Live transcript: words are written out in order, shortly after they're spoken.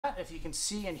chat if you can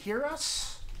see and hear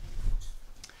us.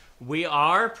 We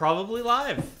are probably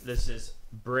live. This is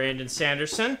Brandon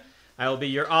Sanderson. I will be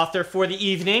your author for the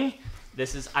evening.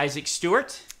 This is Isaac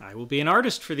Stewart. I will be an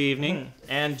artist for the evening.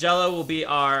 And Jello will be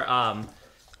our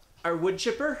wood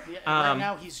chipper. Yeah, right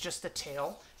now he's just a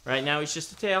tail. Right now he's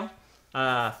just a tail.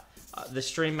 The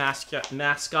stream mascot,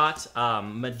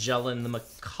 Magellan the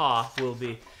Macaw, will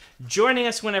be joining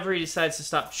us whenever he decides to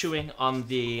stop chewing on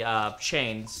the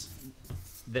chains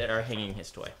that are hanging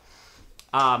his toy.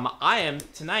 I am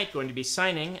tonight going to be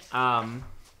signing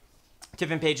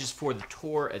Tiffin pages for the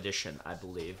tour edition, I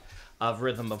believe, of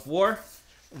Rhythm of War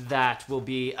that will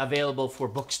be available for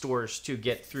bookstores to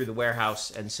get through the warehouse.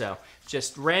 And so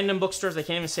just random bookstores. I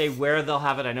can't even say where they'll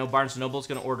have it. I know Barnes & Noble's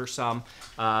going to order some,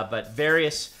 but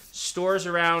various stores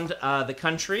around the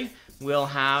country will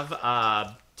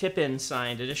have Tippin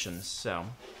signed editions. So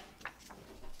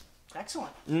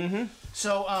excellent.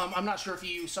 So I'm not sure if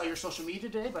you saw your social media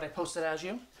today, but I posted as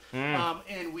you.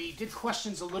 And we did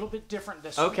questions a little bit different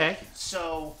this week.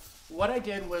 So what I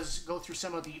did was go through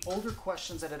some of the older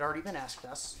questions that had already been asked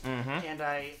us, and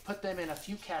I put them in a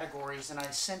few categories, and I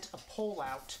sent a poll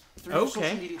out through the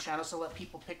social media channels to let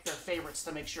people pick their favorites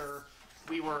to make sure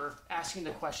we were asking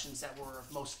the questions that were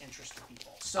of most interest to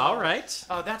people. So all right.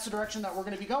 That's the direction that we're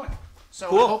going to be going. So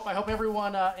cool. I hope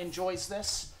everyone enjoys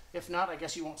this. If not, I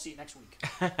guess you won't see it next week.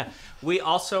 We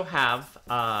also have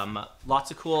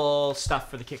lots of cool stuff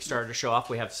for the Kickstarter to show off.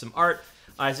 We have some art.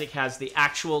 Isaac has the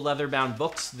actual leather-bound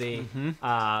books,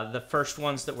 the first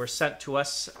ones that were sent to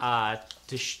us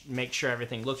to make sure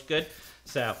everything looked good.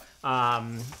 So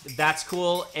that's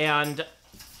cool. And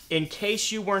in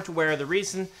case you weren't aware of the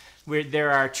reason,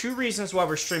 there are two reasons why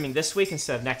we're streaming this week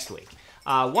instead of next week.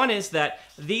 One is that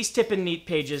these Tip and Neat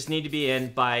pages need to be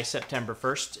in by September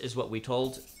 1st, is what we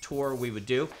told Tour we would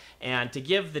do. And to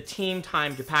give the team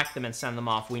time to pack them and send them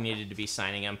off, we needed to be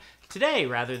signing them today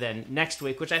rather than next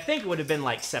week, which I think would have been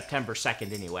like September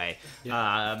 2nd anyway,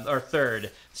 or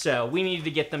 3rd. So we needed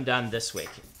to get them done this week.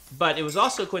 But it was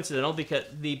also coincidental because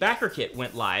the backer kit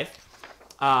went live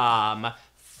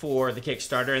for the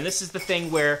Kickstarter, and this is the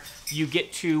thing where you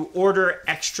get to order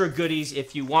extra goodies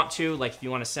if you want to, like if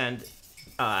you want to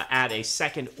add a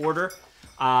second order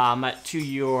to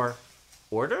your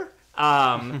order.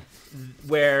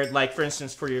 Where, like, for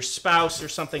instance, for your spouse or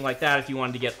something like that, if you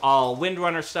wanted to get all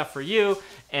Windrunner stuff for you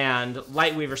and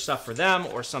Lightweaver stuff for them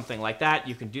or something like that,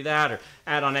 you can do that, or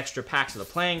add on extra packs of the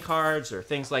playing cards or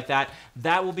things like that.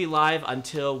 That will be live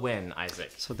until when,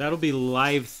 Isaac? So that'll be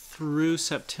live through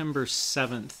September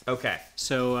 7th. Okay.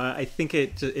 So I think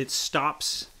it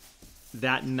stops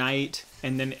that night,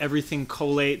 and then everything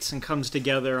collates and comes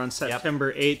together on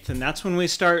September 8th, and that's when we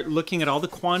start looking at all the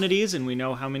quantities, and we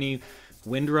know how many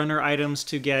Windrunner items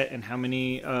to get and how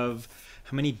many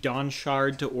Dawn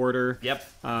Shard to order. Yep.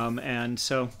 And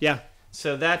so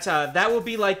so that will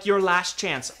be like your last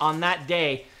chance on that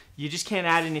day. You just can't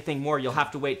add anything more. You'll have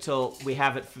to wait till we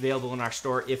have it available in our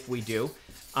store if we do.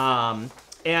 And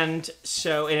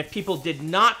if people did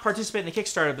not participate in the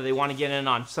Kickstarter, but they want to get in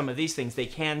on some of these things, they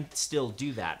can still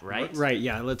do that, right? Right,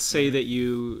 yeah. Let's say that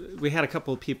we had a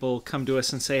couple of people come to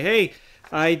us and say, hey,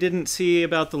 I didn't see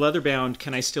about the leatherbound.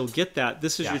 Can I still get that?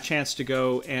 This is your chance to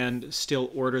go and still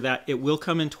order that. It will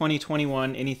come in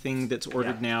 2021, anything that's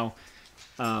ordered now.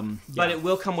 But it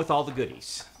will come with all the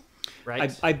goodies,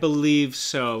 right? I believe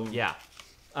so. Yeah.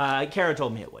 Kara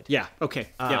told me it would. Yeah, okay.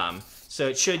 So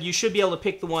you should be able to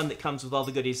pick the one that comes with all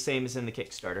the goodies, same as in the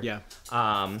Kickstarter. Yeah.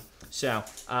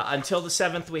 Until the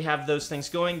 7th, we have those things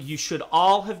going. You should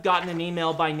all have gotten an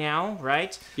email by now,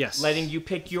 right? Yes. Letting you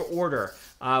pick your order.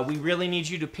 We really need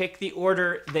you to pick the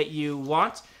order that you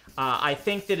want. I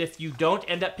think that if you don't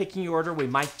end up picking your order, we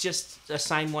might just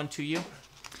assign one to you.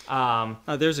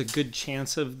 There's a good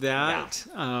chance of that.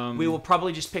 Yeah. We will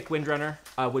probably just pick Windrunner,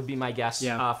 would be my guess,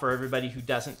 for everybody who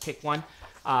doesn't pick one.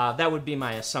 That would be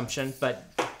my assumption, but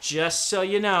just so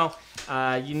you know,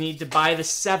 you need to by the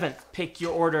 7th pick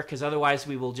your order, because otherwise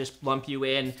we will just lump you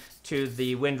in to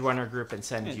the Windrunner group and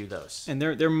send you those. And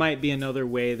there might be another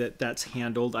way that's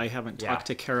handled. I haven't talked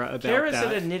to Kara about Kara's that.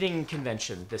 Kara's at a knitting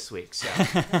convention this week,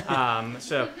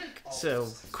 so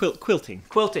quilting.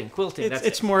 Quilting.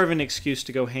 It's more of an excuse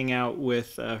to go hang out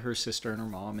with her sister and her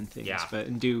mom and things,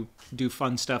 and do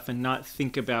fun stuff and not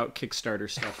think about Kickstarter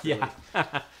stuff. Really.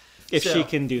 If she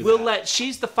can do that.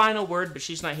 She's the final word, but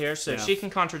she's not here, so she can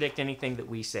contradict anything that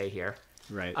we say here.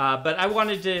 Right. But I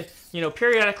wanted to,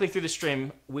 periodically through the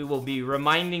stream, we will be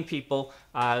reminding people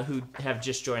who have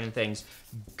just joined and things,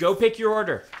 go pick your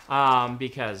order,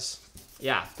 because,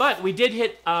 but we did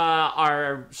hit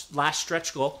our last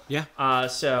stretch goal. Yeah.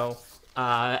 So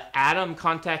Adam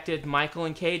contacted Michael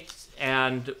and Kate,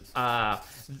 and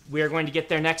we are going to get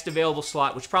their next available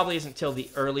slot, which probably isn't till the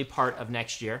early part of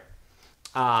next year.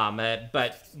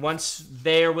 But once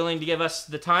they are willing to give us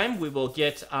the time, we will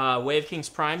get Way of Kings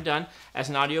Prime done as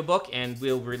an audiobook, and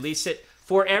we'll release it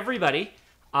for everybody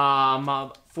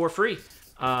for free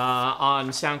on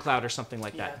SoundCloud or something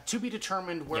like that. To be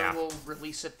determined where we'll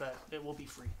release it, but it will be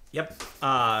free. Yep.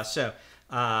 So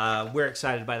we're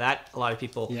excited by that. A lot of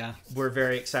people were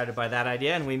very excited by that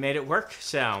idea, and we made it work.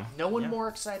 So no one more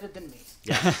excited than me.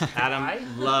 Yeah,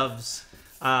 Adam loves.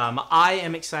 I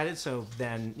am excited. So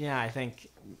then, I think,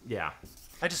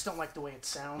 I just don't like the way it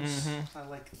sounds. I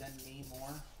like "than me" more.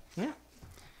 Yeah.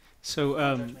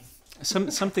 So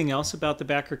something else about the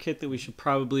backer kit that we should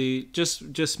probably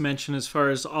just mention as far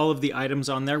as all of the items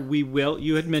on there.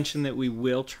 You had mentioned that we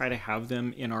will try to have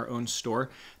them in our own store.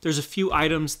 There's a few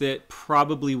items that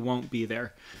probably won't be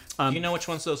there. Do you know which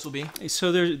ones those will be?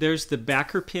 So there's the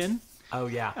backer pin. Oh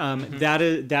yeah.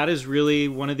 That is really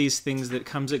one of these things that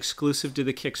comes exclusive to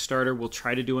the Kickstarter. We'll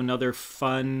try to do another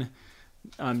fun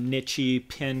niche-y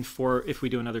pin for if we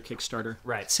do another Kickstarter.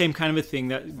 Right. Same kind of a thing.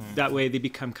 That way they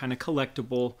become kind of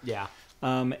collectible. Yeah.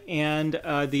 And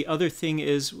the other thing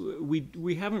is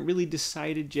we haven't really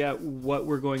decided yet what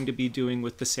we're going to be doing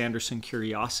with the Sanderson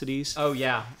Curiosities. Oh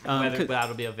yeah. Whether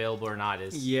that'll be available or not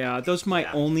is. Yeah, those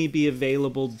might only be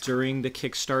available during the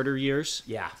Kickstarter years.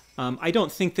 Yeah. I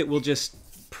don't think that we'll just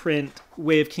print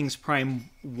Way of Kings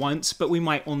Prime once, but we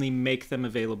might only make them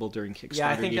available during Kickstarter. Yeah,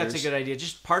 I think years. that's a good idea,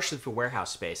 just partially for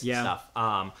warehouse space and stuff.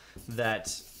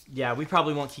 We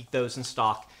probably won't keep those in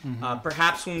stock.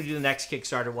 Perhaps when we do the next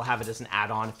Kickstarter, we'll have it as an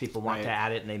add-on if people want to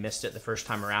add it and they missed it the first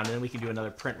time around, and then we can do another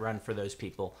print run for those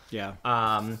people. Yeah.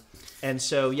 And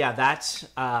so that's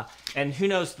and who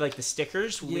knows, like the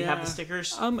stickers? Will we have the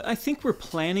stickers? I think we're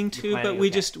planning to, but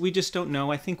we just don't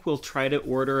know. I think we'll try to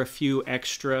order a few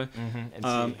extra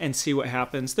and see what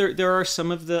happens. There are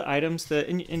some of the items that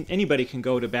and anybody can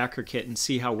go to BackerKit and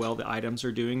see how well the items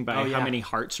are doing by how many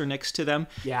hearts are next to them.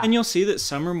 Yeah. And you'll see that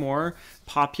some are more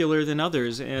popular than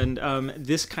others, and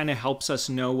this kind of helps us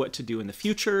know what to do in the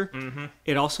future.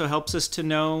 It also helps us to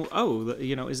know,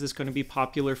 is this going to be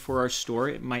popular for our store?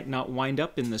 It might not wind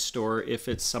up in the store if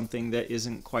it's something that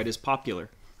isn't quite as popular.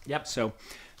 Yep. So,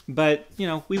 but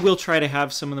we will try to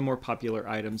have some of the more popular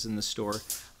items in the store.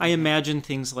 I imagine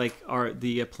things like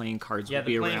the playing cards will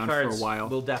be around for a while.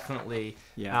 Will definitely.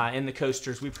 In the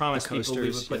coasters, we promised people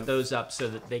we would put those up so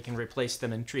that they can replace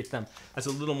them and treat them as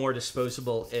a little more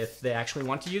disposable. If they actually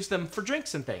want to use them for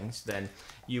drinks and things, then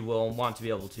you will want to be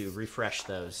able to refresh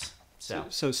those.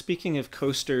 So speaking of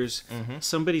coasters,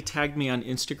 somebody tagged me on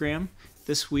Instagram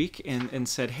this week and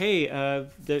said, hey,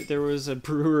 there was a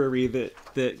brewery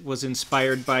that was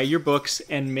inspired by your books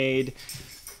and made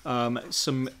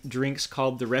some drinks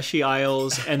called the Reshi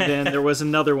Isles, and then there was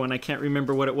another one, I can't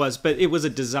remember what it was, but it was a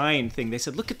design thing. They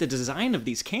said, look at the design of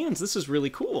these cans, this is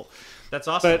really cool. That's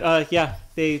awesome.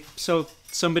 But so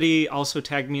somebody also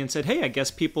tagged me and said, hey, I guess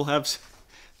people have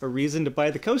a reason to buy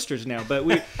the coasters now, but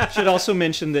we should also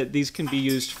mention that these can be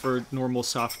used for normal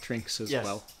soft drinks as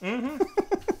well.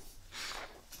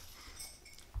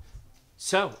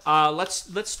 So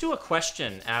let's do a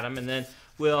question, Adam, and then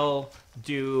we'll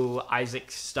do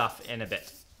Isaac's stuff in a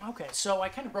bit. Okay, so I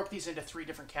kind of broke these into 3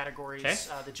 different categories. Okay.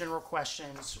 The general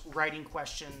questions, writing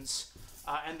questions,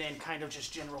 and then kind of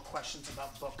just general questions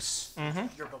about books,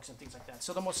 your books and things like that.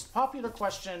 So the most popular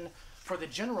question for the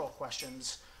general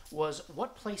questions was,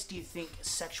 what place do you think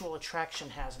sexual attraction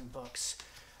has in books,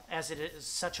 as it is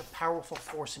such a powerful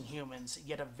force in humans,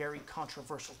 yet a very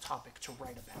controversial topic to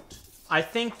write about? I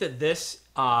think that this,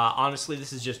 honestly,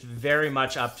 this is just very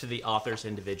much up to the author's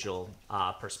individual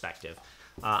perspective.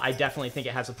 I definitely think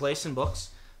it has a place in books.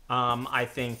 I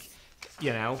think,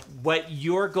 what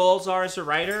your goals are as a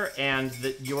writer and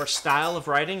your style of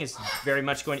writing is very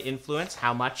much going to influence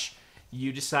how much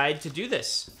you decide to do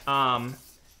this. Are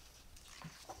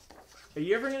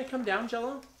you ever going to come down,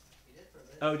 Jello? He did for a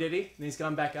bit. Oh, did he? And he's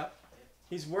gone back up? Yeah.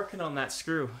 He's working on that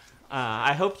screw.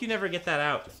 I hope you never get that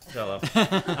out, Jello.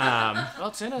 Well,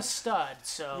 it's in a stud,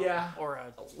 so... Yeah.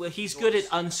 Well, he's good at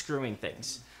unscrewing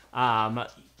things.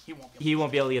 He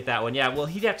won't be able to get that one. Yeah, well,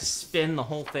 he'd have to spin the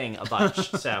whole thing a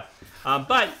bunch. So,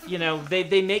 but,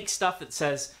 they make stuff that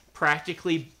says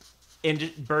practically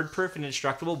bird-proof and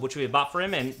indestructible, which we had bought for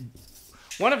him, and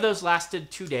one of those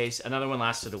lasted 2 days, another one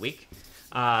lasted a week.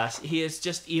 He is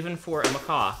just, even for a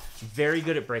macaw, very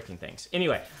good at breaking things.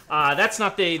 Anyway, that's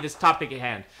not this topic at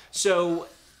hand. So,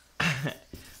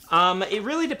 it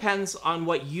really depends on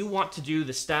what you want to do,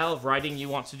 the style of writing you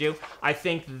want to do. I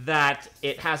think that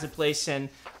it has a place in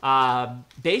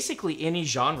basically any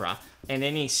genre. and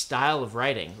any style of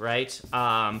writing, right?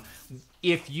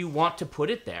 If you want to put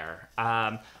it there.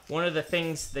 One of the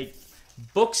things that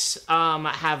books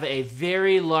have a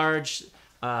very large,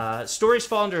 stories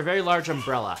fall under a very large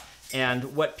umbrella.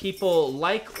 And what people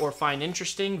like or find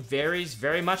interesting varies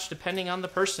very much depending on the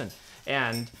person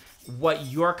and what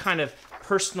your kind of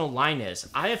personal line is.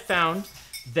 I have found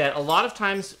that a lot of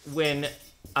times when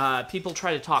people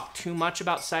try to talk too much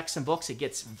about sex in books, it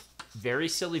gets very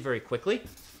silly very quickly.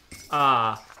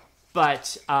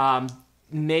 But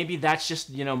maybe that's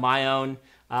just, my own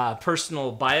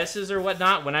personal biases or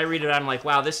whatnot. When I read it, I'm like,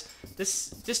 wow, this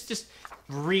just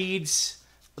reads...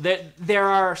 There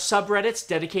are subreddits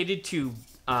dedicated to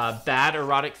bad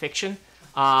erotic fiction,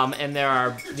 and there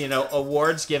are,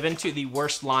 awards given to the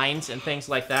worst lines and things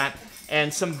like that.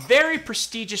 And some very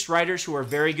prestigious writers who are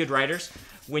very good writers,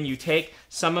 when you take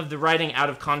some of the writing out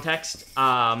of context,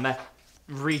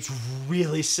 reads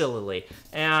really sillily.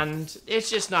 And it's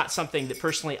just not something that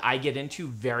personally I get into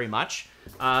very much.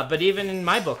 But even in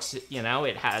my books,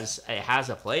 it has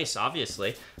a place,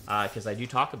 obviously, because I do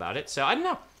talk about it. So I don't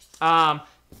know.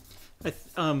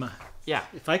 Yeah.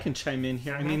 If I can chime in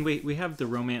here, I mean, we have the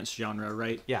romance genre,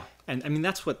 right? Yeah. And I mean,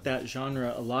 that's what that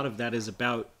genre, a lot of that is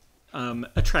about,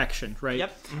 attraction, right?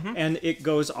 Yep. Mm-hmm. And it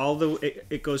goes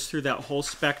it goes through that whole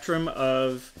spectrum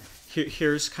of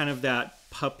here's kind of that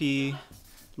puppy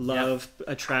love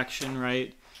attraction,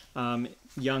 right?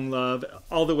 Young love,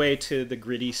 all the way to the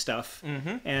gritty stuff.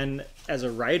 Mm-hmm. And as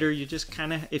a writer, you just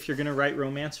kind of, if you're going to write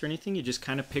romance or anything, you just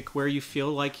kind of pick where you feel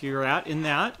like you're at in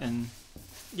that. And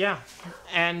yeah,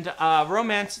 and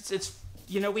romance, it's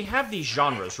we have these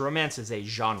genres. Romance is a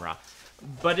genre,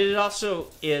 but it also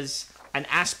is an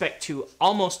aspect to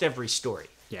almost every story.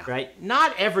 Yeah. Right?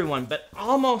 Not everyone, but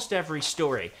almost every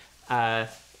story. From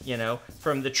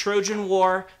the Trojan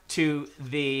War to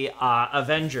the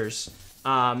Avengers,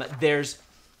 there's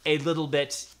a little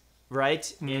bit,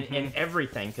 right, in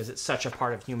everything, because it's such a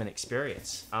part of human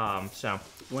experience.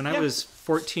 When I was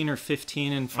 14 or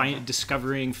 15 and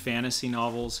discovering fantasy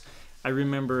novels, I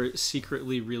remember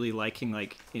secretly really liking,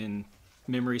 like, in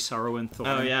Memory, Sorrow, and Thorn.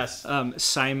 Oh, yes.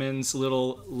 Simon's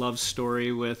little love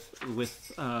story with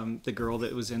the girl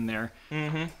that was in there.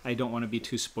 Mm-hmm. I don't want to be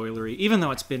too spoilery, even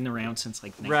though it's been around since,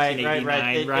 like, 1989.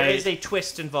 Right. There is a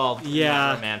twist involved in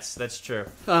that romance. That's true.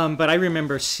 But I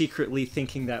remember secretly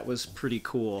thinking that was pretty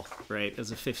cool, right,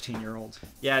 as a 15-year-old.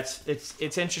 Yeah,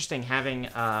 it's interesting having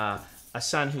a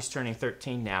son who's turning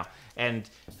 13 now, and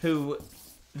who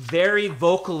very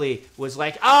vocally was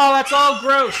like, oh, that's all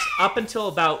gross, up until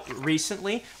about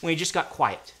recently when he just got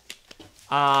quiet.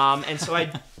 And so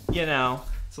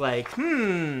it's like,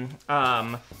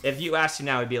 if you asked him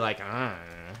now, he'd be like,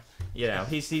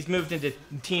 he's moved into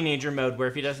teenager mode where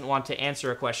if he doesn't want to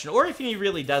answer a question, or if he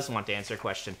really does want to answer a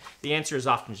question, the answer is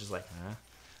often just like,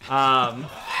 but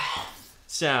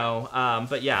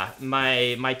yeah,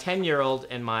 my 10-year-old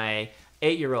and my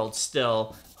 8-year-old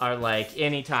still are like,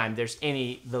 anytime there's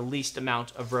the least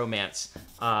amount of romance,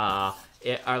 are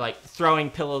like throwing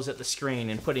pillows at the screen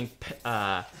and putting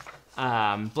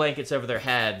blankets over their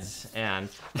heads, and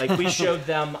like we showed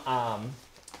them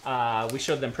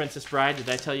Princess Bride. Did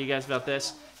I tell you guys about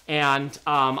this? And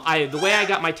the way I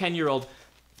got my 10-year-old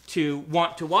to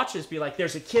want to watch this, be like,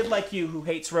 there's a kid like you who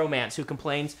hates romance, who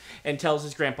complains and tells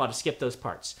his grandpa to skip those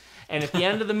parts. And at the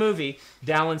end of the movie,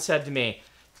 Dallin said to me,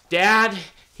 Dad,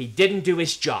 he didn't do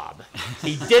his job.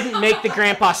 He didn't make the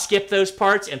grandpa skip those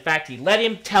parts. In fact, he let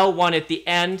him tell one at the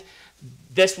end.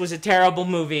 This was a terrible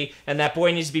movie, and that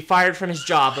boy needs to be fired from his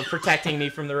job of protecting me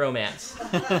from the romance.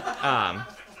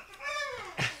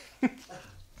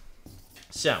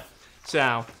 So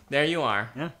there you are.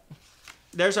 Yeah.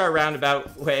 There's our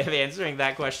roundabout way of answering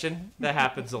that question. That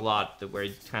happens a lot, that where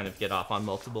you kind of get off on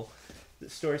multiple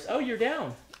stories. Oh, you're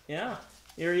down. Yeah.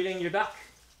 You're eating your duck.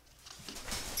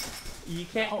 You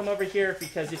can't come over here,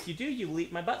 because if you do, you will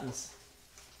eat my buttons.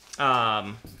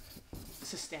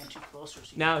 This is stand too close, or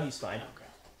no, he's fine. Okay.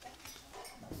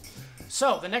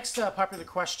 So the next popular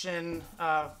question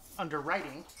under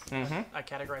writing, I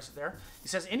categorize it there. He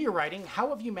says, in your writing, how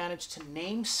have you managed to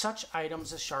name such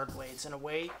items as shard blades in a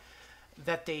way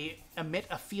that they emit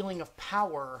a feeling of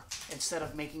power instead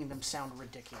of making them sound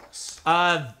ridiculous?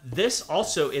 This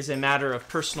also is a matter of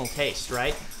personal taste,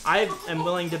 right? I am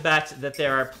willing to bet that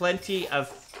there are plenty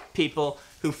of people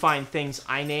who find things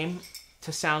I name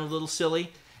to sound a little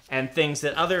silly, and things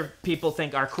that other people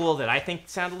think are cool that I think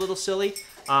sound a little silly.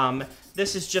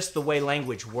 This is just the way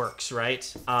language works,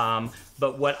 right?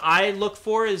 But what I look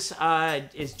for is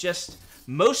just,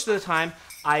 most of the time,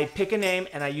 I pick a name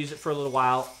and I use it for a little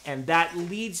while, and that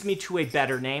leads me to a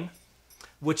better name,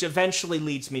 which eventually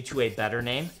leads me to a better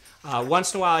name.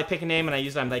 Once in a while, I pick a name and I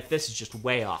use it. I'm like, this is just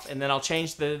way off. And then I'll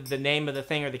change the name of the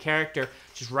thing or the character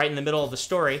just right in the middle of the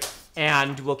story,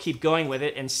 and we'll keep going with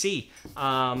it and see.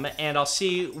 And I'll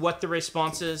see what the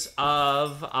responses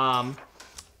of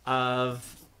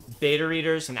beta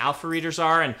readers and alpha readers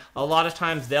are, and a lot of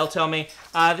times they'll tell me,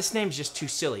 this name's just too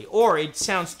silly, or it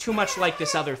sounds too much like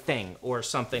this other thing, or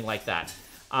something like that.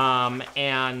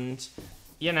 And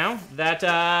you know,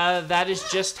 that is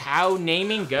just how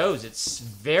naming goes. It's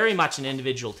very much an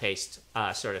individual taste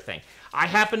sort of thing. I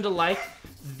happen to like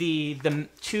the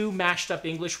two mashed up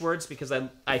English words because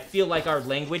I feel like our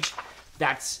language,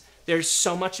 there's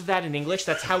so much of that in English.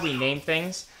 That's how we name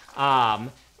things.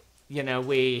 You know,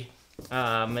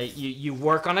 you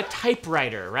work on a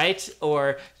typewriter, right?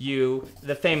 Or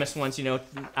the famous ones, you know,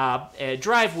 a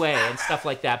driveway and stuff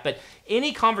like that. But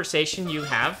any conversation you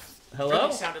have. Hello?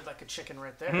 Really sounded like a chicken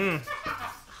right there.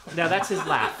 Now that's his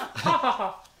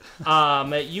laugh.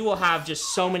 You will have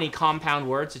just so many compound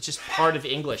words. It's just part of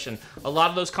English, and a lot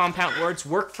of those compound words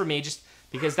work for me just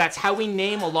because that's how we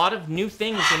name a lot of new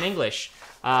things in English.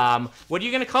 What are you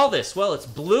going to call this? Well, it's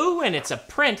blue and it's a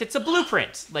print. It's a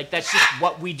blueprint. Like, that's just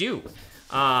what we do.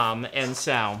 And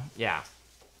so, yeah.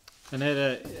 And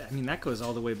I mean, that goes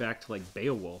all the way back to like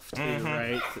Beowulf too,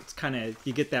 right? It's kind of,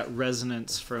 you get that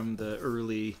resonance from the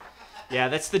early. Yeah,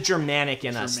 that's the Germanic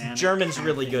in us. German's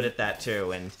really good at that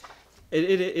too, and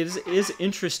it is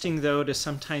interesting though to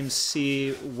sometimes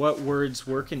see what words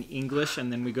work in English,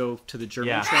 and then we go to the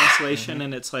German translation,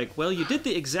 and it's like, well, you did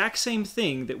the exact same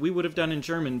thing that we would have done in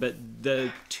German, but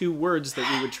the two words that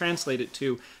we would translate it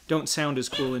to don't sound as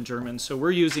cool in German, so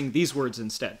we're using these words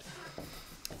instead.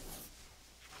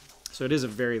 So it is a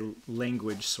very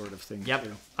language sort of thing. Yep.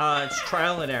 Too. It's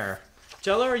trial and error.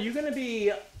 Jello, are you going to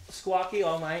be squawky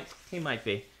all night? He might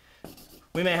be.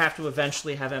 We may have to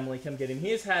eventually have Emily come get him.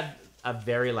 He has had a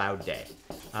very loud day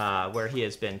where he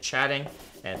has been chatting,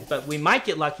 but we might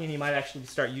get lucky and he might actually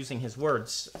start using his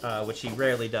words, which he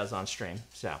rarely does on stream.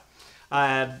 So,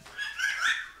 yeah.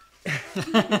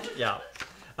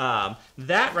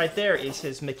 That right there is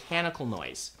his mechanical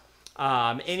noise.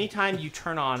 Anytime you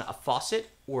turn on a faucet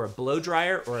or a blow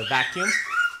dryer or a vacuum,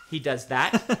 he does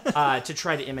that to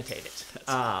try to imitate it.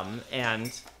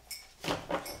 And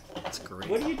that's great.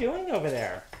 What are you doing over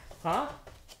there? Huh?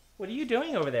 What are you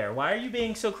doing over there? Why are you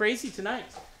being so crazy tonight?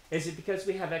 Is it because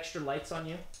we have extra lights on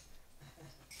you?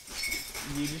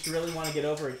 You just really want to get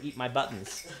over and eat my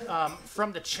buttons.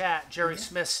 From the chat, Jerry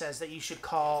Smith says that you should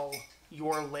call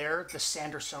your lair the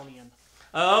Sandersonian.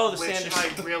 Oh, the Sanderson.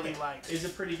 Sanderson. I really like. Is a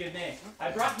pretty good name.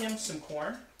 I brought him some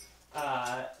corn.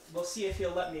 We'll see if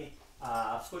he'll let me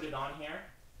put it on here.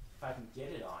 If I can get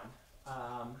it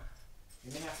on.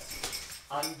 You may have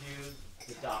to undo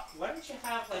the dock. Why don't you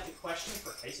have like a question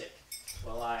for Isaac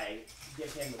while I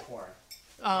give him the corn?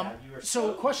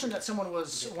 So a question that someone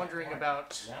was wondering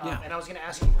about, and I was going to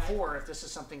ask you before if this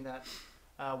is something that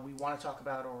we want to talk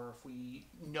about or if we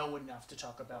know enough to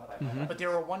talk about. But they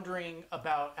were wondering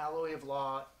about alloy of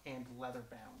law and leather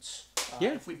bounds.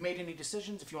 If we've made any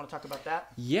decisions, if you want to talk about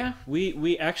that. Yeah,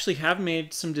 we actually have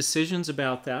made some decisions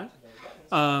about that.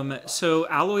 So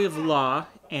alloy of law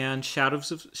and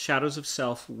shadows of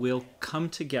self will come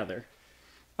together.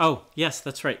 Oh, yes,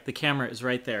 that's right. The camera is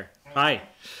right there. Hi.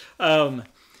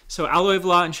 So Alloy of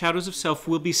Law and Shadows of Self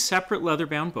will be separate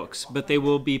leather-bound books, but they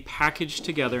will be packaged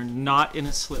together, not in a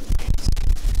slipcase.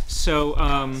 So,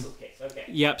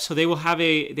 yep. So they will have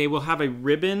a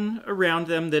ribbon around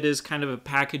them that is kind of a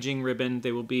packaging ribbon.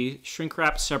 They will be shrink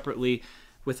wrapped separately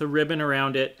with a ribbon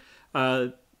around it.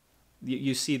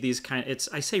 You see these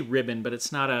I say ribbon, but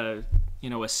it's not a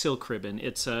silk ribbon.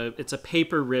 It's a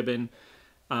paper ribbon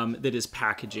that is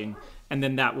packaging. And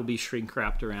then that will be shrink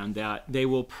wrapped around that. They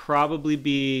will probably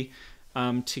be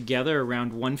together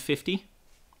around $150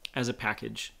 as a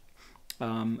package.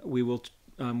 We're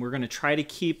going to try to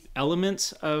keep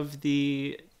elements of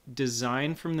the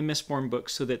design from the Mistborn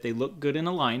books so that they look good in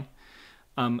a line,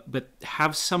 but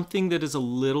have something that is a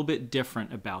little bit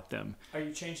different about them. Are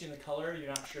you changing the color? You're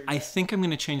not sure yet? I think I'm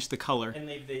going to change the color. And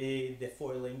leave the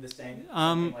foiling the same,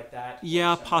 something like that?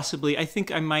 Yeah, possibly. I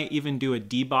think I might even do a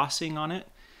debossing on it.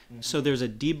 So there's a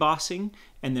debossing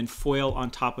and then foil on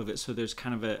top of it. So there's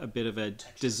kind of a bit of a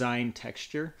design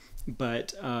texture,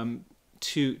 but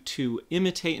to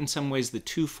imitate in some ways the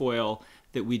two foil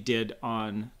that we did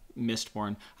on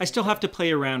Mistborn. I still have to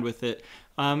play around with it,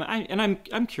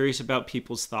 I'm curious about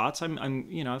people's thoughts.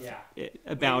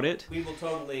 About it. We will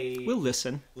totally. We'll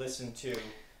listen to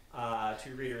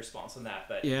read a response on that,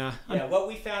 but yeah. What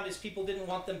we found is people didn't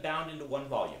want them bound into one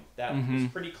volume. That was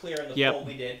pretty clear in the poll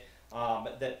we did.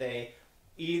 That they,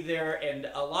 and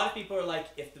a lot of people are like,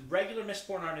 if the regular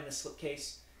Mistborn aren't in a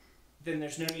slipcase, then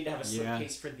there's no need to have a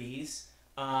slipcase for these.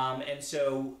 And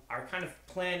so our kind of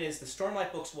plan is the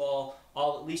Stormlight books will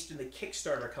all, at least in the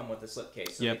Kickstarter, come with a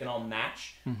slipcase, so they can all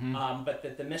match. But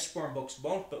that the Mistborn books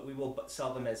won't, but we will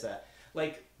sell them as a...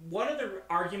 Like, one of the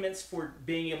arguments for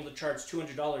being able to charge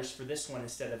 $200 for this one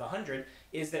instead of $100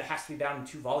 is that it has to be bound in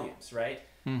 2 volumes, right?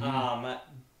 And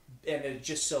it's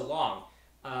just so long.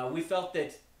 We felt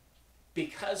that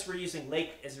because we're using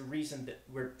length as a reason that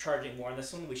we're charging more on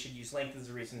this one, we should use length as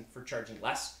a reason for charging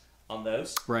less on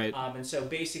those. Right. And so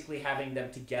basically having them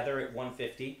together at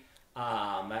 $150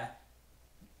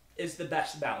 is the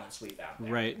best balance we found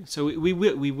there. Right. So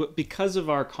we because of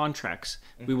our contracts,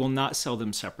 we will not sell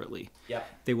them separately. Yep.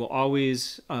 They will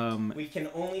always... we can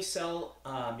only sell...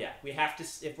 we have to...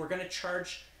 If we're going to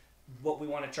charge what we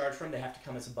want to charge from, they have to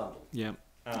come as a bundle. Yeah.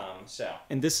 So.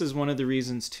 And this is one of the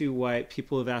reasons, too, why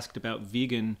people have asked about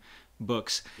vegan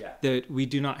books, that we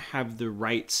do not have the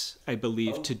rights, I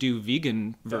believe, to do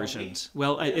vegan versions.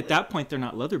 Well, really? At that point, they're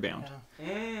not leather bound.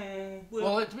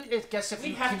 Well, I guess if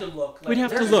we'd have to look. We'd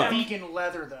have to look. Vegan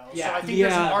leather, though. Yeah. So I think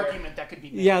there's an argument that could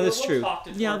be made. Yeah, that's true. Talk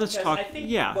to yeah, let's talk. I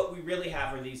think what we really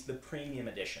have are the premium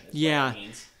edition. Is what it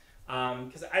means.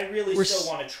 Because I really still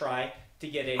want to try to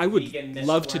get a vegan I would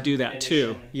love to do that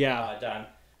too. Yeah. Done.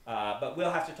 But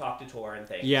we'll have to talk to Tor and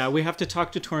things. Yeah, we have to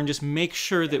talk to Tor and just make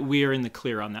sure that we are in the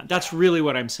clear on that. That's really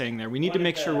what I'm saying there. We need to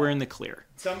make sure we're in the clear.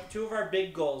 2 of our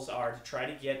big goals are to try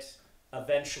to get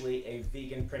eventually a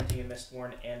vegan printing in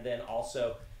Mistborn, and then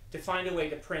also to find a way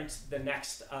to print the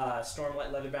next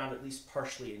Stormlight Leatherbound at least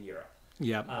partially in Europe.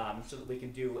 Yeah. So that we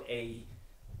can do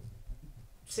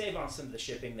save on some of the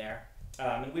shipping there.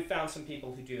 And we found some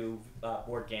people who do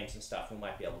board games and stuff who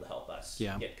might be able to help us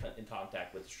get in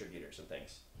contact with distributors and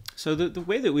things. So the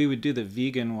way that we would do the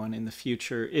vegan one in the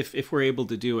future, if we're able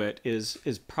to do it, is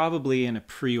probably in a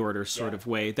pre-order sort of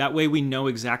way. That way we know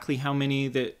exactly how many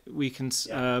that we can...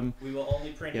 we will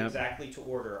only print exactly to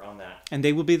order on that. And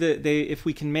they will be if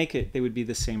we can make it, they would be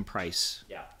the same price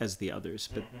as the others,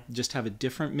 but just have a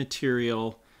different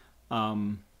material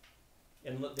and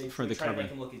for the try cover. To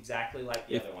make them look exactly like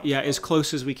the other ones. Yeah, as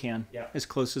close as we can. Yeah. As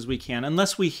close as we can.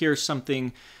 Unless we hear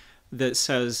something that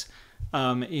says,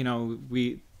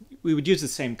 we would use the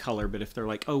same color, but if they're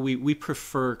like, oh, we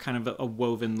prefer kind of a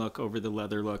woven look over the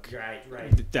leather look.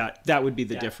 Right. That would be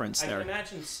the difference there. I can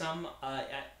imagine some, I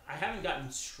haven't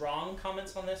gotten strong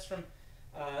comments on this from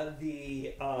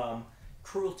the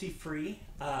cruelty-free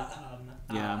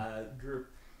group,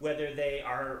 whether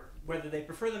they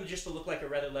prefer them just to look like a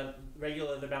regular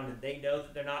leather bound and they know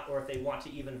that they're not, or if they want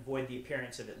to even avoid the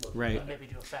appearance of it looking like maybe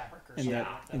do a fabric or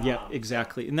something.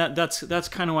 Exactly. And that's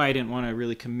kind of why I didn't want to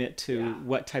really commit to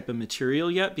what type of material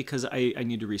yet, because I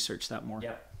need to research that more.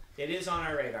 Yep. It is on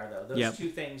our radar, though. Those 2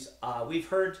 things, we've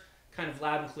heard kind of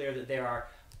loud and clear that there are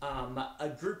a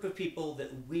group of people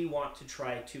that we want to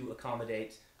try to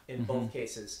accommodate in both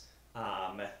cases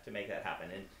to make that happen.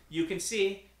 And you can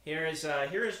see... Here is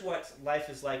what life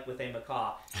is like with a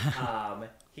macaw.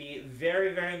 He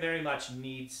very, very, very much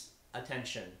needs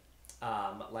attention,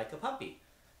 like a puppy.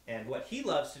 And what he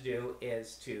loves to do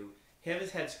is to have his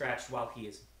head scratched while he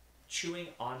is chewing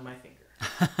on my finger.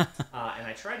 And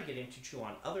I try to get him to chew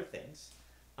on other things,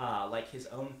 like his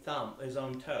own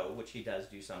toe, which he does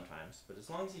do sometimes. But as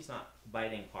long as he's not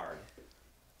biting hard.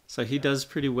 So he does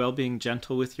pretty well being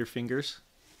gentle with your fingers?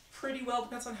 Pretty well,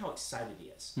 depends on how excited he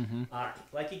is.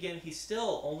 Like again, he's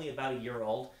still only about a year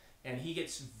old, and he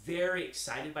gets very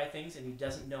excited by things, and he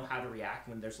doesn't know how to react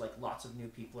when there's like lots of new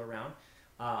people around.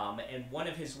 And one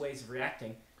of his ways of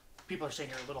reacting, people are saying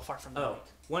you're a little far from the mic.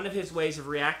 One of his ways of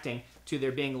reacting to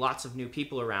there being lots of new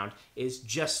people around is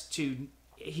just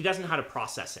he doesn't know how to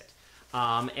process it,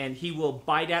 and he will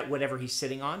bite at whatever he's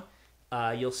sitting on.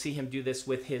 You'll see him do this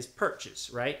with his perches,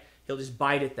 right? He'll just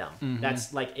bite at them.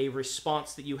 That's like a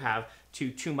response that you have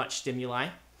to too much stimuli.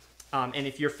 And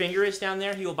if your finger is down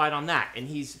there, he will bite on that. And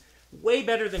he's way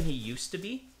better than he used to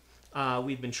be.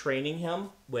 We've been training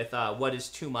him with what is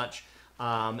too much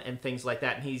and things like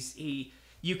that. And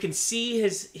you can see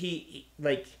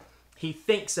he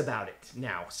thinks about it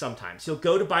now sometimes. He'll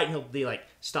go to bite and he'll be like,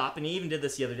 stop. And he even did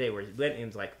this the other day where he went and he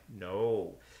was like,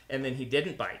 no. And then he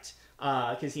didn't bite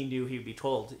because he knew he'd be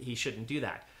told he shouldn't do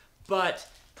that. But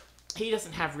he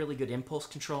doesn't have really good impulse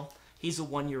control. He's a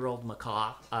 1-year-old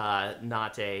macaw,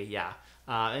 not a,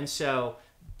 and so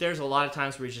there's a lot of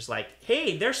times where he's just like,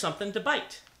 hey, there's something to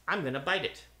bite. I'm going to bite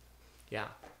it. Yeah.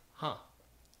 Huh.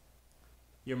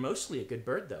 You're mostly a good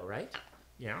bird, though, right?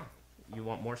 Yeah. You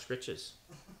want more scritches.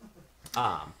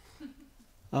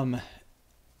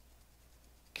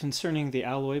 Concerning the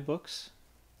alloy books,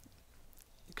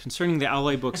 concerning the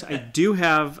alloy books, I do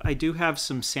have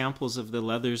some samples of the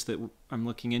leathers that I'm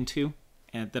looking into,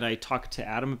 and that I talked to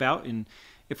Adam about. And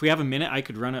if we have a minute, I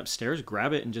could run upstairs,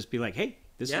 grab it, and just be like, "Hey,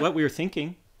 this is what we were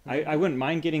thinking." I wouldn't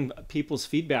mind getting people's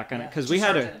feedback on it, because we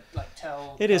had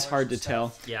it is hard to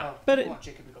tell. Yeah, but I want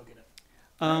Jacob to go get it.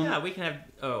 Yeah, we can have.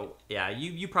 Oh, yeah,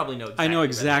 you probably know. Exactly I know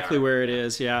exactly where it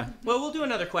is. Yeah. Well, we'll do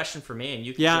another question for me, and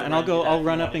you. Can and I'll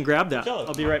run up and grab that.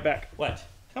 I'll be right back. What?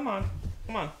 Come on,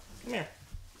 come here.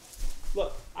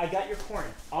 Look, I got your corn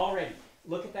already.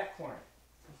 Look at that corn.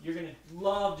 You're gonna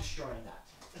love destroying that.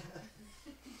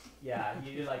 Yeah,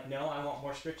 you're like, no, I want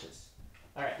more stitches.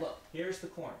 All right, look, here's the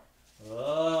corn.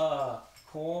 Oh,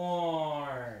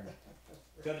 corn.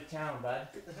 Go to town, bud.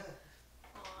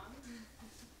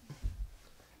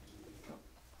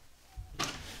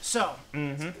 So,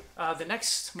 the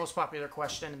next most popular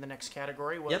question in the next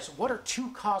category was, what are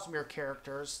 2 Cosmere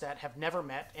characters that have never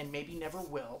met and maybe never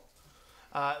will,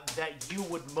 that you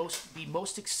would be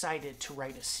most excited to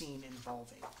write a scene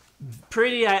involving?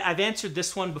 I've answered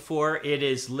this one before. It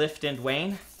is Lift and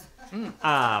Wayne.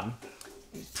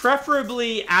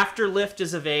 Preferably after Lift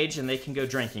is of age and they can go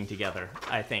drinking together,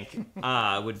 I think,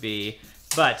 would be.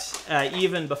 But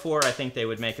even before, I think they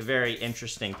would make a very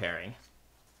interesting pairing.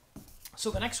 So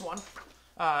the next one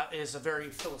is a very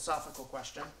philosophical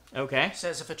question. Okay. It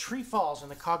says, if a tree falls in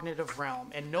the cognitive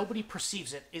realm and nobody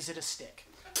perceives it, is it a stick?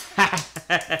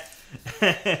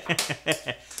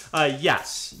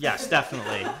 Yes,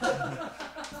 definitely.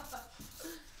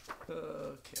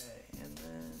 Okay, and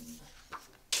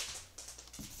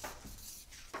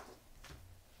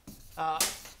then...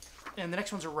 and the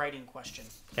next one's a writing question.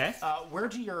 Okay. Where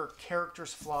do your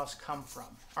characters' flaws come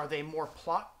from? Are they more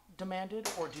plot demanded,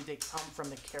 or do they come from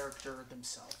the character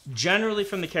themselves? Generally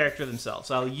from the character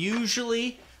themselves. I'll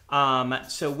usually...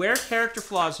 so where character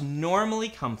flaws normally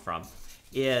come from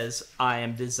is I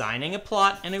am designing a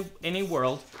plot in a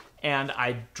world, and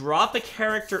I drop a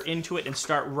character into it and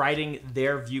start writing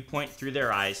their viewpoint through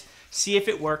their eyes. See if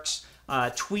it works,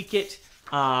 tweak it,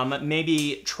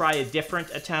 maybe try a different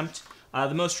attempt.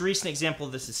 The most recent example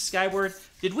of this is Skyward.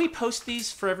 Did we post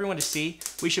these for everyone to see?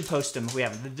 We should post them. We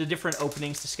have the different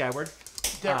openings to Skyward.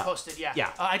 They're posted, yeah.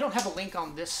 Yeah. I don't have a link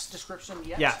on this description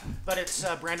yet. Yeah. But it's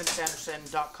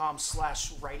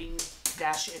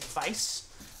brandonsanderson.com/writing-advice.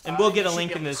 And we'll get a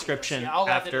link in the description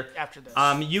after. After this.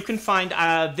 You can find,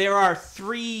 there are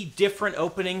 3 different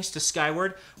openings to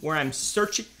Skyward where I'm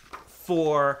searching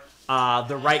for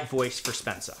the right voice for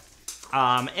Spensa.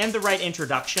 And the right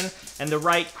introduction, and the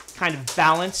right kind of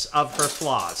balance of her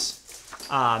flaws.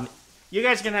 You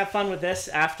guys are going to have fun with this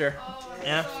after. Oh,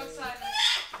 yeah? I'm so excited.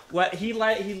 What he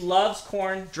loves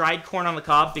corn, dried corn on the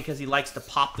cob, because he likes to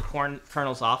pop the corn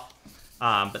kernels off.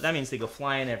 But that means they go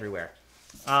flying everywhere.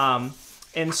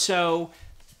 And so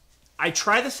I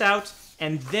try this out,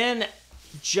 and then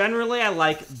generally I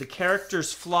like the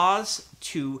character's flaws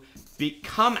to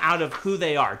come out of who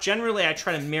they are. Generally I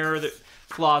try to mirror the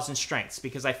flaws and strengths,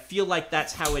 because I feel like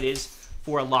that's how it is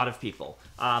for a lot of people.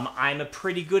 I'm a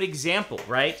pretty good example,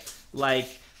 right?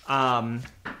 Like, the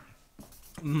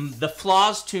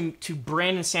flaws to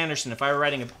Brandon Sanderson, if I were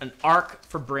writing an arc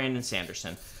for Brandon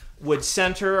Sanderson, would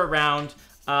center around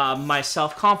my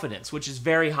self-confidence, which is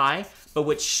very high, but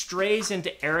which strays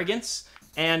into arrogance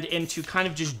and into kind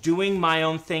of just doing my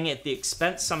own thing at the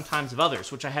expense sometimes of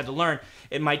others, which I had to learn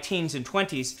in my teens and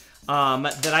 20s,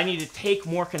 that I need to take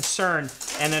more concern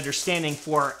and understanding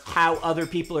for how other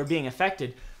people are being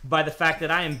affected by the fact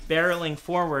that I am barreling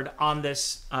forward on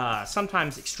this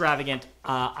sometimes extravagant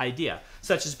idea,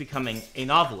 such as becoming a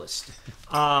novelist.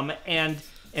 And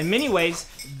in many ways,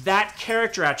 that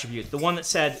character attribute, the one that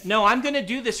said, no, I'm going to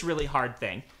do this really hard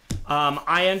thing.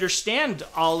 I understand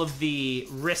all of the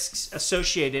risks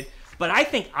associated, but I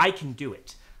think I can do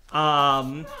it.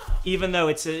 Even though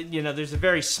it's there's a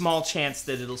very small chance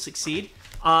that it'll succeed,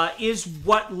 is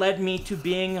what led me to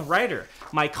being a writer.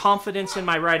 My confidence in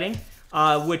my writing,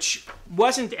 which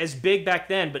wasn't as big back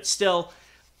then, but still,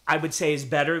 I would say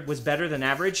was better than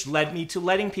average, led me to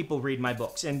letting people read my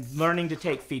books and learning to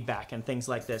take feedback and things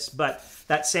like this. But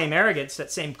that same arrogance,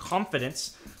 that same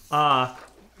confidence,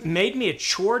 made me a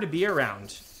chore to be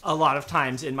around a lot of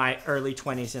times in my early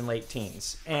 20s and late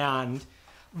teens. And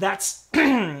that's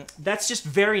that's just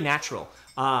very natural.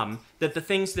 That the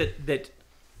things that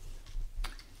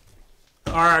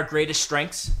are our greatest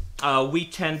strengths, we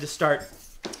tend to start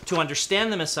to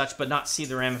understand them as such, but not see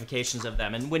the ramifications of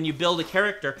them. And when you build a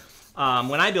character,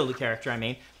 when I build a character, I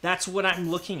mean, that's what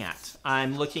I'm looking at.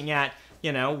 I'm looking at,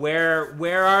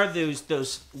 where are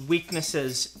those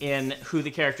weaknesses in who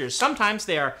the character is. Sometimes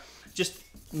they are just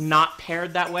not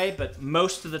paired that way, but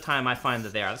most of the time I find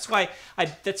that they are. That's why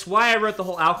I wrote the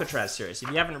whole Alcatraz series. If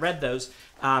you haven't read those,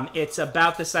 it's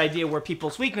about this idea where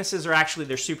people's weaknesses are actually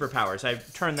their superpowers. I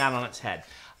turned that on its head.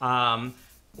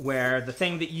 Where the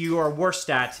thing that you are worst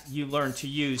at, you learn to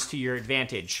use to your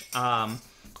advantage.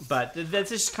 But that's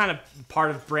just kind of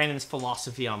part of Brandon's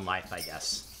philosophy on life, I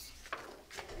guess.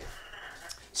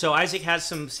 So Isaac has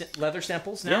some leather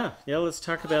samples now? Yeah, let's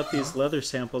talk about these leather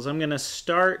samples. I'm going to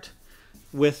start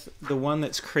with the one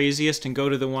that's craziest and go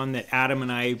to the one that Adam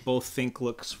and I both think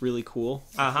looks really cool.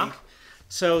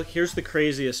 So here's the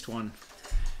craziest one.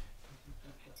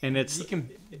 And it's... You can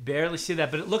barely see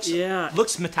that, but it looks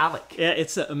metallic. Yeah,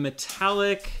 it's a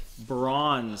metallic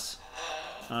bronze.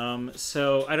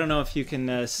 So I don't know if you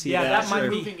can see that. Yeah, that might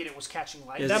be moving it. It was catching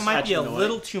light. That might be a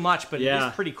little too much, but it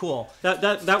is pretty cool.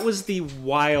 That was the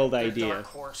wild idea. Dark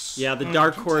horse. Yeah, the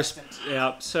dark horse.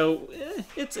 Yeah, so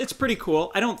it's pretty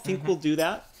cool. I don't think we'll do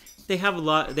that. They have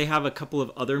a couple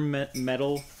of other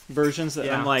metal versions that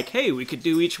I'm like, hey, we could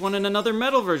do each one in another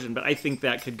metal version, but I think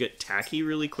that could get tacky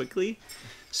really quickly.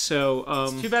 So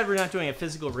it's too bad we're not doing a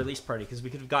physical release party, because we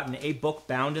could have gotten a book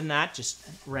bound in that, just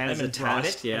randomly brought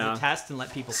it as a test and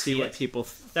let people see what people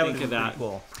that think of that.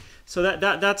 Cool. So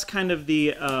that's kind of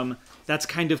the that's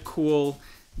kind of cool,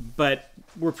 but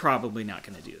we're probably not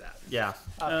going to do that. Yeah.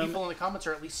 People in the comments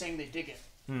are at least saying they dig it,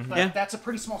 but that's a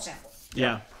pretty small sample.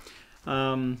 Yeah.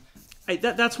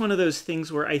 That's one of those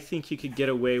things where I think you could get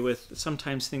away with.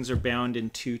 Sometimes things are bound in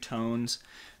two tones,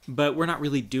 but we're not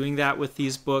really doing that with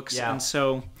these books. Yeah. And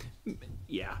so,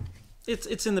 yeah,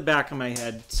 it's in the back of my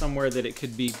head somewhere that it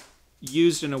could be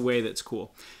used in a way that's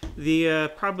cool.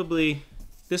 The probably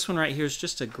this one right here is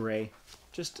just a gray.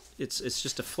 It's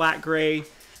just a flat gray.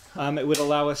 It would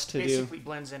allow us to basically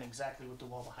blends in exactly with the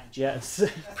wall behind you. Yes,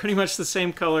 pretty much the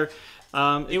same color.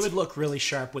 It would look really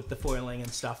sharp with the foiling and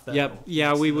stuff. Though. Yep.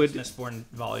 Yeah, we would. Mistborn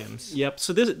volumes. Yep.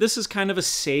 So this is kind of a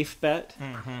safe bet.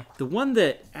 The one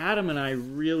that Adam and I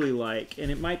really like, and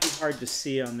it might be hard to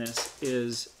see on this,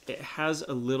 is it has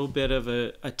a little bit of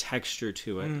a texture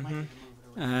to it.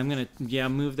 I'm gonna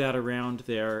move that around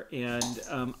there, and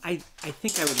I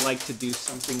think I would like to do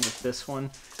something with this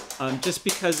one, just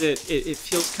because it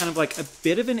feels kind of like a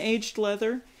bit of an aged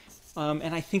leather,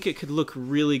 and I think it could look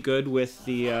really good with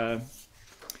the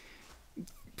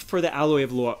for the Alloy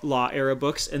of Law era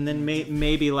books, and then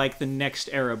maybe like the next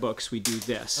era books we do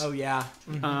this. Oh yeah.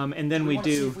 And then we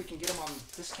do. See if we can get them on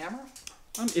this camera.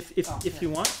 If you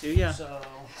want to, yeah.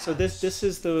 So this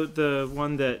is the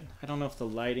one that I don't know if the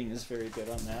lighting is very good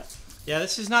on that. Yeah,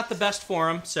 this is not the best for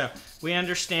them, so we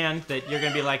understand that you're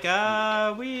gonna be like,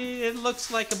 it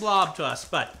looks like a blob to us,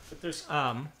 but there's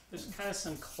kind of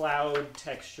some cloud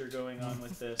texture going on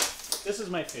with this. This is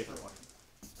my favorite one.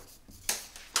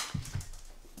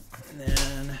 And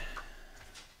then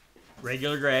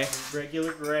regular gray.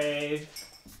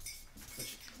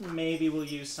 Which maybe we'll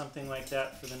use something like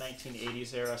that for the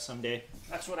 1980s era someday.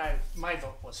 That's what my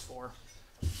vote was for.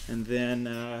 And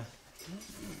then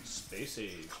Space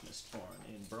Age Mistborn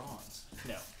in bronze.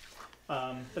 No.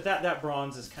 But that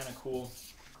bronze is kind of cool.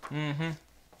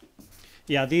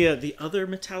 Yeah, the other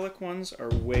metallic ones are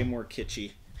way more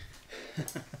kitschy.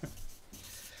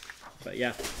 But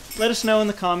yeah, let us know in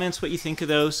the comments what you think of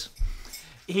those.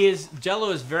 Jello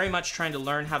is very much trying to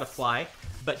learn how to fly,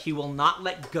 but he will not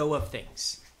let go of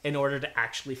things in order to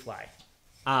actually fly.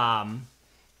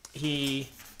 He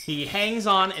hangs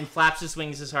on and flaps his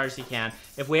wings as hard as he can.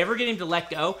 If we ever get him to let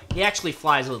go, he actually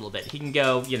flies a little bit. He can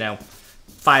go,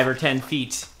 5 or 10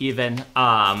 feet even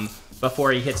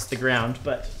before he hits the ground.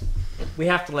 But we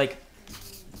have to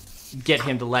get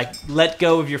him to let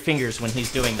go of your fingers when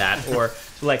he's doing that, or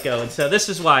to let go. And so this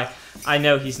is why I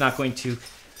know he's not going to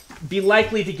be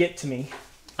likely to get to me,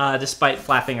 despite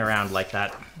flapping around like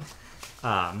that.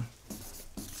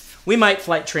 We might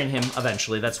flight train him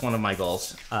eventually. That's one of my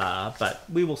goals, but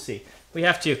we will see. We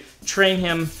have to train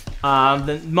him.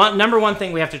 The number one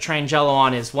thing we have to train Jello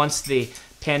on is, once the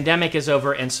pandemic is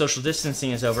over and social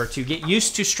distancing is over, to get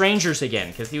used to strangers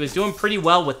again, because he was doing pretty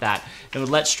well with that and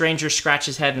would let strangers scratch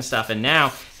his head and stuff. And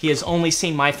now he has only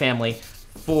seen my family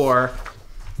for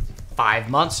 5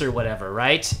 months or whatever,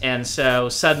 right? And so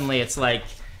suddenly it's like,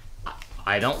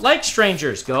 I don't like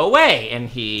strangers, go away. And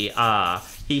he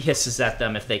hisses at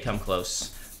them if they come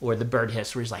close, or the bird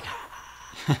hiss where he's like,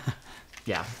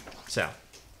 yeah. So,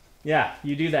 yeah,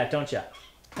 you do that, don't you?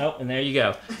 Oh, and there you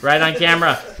go, right on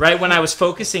camera, right when I was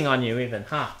focusing on you, even,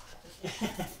 huh?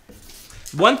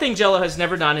 One thing Jello has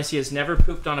never done is he has never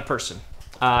pooped on a person.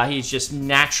 He's just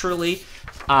naturally, he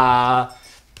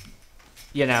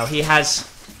has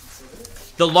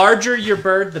the larger your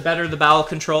bird, the better the bowel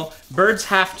control. Birds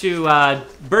have to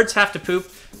poop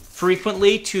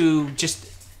frequently to just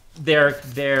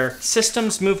their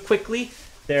systems move quickly,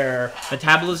 their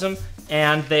metabolism,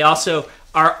 and they also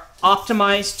are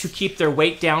optimized to keep their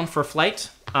weight down for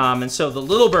flight. And so the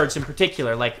little birds in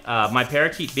particular, like my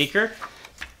parakeet beaker,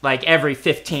 like every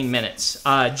 15 minutes.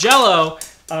 Jello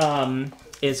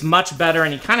is much better,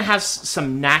 and he kind of has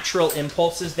some natural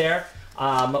impulses there,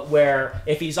 where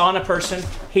if he's on a person,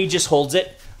 he just holds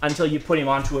it until you put him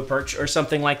onto a perch or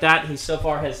something like that. He so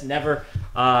far has never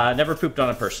pooped on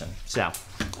a person. So,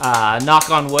 knock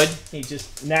on wood, he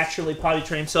just naturally potty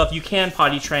trains himself. You can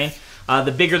potty train.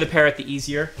 The bigger the parrot, the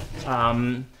easier.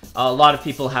 A lot of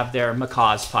people have their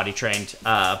macaws potty trained,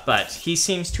 but he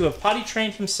seems to have potty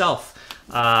trained himself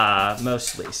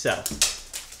mostly. So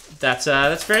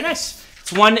that's very nice.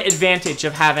 It's one advantage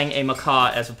of having a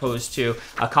macaw as opposed to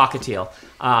a cockatiel.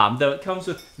 Though it comes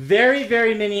with very,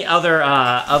 very many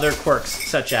other quirks,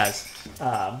 such as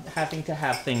having to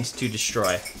have things to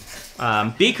destroy.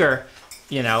 Beaker,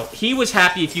 he was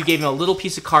happy if you gave him a little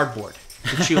piece of cardboard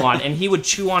to chew on, and he would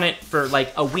chew on it for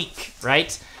like a week,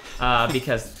 right?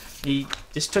 Because he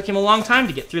just took him a long time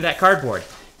to get through that cardboard.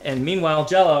 And meanwhile,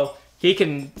 Jello, he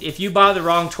can, if you buy the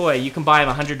wrong toy, you can buy him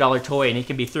a $100 toy, and he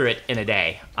can be through it in a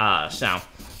day.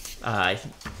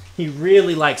 He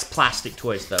really likes plastic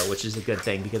toys, though, which is a good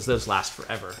thing because those last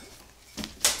forever.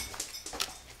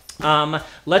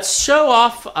 Let's show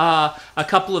off a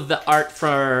couple of the art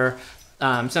for.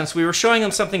 Since we were showing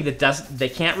them something that they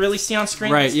can't really see on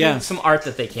screen, right? Yeah, some art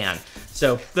that they can.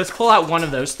 So let's pull out one of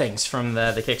those things from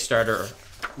the Kickstarter.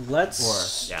 Let's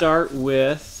start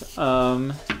with.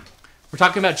 We're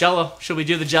talking about Jello. Should we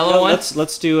do the Jello one?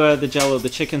 Let's do the Jello, the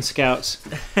Chicken Scouts.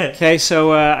 Okay,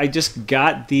 so I just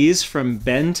got these from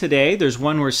Ben today. There's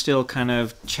one we're still kind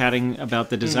of chatting about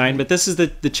the design, but this is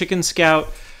the Chicken Scout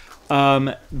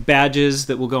badges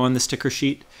that will go on the sticker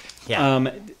sheet. Yeah.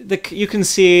 You can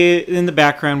see in the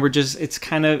background,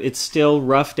 it's still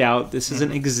roughed out. This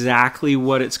isn't exactly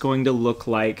what it's going to look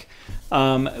like.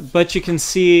 But you can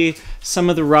see some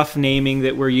of the rough naming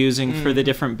that we're using for the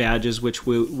different badges, which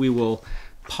we will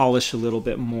polish a little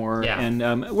bit more. Yeah.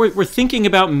 And we're thinking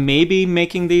about maybe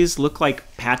making these look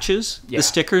like patches, the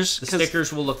stickers. The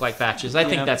stickers will look like patches. I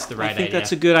think that's the right idea. I think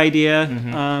that's a good idea.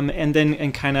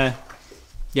 And kind of...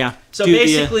 Yeah. So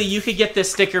basically, you could get this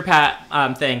sticker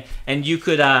thing, and you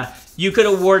could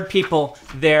award people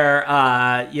their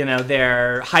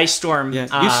their high storm.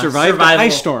 Yeah. You survived the high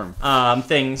storm.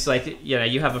 Things like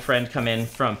you have a friend come in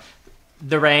from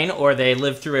the rain, or they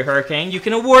lived through a hurricane. You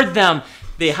can award them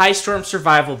the high storm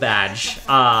survival badge.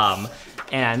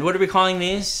 And what are we calling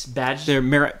these badges? They're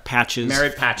merit patches.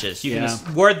 Merit patches. You can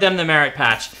award them the merit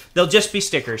patch. They'll just be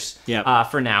stickers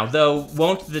for now. Though,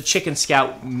 won't the Chicken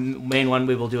Scout main one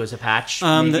we will do as a patch?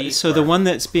 The one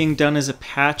that's being done as a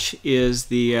patch is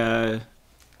the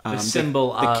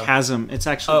symbol the chasm. It's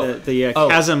actually the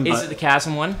chasm. Is it the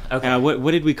chasm one? Okay.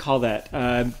 What did we call that?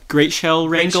 Great shell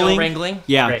wrangling. Great shell wrangling.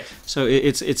 Yeah. Great. So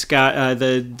it's got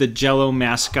the Jello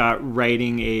mascot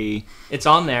riding a. It's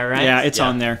on there, right? Yeah, it's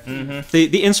on there. Mm-hmm.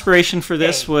 The inspiration for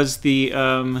this was the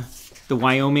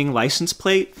Wyoming license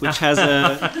plate, which has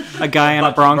a guy on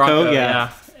a Bronco.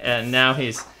 Yeah. And now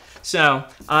he's. So,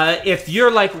 if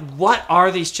you're like, what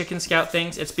are these Chicken Scout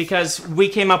things? It's because we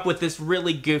came up with this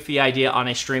really goofy idea on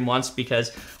a stream once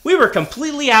because we were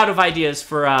completely out of ideas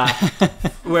for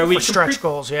where we for stretch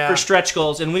goals, for stretch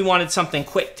goals, and we wanted something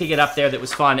quick to get up there that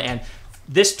was fun. And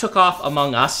this took off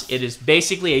among us. It is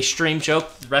basically a stream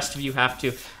joke. The rest of you have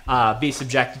to be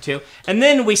subjected to. And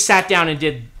then we sat down and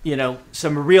did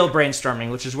some real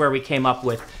brainstorming, which is where we came up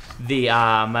with the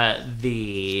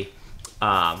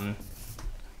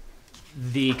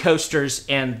coasters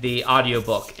and the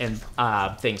audiobook and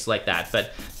things like that.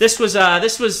 But this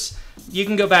was you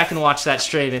can go back and watch that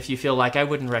stream if you feel like. I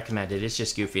wouldn't recommend it. It's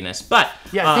just goofiness. But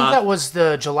I think that was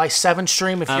the July 7th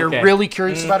stream. If you're really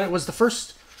curious about it, it was the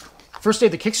first day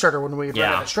of the Kickstarter when we read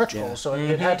a stretch goal, so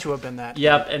it had to have been that.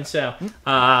 Yep, and so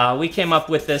we came up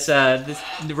with this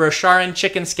Rosharan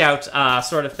Chicken Scout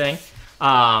sort of thing.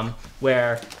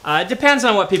 Where it depends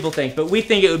on what people think, but we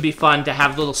think it would be fun to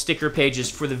have little sticker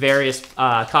pages for the various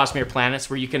Cosmere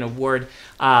planets where you can award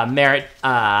merit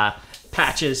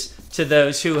patches to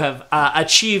those who have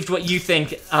achieved what you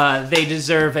think they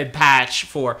deserve a patch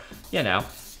for.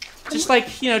 Just like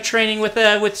training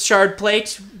with shard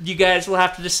plate, you guys will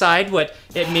have to decide what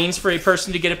it means for a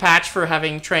person to get a patch for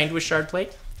having trained with shard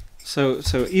plate. So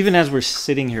even as we're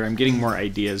sitting here, I'm getting more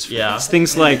ideas for this.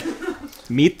 Things like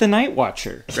meet the Night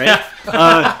Watcher, right?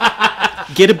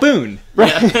 Get a boon,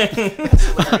 right?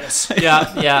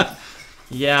 Yeah.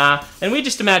 Yeah, and we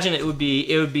just imagine it would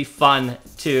be fun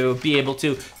to be able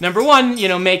to, number one,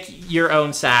 make your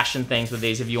own sash and things with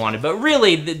these if you wanted. But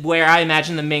really, where I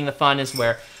imagine them being the fun is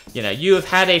where, you have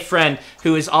had a friend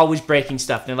who is always breaking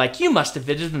stuff, and they're like, you must have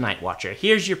visited the Night Watcher.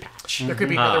 Here's your patch. There could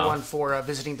be another one for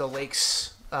visiting the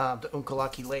lakes, the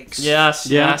Unkalaki Lakes. Yes,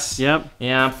 yes. Yep.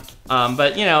 Yeah,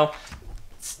 but,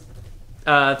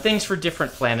 things for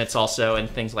different planets also and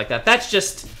things like that.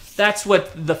 That's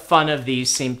what the fun of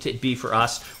these seem to be for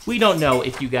us. We don't know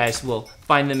if you guys will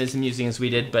find them as amusing as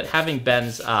we did, but having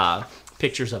Ben's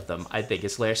pictures of them, I think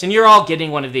is hilarious. And you're all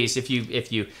getting one of these if you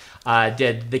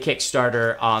did the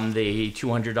Kickstarter on the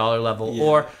 $200 level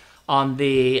or on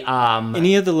the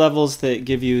any of the levels that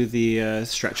give you the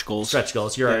stretch goals. Stretch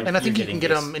goals. And I think you can get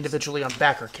them individually on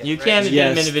backer kit. You can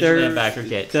get them individually on backer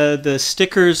kit. The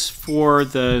stickers for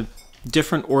the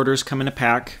different orders come in a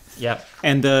pack. Yep.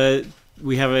 And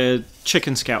we have a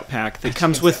Chicken Scout pack that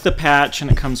comes with the patch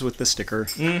and it comes with the sticker.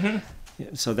 Mm-hmm. Yeah,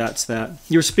 so that's that.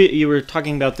 You were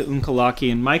talking about the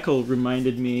Unkalaki, and Michael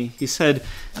reminded me. He said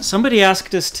somebody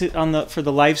asked us for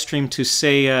the live stream to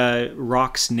say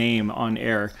Rock's name on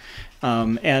air,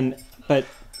 but.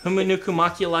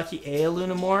 Humunukumakialaki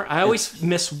Ealunamore? I always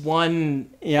miss one.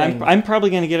 Yeah, I'm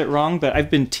probably going to get it wrong, but I've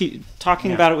been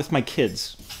talking about it with my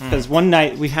kids. Because one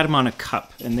night we had them on a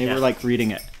cup, and they were like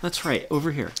reading it. That's right,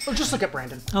 over here. Or just look at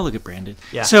Brandon. I'll look at Brandon.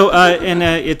 Yeah. So,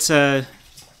 it's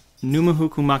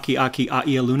Numuhukumaki Aki Ai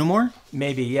Lunamore.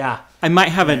 Maybe, yeah. I might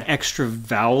have an extra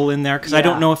vowel in there, because I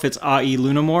don't know if it's Ai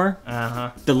Lunamore. Uh-huh.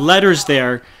 The letter's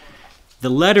there. The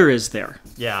letter is there.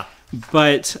 Yeah.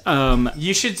 But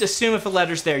you should assume if a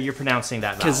letter's there, you're pronouncing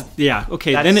that vowel.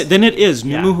 Then it is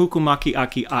Numuhukumaki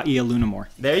Aki Ai Lunamore.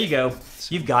 There you go.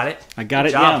 You've got it. I got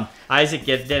it job. down. Isaac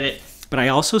did it. But I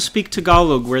also speak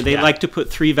Tagalog, where they like to put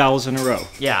 3 vowels in a row.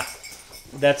 Yeah.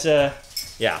 That's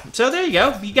yeah. So there you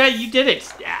go. You did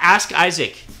it. Ask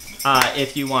Isaac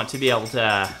if you want to be able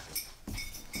to.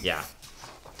 Yeah.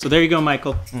 So there you go,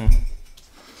 Michael.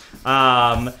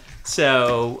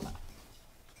 So.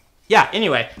 Yeah.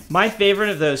 Anyway, my favorite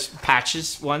of those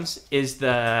patches ones is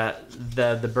the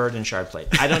bird and shard plate.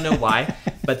 I don't know why,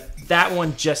 but that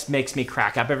one just makes me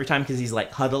crack up every time because he's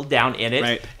like huddled down in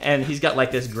it, and he's got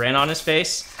like this grin on his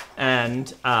face,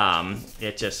 and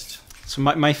it just. So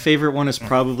my favorite one is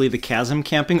probably the chasm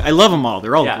camping. I love them all.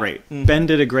 They're all great. Ben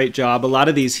did a great job. A lot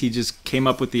of these he just came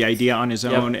up with the idea on his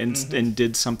own and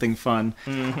did something fun.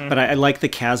 But I like the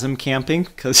chasm camping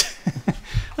because,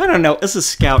 I don't know, as a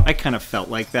scout, I kind of felt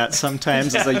like that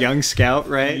sometimes as a young scout,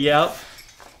 right? Yep.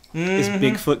 Is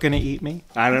Bigfoot going to eat me?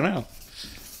 I don't know.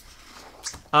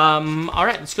 All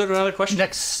right, let's go to another question.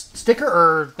 Next sticker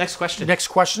or next question? Next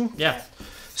question? Yeah.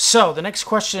 So the next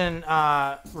question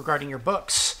regarding your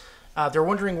books. They're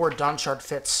wondering where Dawnshard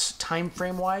fits time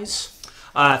frame wise.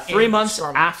 3 months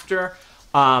after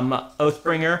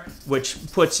Oathbringer, which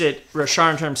puts it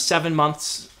Rashar in terms 7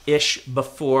 months ish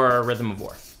before Rhythm of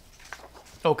War.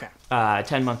 Okay.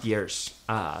 10-month years.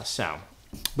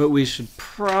 But we should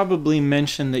probably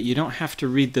mention that you don't have to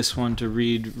read this one to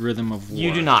read Rhythm of War.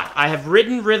 You do not. I have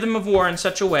written Rhythm of War in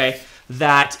such a way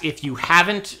that if you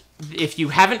haven't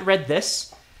read this,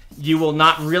 you will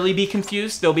not really be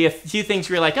confused. There'll be a few things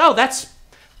where you're like, oh, that's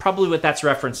probably what that's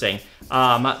referencing.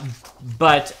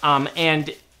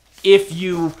 And if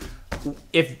you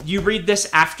read this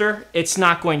after, it's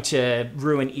not going to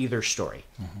ruin either story.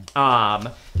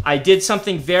 I did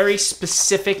something very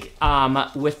specific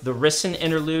with the Rissyn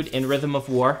interlude in Rhythm of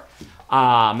War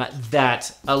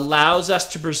that allows us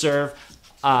to preserve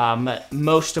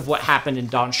most of what happened in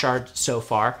Dawnshard so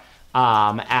far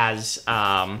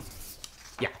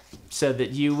so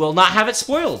that you will not have it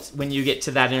spoiled when you get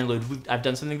to that interlude. I've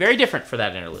done something very different for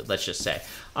that interlude, let's just say.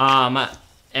 And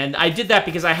I did that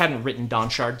because I hadn't written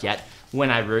Dawnshard yet when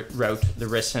I wrote the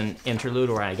Rissyn interlude,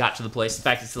 or I got to the place. In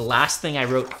fact, it's the last thing I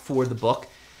wrote for the book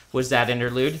was that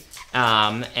interlude.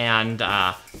 Let's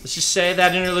just say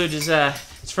that interlude is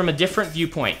it's from a different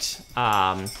viewpoint.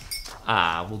 We'll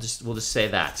just say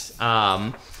that.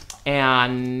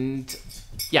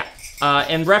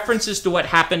 And references to what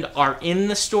happened are in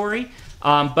the story,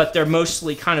 but they're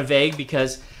mostly kind of vague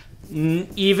because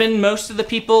even most of the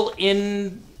people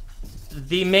in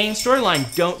the main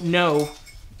storyline don't know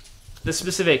the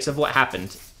specifics of what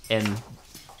happened in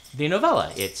the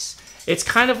novella. It's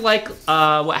kind of like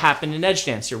what happened in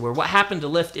Edgedancer, where what happened to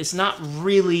Lift is not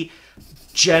really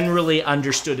generally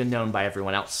understood and known by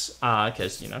everyone else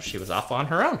because she was off on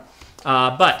her own.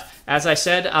 But as I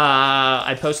said,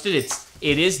 I posted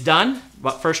it is done.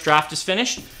 First draft is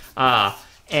finished,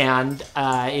 and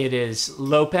it is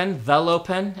Lopen, the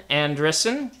Lopen, and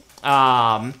Rissyn.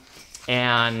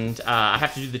 and I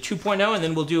have to do the 2.0, and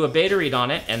then we'll do a beta read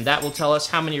on it, and that will tell us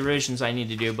how many revisions I need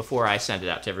to do before I send it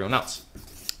out to everyone else.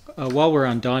 While we're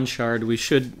on Dawn Shard, we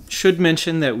should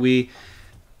mention that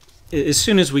as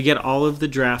soon as we get all of the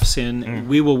drafts in,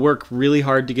 we will work really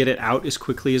hard to get it out as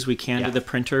quickly as we can to the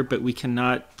printer, but we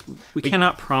cannot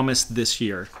promise this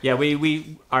year. Yeah, we're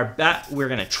going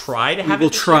to try to have We will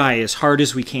try as hard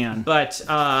as we can. But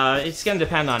it's going to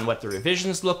depend on what the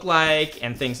revisions look like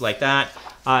and things like that.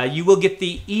 You will get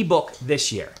the ebook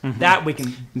this year. That we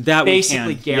can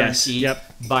basically guarantee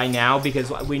by now, because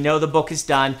we know the book is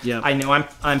done. I know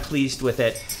I'm pleased with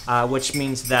it, which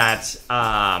means that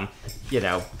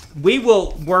we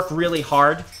will work really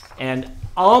hard and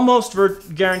almost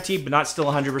guaranteed, but not still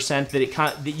 100%,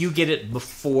 that you get it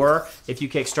before, if you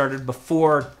Kickstarted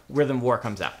before Rhythm of War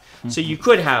comes out. So you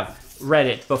could have read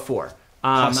it before.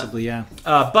 Possibly, yeah.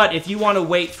 But if you want to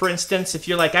wait, for instance, if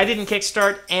you're like, I didn't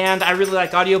Kickstart and I really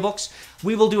like audiobooks,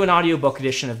 we will do an audiobook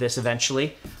edition of this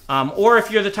eventually. Or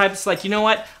if you're the type that's like, you know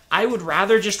what, I would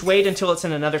rather just wait until it's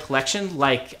in another collection,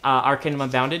 like Arcanum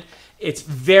Unbounded. It's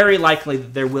very likely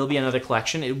that there will be another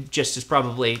collection. It just is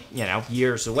probably,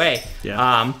 years away.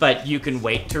 Yeah. But you can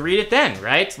wait to read it then,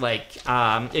 right? Like,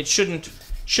 it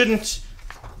shouldn't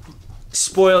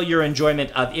spoil your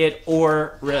enjoyment of it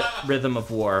or Rhythm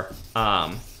of War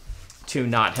to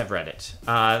not have read it.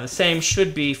 The same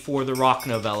should be for the rock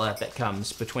novella that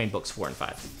comes between books 4 and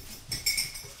 5.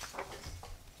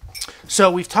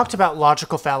 So we've talked about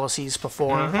logical fallacies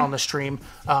before on the stream.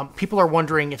 People are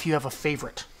wondering if you have a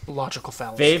favorite logical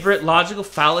fallacy. Favorite logical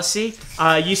fallacy?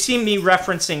 You see me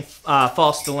referencing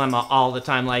false dilemma all the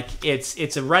time. Like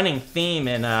it's a running theme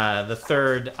in the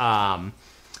third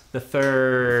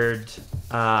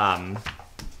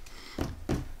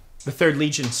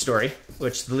Legion story,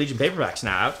 which the Legion paperback's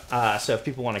now out. So if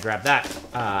people want to grab that,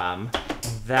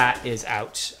 that is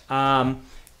out.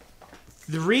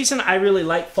 The reason I really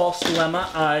like False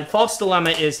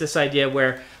Dilemma is this idea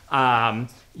where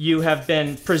you have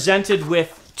been presented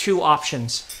with two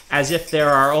options, as if there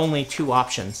are only two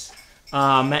options,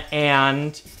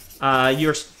 and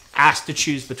you're asked to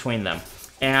choose between them.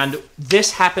 And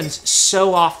this happens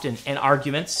so often in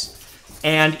arguments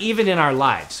and even in our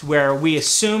lives, where we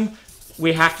assume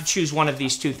we have to choose one of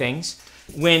these two things,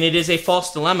 when it is a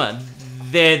false dilemma.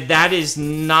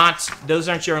 Those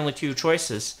aren't your only two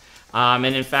choices. And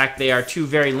in fact, they are two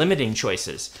very limiting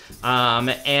choices.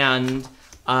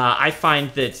 I find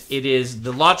that it is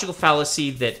the logical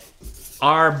fallacy that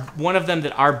one of them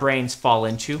that our brains fall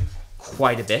into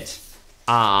quite a bit,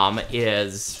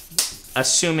 is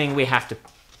assuming we have to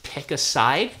pick a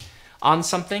side on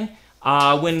something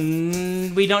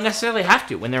when we don't necessarily have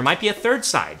to, when there might be a third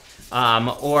side.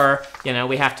 Or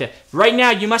we have to, right now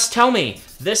you must tell me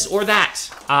this or that.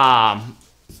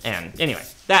 And anyway,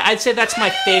 I'd say that's my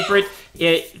favorite.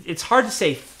 It's hard to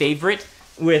say favorite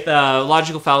with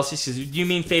logical fallacies, because do you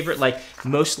mean favorite like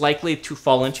most likely to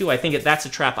fall into? I think that's a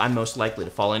trap I'm most likely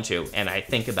to fall into, and I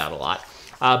think about a lot.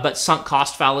 But sunk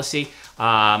cost fallacy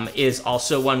is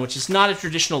also one which is not a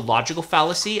traditional logical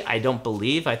fallacy, I don't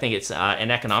believe. I think it's an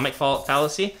economic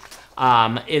fallacy.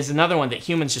 Is another one that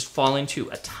humans just fall into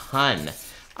a ton.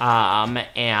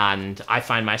 And I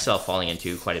find myself falling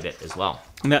into quite a bit as well.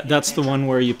 And that's the one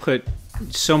where you put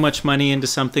so much money into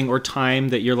something or time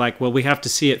that you're like, well, we have to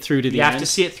see it through to the end. You have to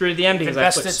see it through to the end because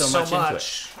I put so much into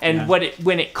it. And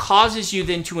when it causes you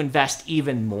then to invest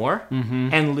even more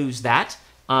and lose that,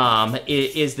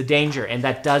 is the danger, and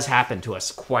that does happen to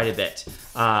us quite a bit.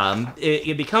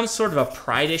 It becomes sort of a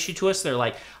pride issue to us. They're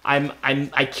like,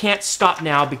 I can't stop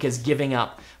now because giving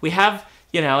up. We have,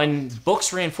 and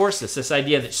books reinforce this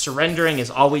idea that surrendering is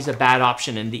always a bad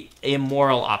option and the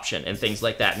immoral option and things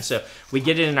like that. And so we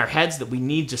get it in our heads that we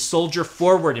need to soldier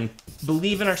forward and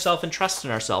believe in ourselves and trust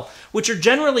in ourselves, which are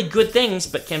generally good things,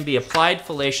 but can be applied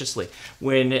fallaciously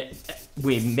when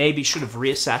we maybe should have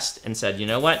reassessed and said, you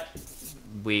know what?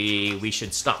 We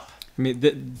should stop. I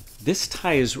mean, this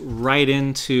ties right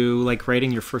into like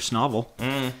writing your first novel,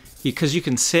 because you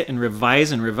can sit and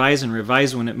revise and revise and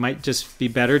revise when it might just be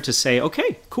better to say,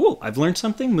 okay, cool, I've learned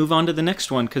something, move on to the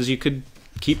next one, because you could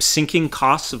keep sinking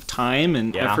costs of time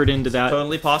and effort into that.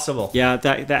 Totally possible. Yeah,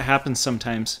 that happens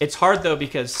sometimes. It's hard though,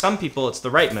 because some people it's the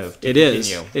right move to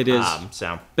continue. It is.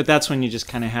 So, but that's when you just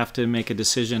kind of have to make a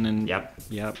decision. And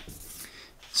Yep.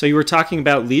 So you were talking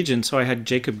about Legion, so I had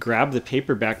Jacob grab the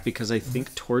paperback because I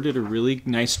think Tor did a really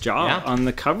nice job on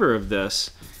the cover of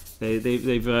this.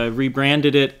 They've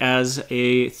rebranded it as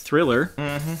a thriller,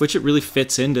 which it really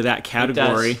fits into that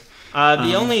category. It does.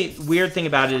 The only weird thing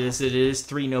about it is that it is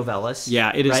 3 novellas.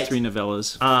 Yeah, it is 3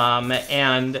 novellas.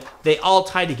 And they all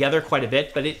tie together quite a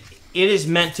bit, but it is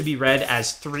meant to be read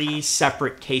as 3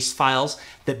 separate case files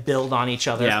that build on each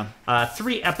other. Yeah.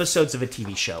 3 episodes of a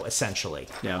TV show, essentially.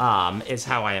 Yeah. Is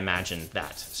how I imagined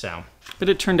that. So. But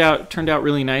it turned out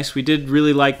really nice. We did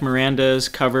really like Miranda's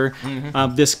cover.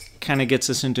 This kind of gets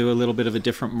us into a little bit of a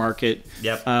different market.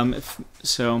 Yep.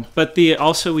 But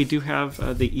also we do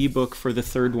have the ebook for the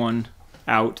third one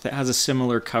out that has a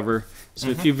similar cover. So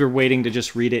if you were waiting to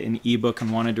just read it in ebook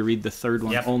and wanted to read the third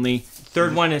one only,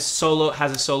 third one is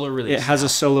has a solo release. It has a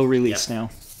solo release now.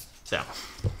 So,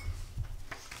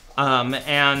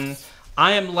 and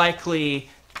I am likely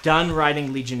done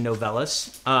writing Legion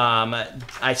novellas.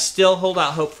 I still hold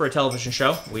out hope for a television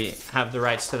show. We have the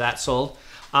rights to that sold.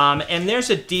 And there's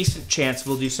a decent chance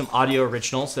we'll do some audio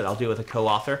originals that I'll do with a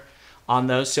co-author on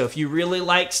those. So if you really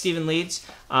like Stephen Leeds,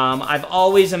 I've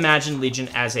always imagined Legion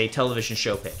as a television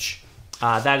show pitch.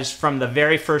 That is from the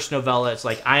very first novella. It's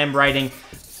like I am writing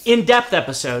in-depth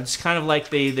episodes, kind of like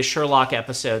the Sherlock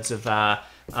episodes of the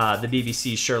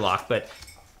BBC Sherlock, but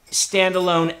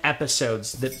standalone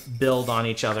episodes that build on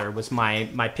each other was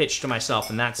my pitch to myself,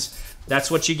 and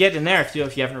that's what you get in there if you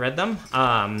haven't read them.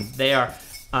 They are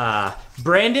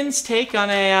Brandon's take on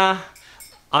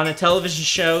a television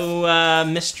show,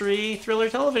 mystery thriller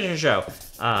television show,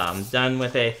 done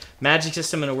with a magic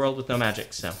system in a world with no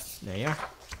magic. So there you are.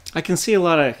 I can see a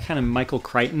lot of kind of Michael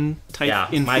Crichton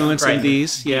type influence in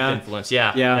these. Influence,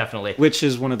 yeah, definitely. Which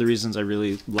is one of the reasons I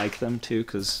really like them too,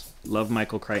 because love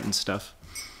Michael Crichton stuff.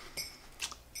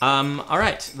 All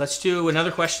right, let's do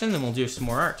another question, then we'll do some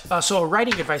more art. So a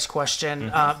writing advice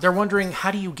question. They're wondering,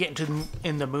 how do you get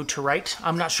in the mood to write?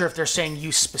 I'm not sure if they're saying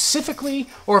you specifically,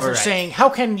 or if they're saying, how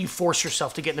can you force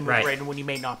yourself to get in the mood to write when you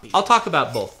may not be? I'll talk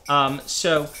about both.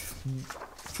 So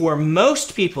for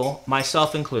most people,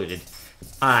 myself included,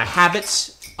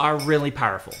 habits are really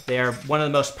powerful. They are one of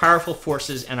the most powerful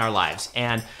forces in our lives.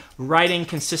 And writing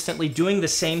consistently, doing the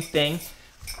same thing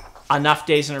enough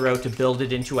days in a row to build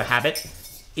it into a habit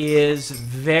is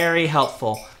very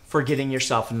helpful for getting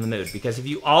yourself in the mood. Because if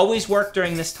you always work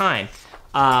during this time,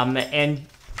 and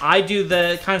I do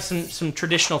the kind of some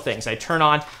traditional things. I turn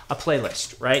on a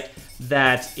playlist, right?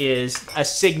 That is a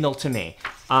signal to me.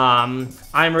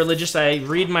 I'm religious. I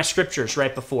read my scriptures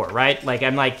right before, right?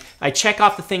 I check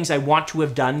off the things I want to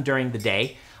have done during the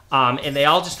day. And they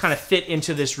all just kind of fit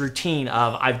into this routine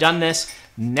of I've done this,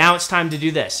 now it's time to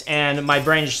do this. And my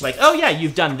brain is just like, oh yeah,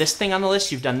 you've done this thing on the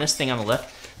list, you've done this thing on the list.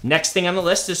 Next thing on the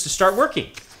list is to start working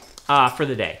for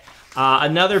the day.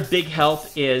 Another big help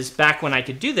is back when I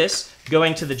could do this,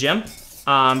 going to the gym,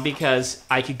 because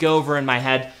I could go over in my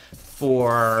head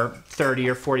for 30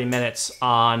 or 40 minutes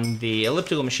on the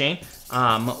elliptical machine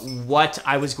what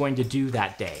I was going to do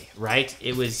that day, right?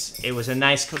 It was a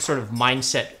nice sort of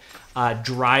mindset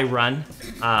dry run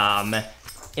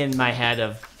in my head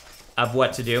of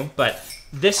what to do. But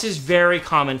this is very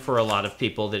common for a lot of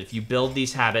people, that if you build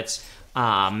these habits,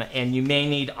 and you may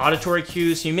need auditory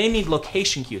cues, you may need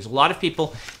location cues. A lot of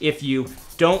people, if you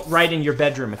don't write in your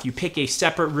bedroom, if you pick a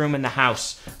separate room in the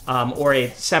house or a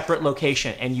separate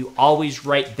location and you always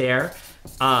write there,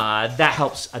 that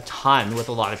helps a ton with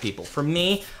a lot of people. For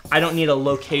me, I don't need a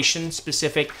location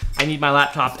specific. I need my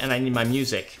laptop and I need my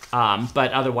music,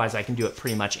 but otherwise I can do it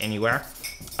pretty much anywhere.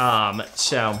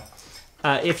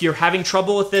 If you're having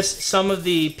trouble with this, some of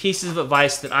the pieces of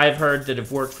advice that I've heard that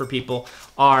have worked for people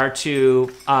are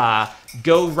to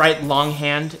go write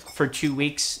longhand for 2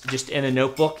 weeks, just in a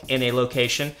notebook in a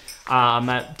location,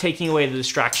 taking away the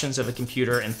distractions of a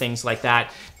computer and things like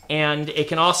that. And it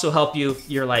can also help you if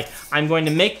you're like, I'm going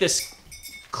to make this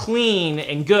clean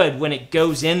and good when it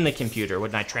goes in the computer,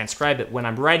 when I transcribe it. When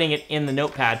I'm writing it in the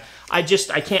notepad, I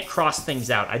can't cross things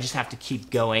out. I just have to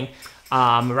keep going.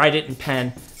 Write it in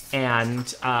pen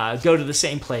and go to the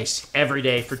same place every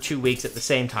day for 2 weeks at the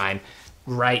same time.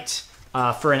 Write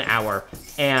for an hour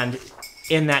and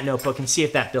in that notebook, and see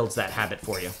if that builds that habit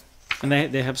for you. And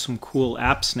they have some cool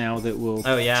apps now that will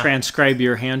transcribe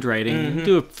your handwriting and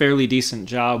do a fairly decent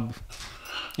job,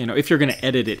 if you're going to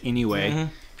edit it anyway.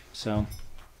 So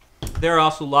there are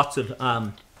also lots of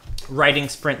writing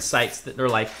sprint sites that are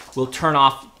like, will turn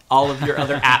off all of your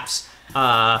other apps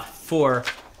for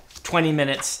 20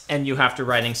 minutes and you have to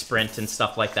writing sprint and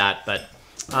stuff like that. But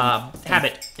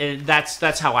habit,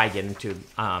 that's how I get into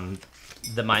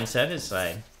the mindset, is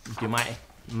I do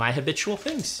my habitual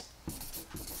things.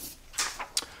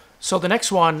 So the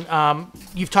next one,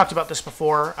 you've talked about this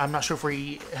before. I'm not sure if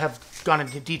we have gone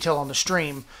into detail on the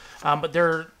stream, but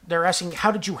they're asking,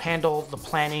 how did you handle the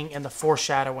planning and the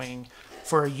foreshadowing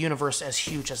for a universe as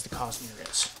huge as the Cosmere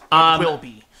is? Will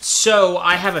be. So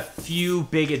I have a few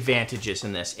big advantages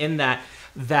in this, in that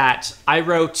I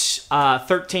wrote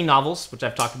 13 novels, which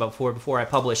I've talked about before I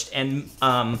published, and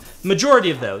majority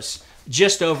of those,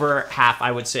 just over half,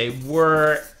 I would say,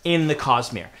 were in the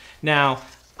Cosmere. Now,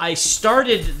 I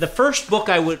started, the first book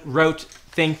I wrote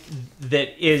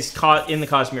that is in the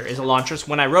Cosmere is Elantris.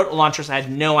 When I wrote Elantris, I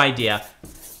had no idea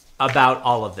about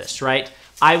all of this, right?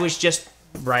 I was just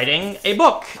writing a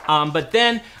book. But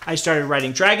then I started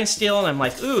writing Dragonsteel, and I'm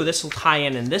like, ooh, this will tie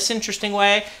in this interesting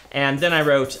way. And then I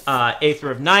wrote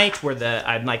Aether of Night, where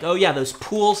I'm like, oh yeah, those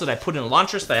pools that I put in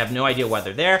Elantris that I have no idea why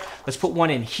they're there. Let's put one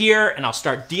in here, and I'll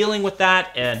start dealing with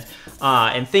that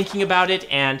and thinking about it.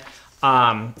 And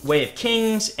Way of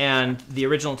Kings and the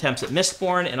original attempts at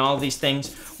Mistborn and all of these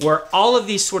things were all of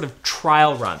these sort of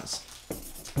trial runs.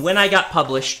 When I got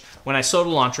published, when I sold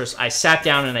Elantris, I sat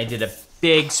down and I did a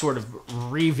big sort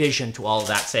of revision to all of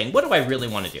that, saying, what do I really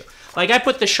want to do? Like, I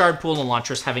put the shard pool in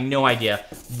Elantris having no idea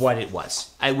what it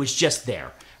was. I was just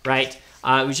there, right?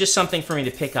 It was just something for me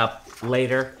to pick up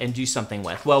later and do something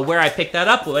with. Well, where I picked that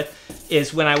up with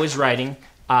is when I was writing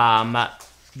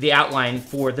the outline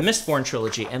for the Mistborn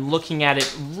trilogy and looking at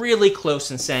it really close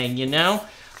and saying,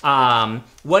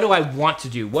 what do I want to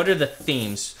do? What are the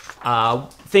themes?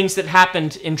 Things that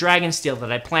happened in Dragonsteel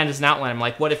that I planned as an outline. I'm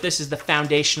like, what if this is the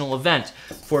foundational event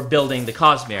for building the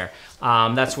Cosmere?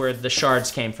 That's where the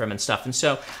shards came from and stuff. And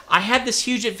so I had this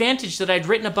huge advantage that I'd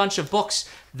written a bunch of books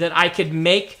that I could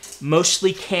make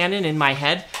mostly canon in my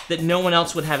head that no one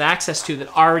else would have access to,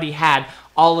 that already had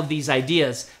all of these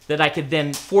ideas that I could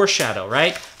then foreshadow,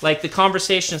 right? Like the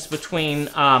conversations between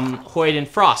Hoyd and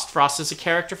Frost. Frost is a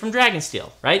character from Dragonsteel,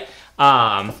 right?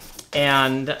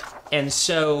 And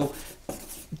so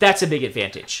that's a big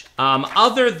advantage.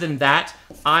 Other than that,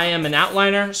 I am an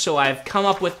outliner, so I've come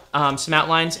up with some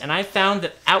outlines, and I found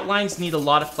that outlines need a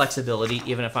lot of flexibility,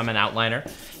 even if I'm an outliner.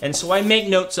 And so I make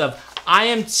notes of, I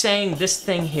am saying this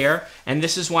thing here, and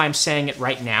this is why I'm saying it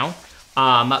right now.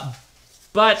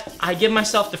 But I give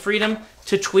myself the freedom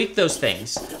to tweak those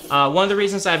things. One of the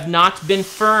reasons I've not been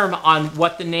firm on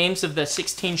what the names of the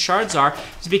 16 shards are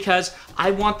is because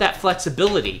I want that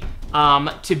flexibility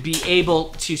to be able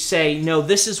to say, no,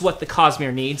 this is what the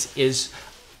Cosmere needs, is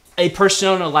a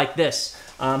persona like this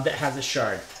that has a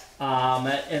shard.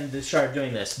 And the shard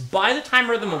doing this. By the time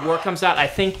Rhythm of War comes out, I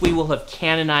think we will have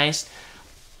canonized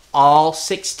all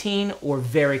 16 or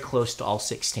very close to all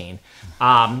 16.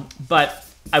 But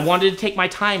I wanted to take my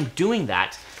time doing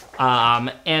that.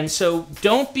 And so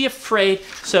don't be afraid.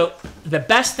 So the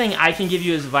best thing I can give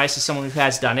you as advice as someone who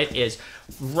has done it is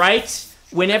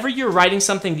whenever you're writing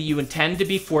something that you intend to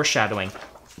be foreshadowing,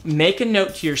 make a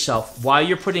note to yourself while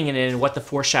you're putting it in what the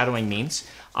foreshadowing means.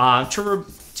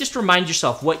 Just remind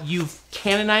yourself what you've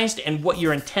canonized and what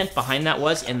your intent behind that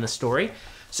was in the story,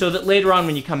 so that later on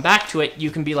when you come back to it, you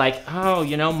can be like, oh,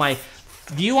 my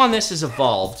view on this has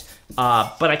evolved.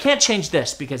 But I can't change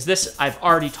this because this I've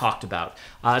already talked about.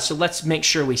 So let's make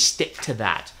sure we stick to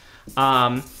that.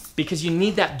 Because you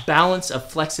need that balance of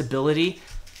flexibility,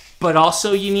 but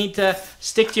also you need to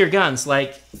stick to your guns.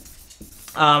 Like,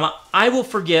 I will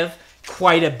forgive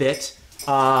quite a bit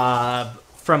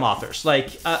from authors.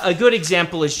 Like, a good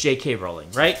example is J.K.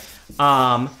 Rowling, right?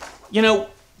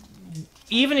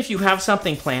 Even if you have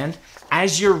something planned,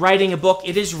 as you're writing a book,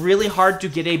 it is really hard to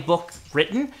get a book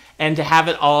written and to have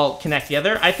it all connect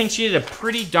together. I think she did a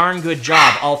pretty darn good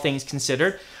job, all things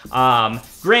considered.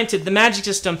 Granted, the magic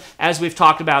system, as we've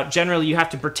talked about, generally you have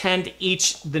to pretend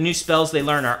the new spells they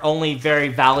learn are only very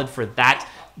valid for that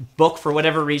book for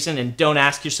whatever reason, and don't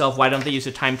ask yourself, why don't they use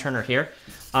a time turner here?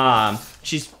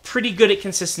 She's pretty good at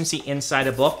consistency inside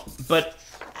a book, but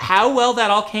how well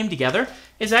that all came together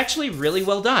is actually really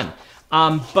well done.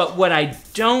 But what I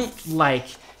don't like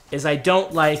is I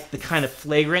don't like the kind of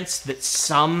flagrance that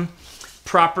some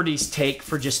properties take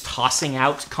for just tossing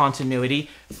out continuity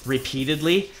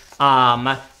repeatedly.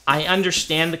 I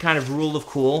understand the kind of rule of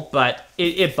cool, but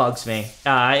it bugs me.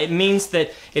 It means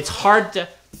that it's hard to...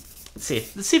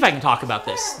 Let's see if I can talk about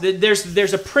this.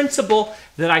 There's a principle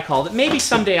that I call, that maybe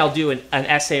someday I'll do an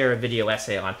essay or a video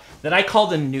essay on, that I call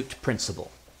the Newt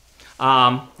principle.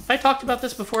 Have I talked about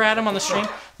this before, Adam, on the stream?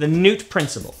 The Newt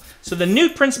principle. So the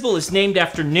Newt principle is named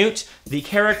after Newt, the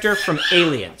character from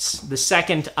Aliens, the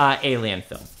second Alien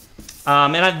film.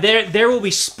 And there will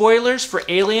be spoilers for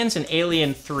Aliens and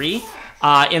Alien 3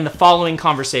 in the following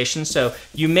conversation, so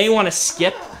you may want to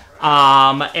skip.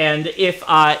 And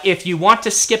if you want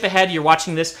to skip ahead, you're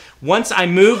watching this. Once I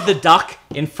move the duck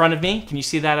in front of me, can you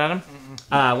see that, Adam?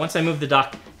 Once I move the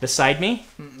duck beside me,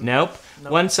 nope.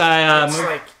 Once I it's move,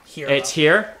 like here. It's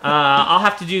here. I'll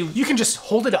have to do. You can just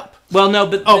hold it up. Well, no,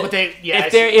 but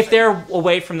if they're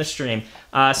away from the stream.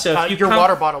 So if your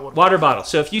water bottle would water bottle.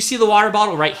 So if you see the water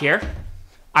bottle right here,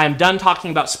 I'm done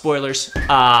talking about spoilers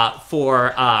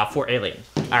for Alien.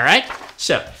 All right.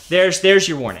 So there's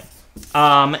your warning.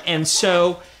 And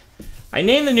so I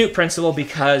named the Newt Principle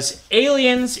because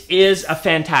Aliens is a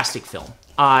fantastic film.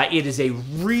 It is a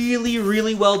really,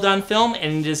 really well done film,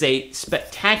 and it is a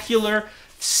spectacular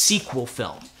sequel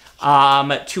film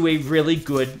to a really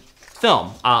good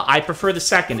film. I prefer the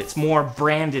second. It's more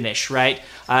Brandon-ish, right?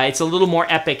 It's a little more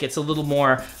epic. It's a little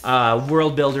more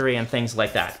world buildery and things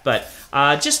like that. But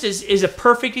just is a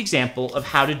perfect example of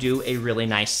how to do a really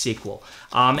nice sequel.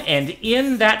 And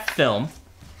in that film,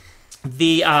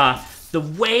 the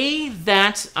way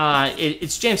that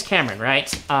it's James Cameron, right?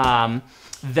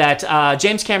 That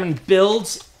James Cameron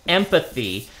builds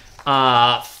empathy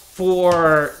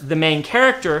for the main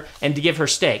character and to give her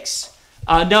stakes.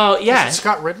 No, yeah. Is it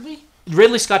Scott Ridley?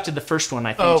 Ridley Scott did the first one,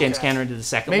 I think. Okay. James Cameron did the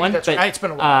second Maybe one. That's but right. It's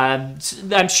been a while.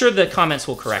 I'm sure the comments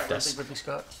will correct us. Ridley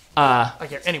Scott. I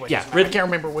can't. Anyway, yeah, I can't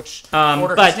remember which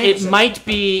order. But it might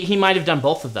be he might have done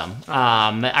both of them.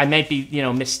 I might be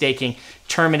mistaking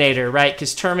Terminator, right?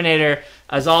 Because Terminator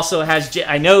has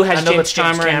James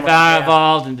Cameron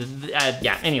involved, and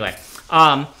yeah. Anyway,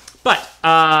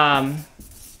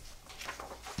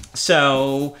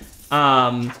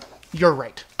 you're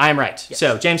right. I'm right. Yes.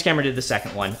 So James Cameron did the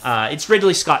second one. It's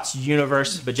Ridley Scott's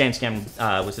universe, but James Cameron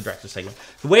was the director of the second one.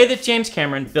 The way that James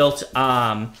Cameron built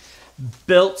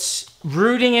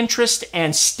rooting interest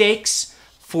and stakes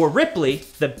for Ripley,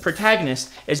 the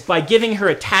protagonist, is by giving her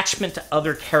attachment to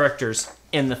other characters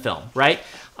in the film, right?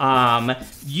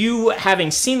 You,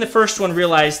 having seen the first one,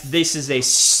 realize this is a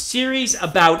series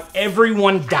about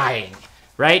everyone dying,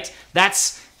 right?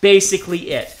 That's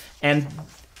basically it. And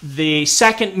the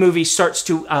second movie starts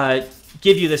to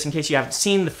give you this in case you haven't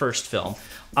seen the first film.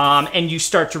 And you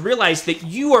start to realize that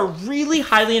you are really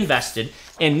highly invested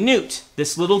in Newt,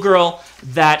 this little girl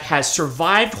that has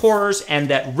survived horrors and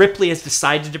that Ripley has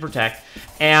decided to protect,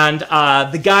 and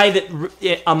the guy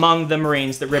that among the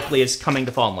Marines that Ripley is coming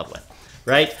to fall in love with,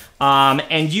 right?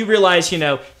 And you realize,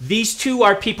 these two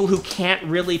are people who can't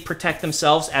really protect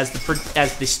themselves as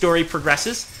the story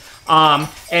progresses.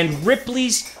 And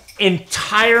Ripley's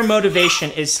entire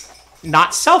motivation is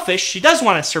not selfish. She does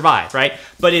want to survive, right?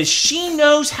 But is she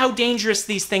knows how dangerous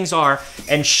these things are,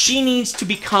 and she needs to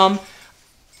become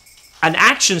an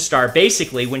action star,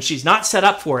 basically, when she's not set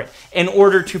up for it, in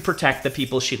order to protect the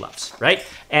people she loves, right?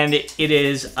 And it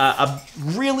is a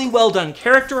really well done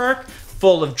character arc,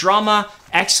 full of drama,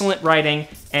 excellent writing,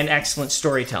 and excellent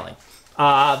storytelling.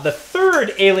 The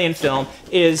third Alien film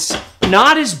is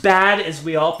not as bad as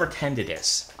we all pretend it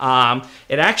is.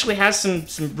 It actually has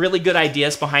some really good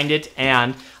ideas behind it,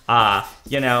 and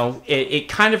it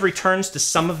kind of returns to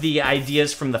some of the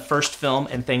ideas from the first film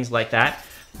and things like that.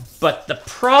 But the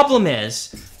problem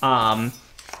is,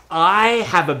 I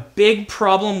have a big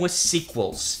problem with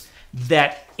sequels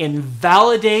that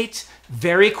invalidate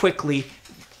very quickly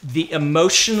the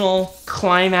emotional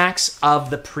climax of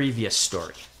the previous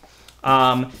story.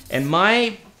 And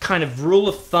my kind of rule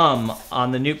of thumb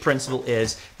on the Newt Principle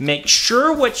is make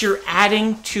sure what you're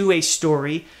adding to a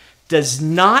story does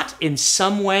not in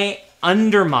some way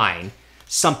undermine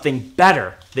something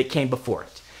better that came before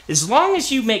it. As long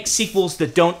as you make sequels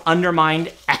that don't undermine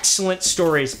excellent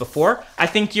stories before, I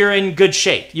think you're in good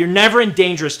shape. You're never in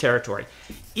dangerous territory.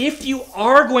 If you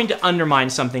are going to undermine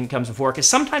something that comes before, because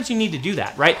sometimes you need to do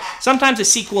that, right? Sometimes a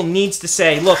sequel needs to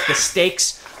say, look,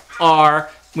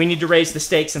 we need to raise the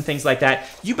stakes and things like that.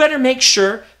 You better make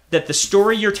sure that the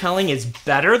story you're telling is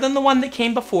better than the one that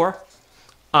came before,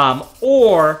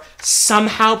 or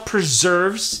somehow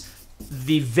preserves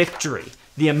the victory,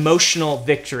 the emotional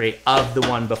victory of the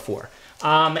one before.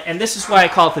 And this is why I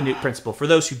call it the Newt Principle. For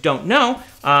those who don't know,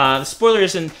 the spoiler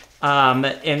is in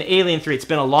Alien 3. It's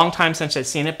been a long time since I've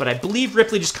seen it, but I believe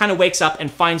Ripley just kind of wakes up and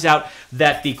finds out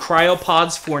that the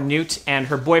cryopods for Newt and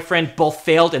her boyfriend both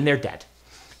failed and they're dead.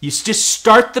 You just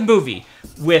start the movie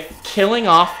with killing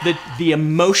off the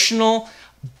emotional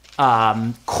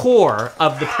core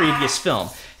of the previous film.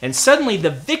 And suddenly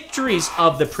the victories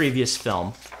of the previous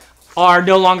film are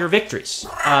no longer victories.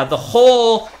 The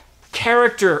whole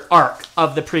character arc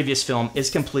of the previous film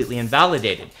is completely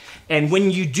invalidated. And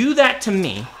when you do that to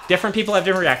me, different people have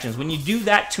different reactions. When you do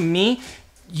that to me,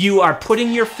 you are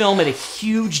putting your film at a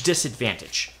huge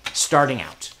disadvantage starting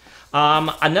out.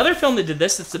 Another film that did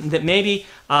this that maybe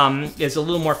is a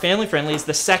little more family friendly is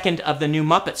the second of the new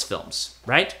Muppets films,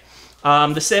 right?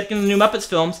 The second of the New Muppets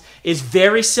films is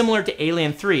very similar to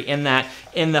Alien 3 in that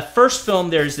in the first film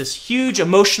there's this huge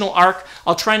emotional arc.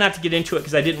 I'll try not to get into it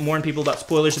because I didn't warn people about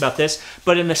spoilers about this.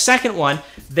 But in the second one,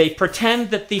 they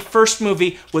pretend that the first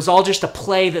movie was all just a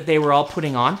play that they were all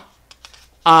putting on.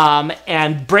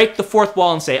 And break the fourth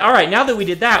wall and say, all right, now that we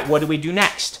did that, what do we do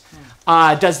next?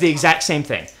 Does the exact same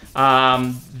thing.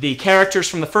 The characters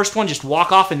from the first one just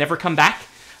walk off and never come back.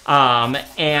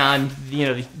 And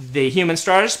the human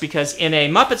stars, because in a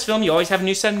Muppets film you always have a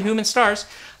new set of human stars,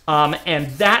 and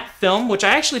that film, which I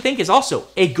actually think is also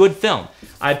a good film,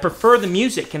 I prefer the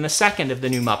music in the second of the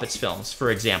new Muppets films, for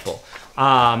example,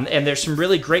 and there's some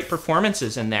really great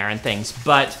performances in there and things,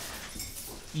 but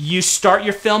you start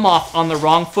your film off on the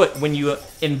wrong foot when you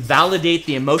invalidate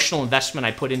the emotional investment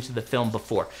I put into the film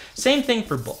before. Same thing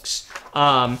for books.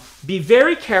 Be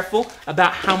very careful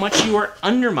about how much you are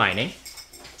undermining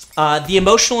the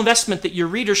emotional investment that your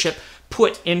readership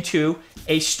put into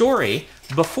a story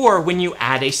before when you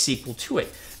add a sequel to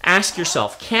it. Ask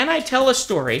yourself, can I tell a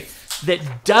story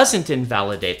that doesn't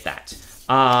invalidate that?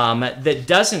 That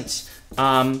doesn't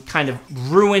kind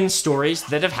of ruin stories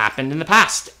that have happened in the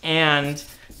past? And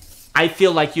I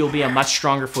feel like you'll be a much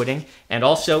stronger footing. And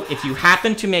also, if you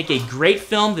happen to make a great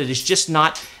film that is just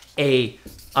not a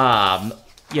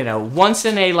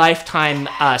once-in-a-lifetime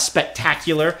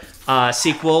spectacular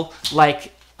sequel,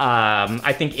 like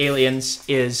I think Aliens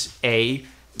is an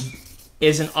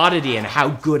oddity in how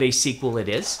good a sequel it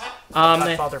is.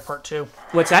 Godfather Part 2.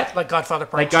 What's that? Like Godfather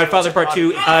Part 2. Like Godfather Part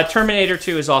 2. Terminator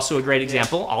 2 is also a great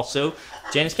example. Also,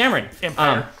 James Cameron.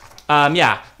 Empire.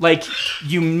 Like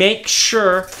you make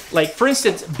sure, like for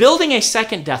instance, building a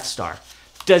second Death Star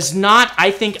does not,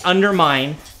 I think,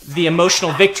 undermine the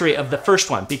emotional victory of the first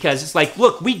one, because it's like,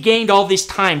 look, we gained all this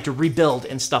time to rebuild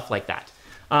and stuff like that.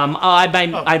 I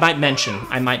might mention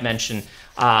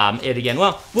it again.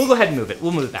 Well, we'll go ahead and move it.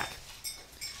 We'll move it back.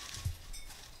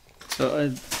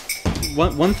 So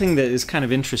one thing that is kind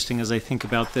of interesting as I think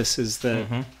about this is that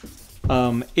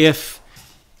if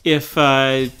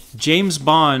James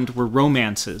Bond were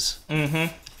romances,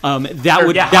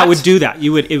 that would do that. It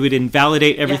would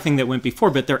invalidate everything that went before.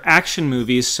 But they're action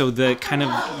movies, so the kind of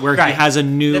where he has a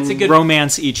new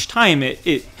romance each time.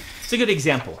 It's a good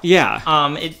example.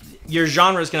 Yeah. Your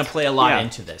genre is going to play a lot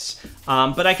into this.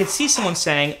 But I could see someone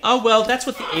saying, "Oh well, that's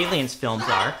what the Aliens films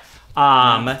are."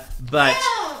 But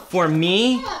for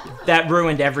me, that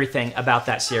ruined everything about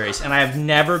that series, and I have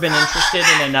never been interested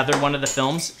in another one of the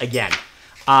films again.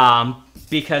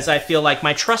 Because I feel like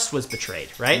my trust was betrayed,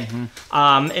 right?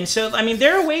 And so, I mean,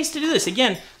 there are ways to do this.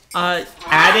 Again,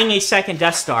 adding a second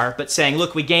Death Star, but saying,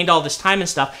 look, we gained all this time and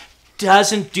stuff,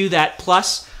 doesn't do that.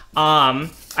 Plus,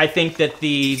 I think that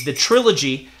the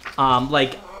trilogy,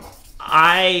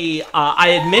 I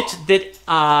admit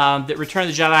that Return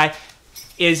of the Jedi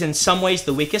is in some ways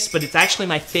the weakest, but it's actually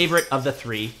my favorite of the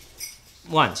three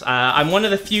ones. I'm one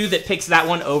of the few that picks that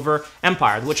one over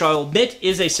Empire, which I'll admit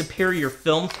is a superior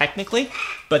film technically,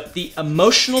 but the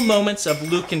emotional moments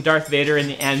of Luke and Darth Vader in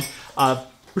the end of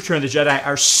Return of the Jedi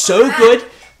are so good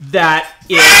that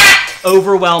it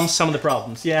overwhelms some of the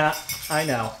problems. Yeah, I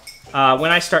know. When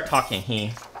I start talking,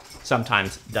 he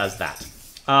sometimes does that.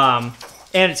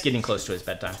 And it's getting close to his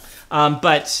bedtime.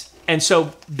 And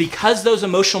so because those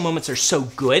emotional moments are so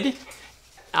good,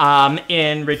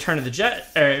 in Return of the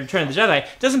Jedi, it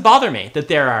doesn't bother me that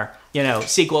there are,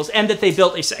 sequels and that they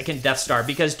built a second Death Star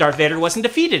because Darth Vader wasn't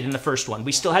defeated in the first one.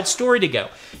 We still had story to go.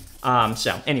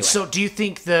 Anyway. So do you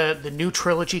think the new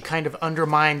trilogy kind of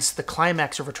undermines the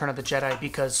climax of Return of the Jedi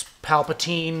because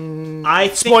Palpatine...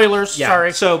 Spoilers,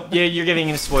 sorry. So you're giving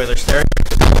him spoilers there.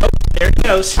 Oh, there he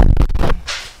goes.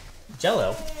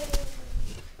 Jello.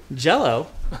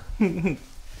 Can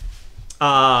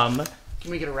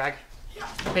we get a rag?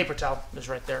 Paper towel is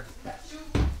right there.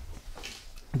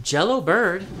 Jello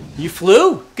bird, you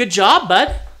flew. Good job,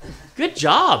 bud. Good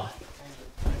job.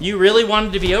 You really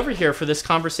wanted to be over here for this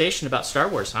conversation about Star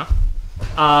Wars, huh?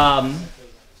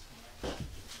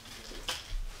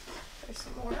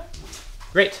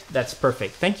 Great. That's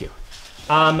perfect. Thank you.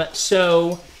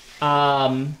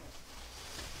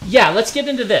 Yeah, let's get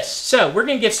into this. So we're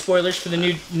gonna give spoilers for the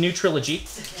new trilogy.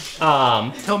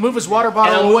 He'll move his water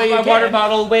bottle away again. Water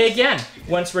bottle away again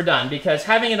once we're done, because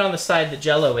having it on the side that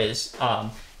Jello is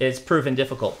proven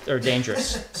difficult or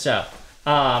dangerous. So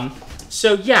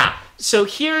yeah. So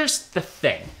here's the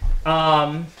thing. Is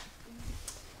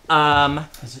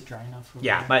it dry enough?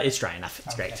 Yeah, but it's dry enough.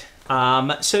 It's great.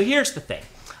 So here's the thing.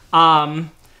 I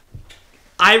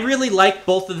really like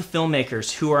both of the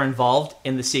filmmakers who are involved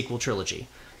in the sequel trilogy.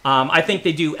 I think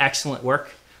they do excellent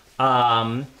work.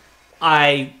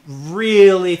 I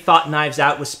really thought Knives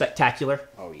Out was spectacular.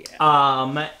 Oh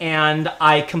yeah. And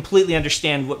I completely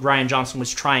understand what Rian Johnson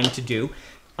was trying to do.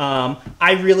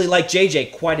 I really like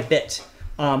JJ quite a bit.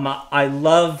 I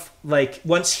love, like,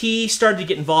 once he started to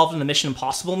get involved in the Mission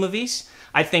Impossible movies,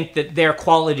 I think that their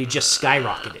quality just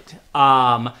skyrocketed.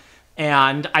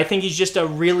 And I think he's just a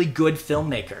really good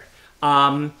filmmaker.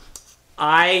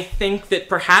 I think that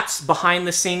perhaps behind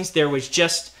the scenes there was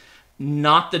just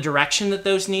not the direction that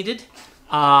those needed.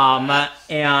 So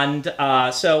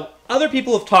other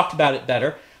people have talked about it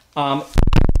better. I would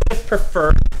have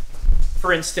preferred,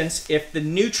 for instance, if the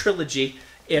new trilogy,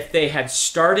 if they had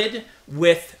started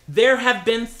with, there have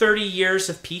been 30 years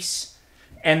of peace,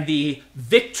 and the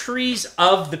victories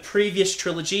of the previous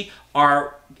trilogy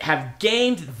have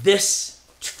gained this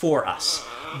for us.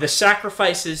 The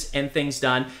sacrifices and things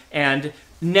done, and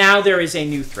now there is a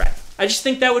new threat. I just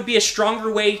think that would be a stronger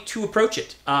way to approach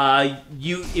it.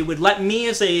 It would let me,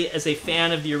 as a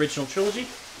fan of the original trilogy.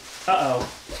 I'm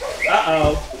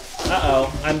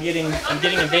getting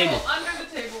invaded.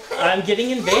 I'm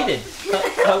getting invaded.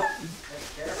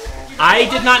 I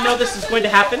did not know this was going to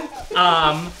happen.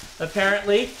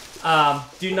 Apparently,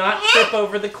 do not trip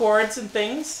over the cords and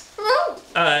things.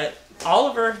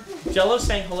 Oliver, Jello's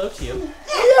saying hello to you.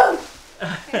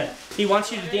 He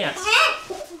wants you to dance.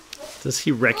 Does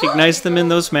he recognize them in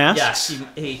those masks? Yes,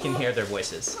 he can hear their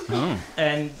voices. Oh.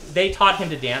 And they taught him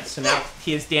to dance, so now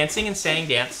he is dancing and saying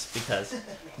dance because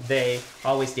they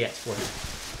always dance for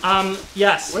him.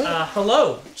 Yes,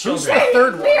 hello, children. Who's the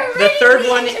third one? The third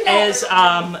one is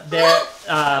my Just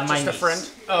a niece. friend?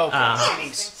 Oh, okay.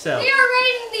 Niece. So We are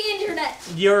rating the internet.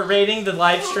 you're rating the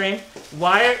live stream.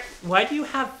 Why do you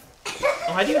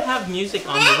have music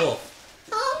on the wolf?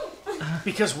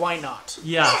 Because why not?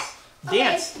 Yeah.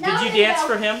 Dance. now Did you you dance know.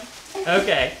 for him?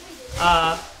 Okay.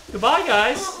 Goodbye,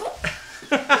 guys.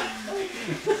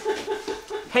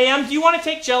 Hey, do you want to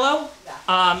take Jello?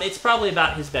 It's probably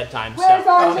about his bedtime. Where's So.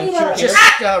 our leader? Just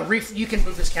you can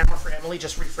move this camera for Emily.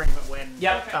 Just reframe it when.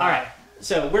 Yep. All right.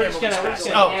 So we're just gonna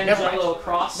Oh, hand never mind. Jello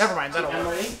across. Never mind, to that'll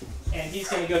work. Emily, and he's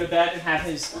gonna go to bed and have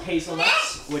his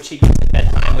hazelnuts, which he gets at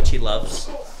bedtime, which he loves.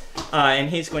 And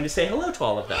he's going to say hello to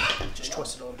all of them. Just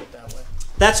twist it a little bit that way.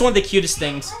 That's one of the cutest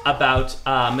things about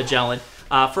Magellan.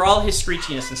 For all his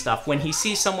screechiness and stuff, when he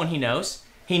sees someone he knows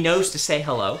to say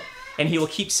hello, and he will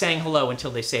keep saying hello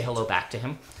until they say hello back to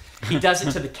him. He does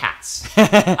it to the cats,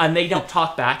 and they don't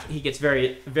talk back. He gets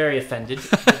very, very offended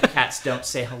that the cats don't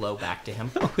say hello back to him.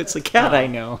 Oh, it's a cat I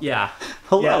know. Yeah.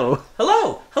 Hello. Yeah.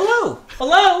 Hello. Hello.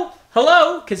 Hello.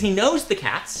 Hello. Because he knows the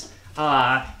cats.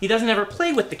 He doesn't ever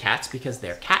play with the cats because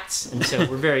they're cats, and so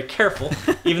we're very careful.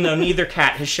 Even though neither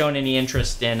cat has shown any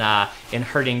interest in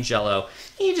hurting Jello,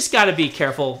 you just got to be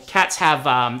careful. Cats have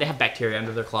they have bacteria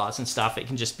under their claws and stuff. It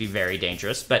can just be very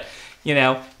dangerous. But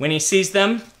when he sees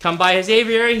them come by his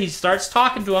aviary, he starts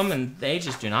talking to them, and they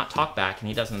just do not talk back, and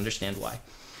he doesn't understand why.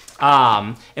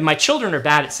 And my children are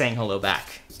bad at saying hello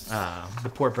back. The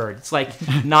poor bird. It's like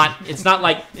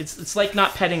it's like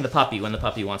not petting the puppy when the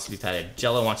puppy wants to be petted.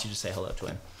 Jello wants you to say hello to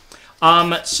him.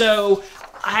 So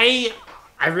I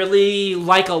really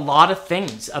like a lot of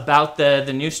things about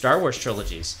the new Star Wars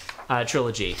trilogy.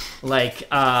 Like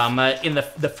in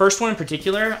the first one in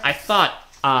particular, I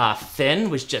thought Finn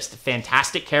was just a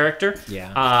fantastic character.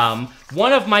 Yeah.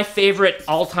 One of my favorite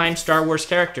all-time Star Wars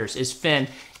characters is Finn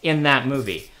in that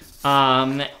movie.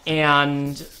 And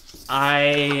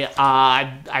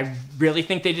I really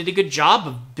think they did a good job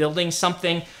of building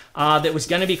something that was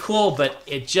going to be cool, but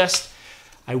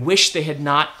I wish they had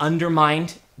not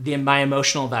undermined my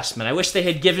emotional investment. I wish they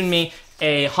had given me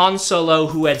a Han Solo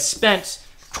who had spent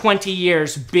 20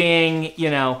 years being,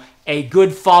 a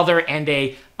good father and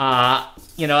a,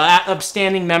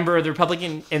 upstanding member of the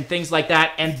Republican and things like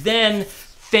that, and then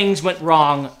things went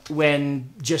wrong when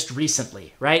just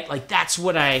recently, right? Like, that's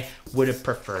what I would have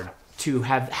preferred to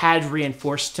have had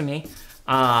reinforced to me,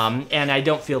 and I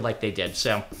don't feel like they did.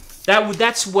 So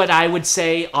that's what I would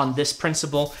say on this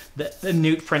principle. The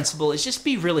Newt principle is just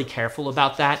be really careful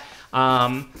about that,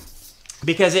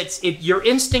 because your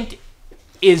instinct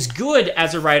is good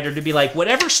as a writer to be like,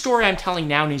 whatever story I'm telling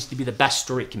now needs to be the best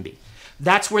story it can be.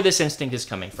 That's where this instinct is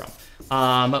coming from.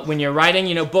 When you're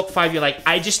writing, book 5, you're like,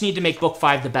 I just need to make book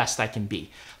 5 the best I can be.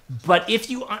 But if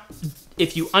you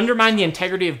undermine the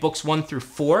integrity of books 1 through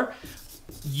 4,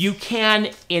 you can,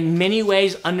 in many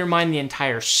ways, undermine the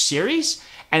entire series.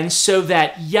 And so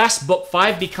that, yes, book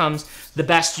 5 becomes the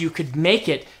best you could make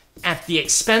it at the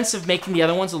expense of making the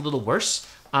other ones a little worse.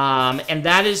 And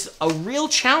that is a real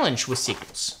challenge with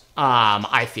sequels,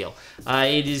 I feel.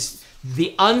 It is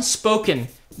the unspoken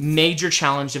major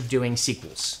challenge of doing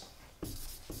sequels.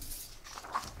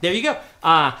 There you go.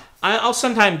 I'll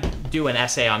sometime do an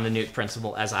essay on the Newt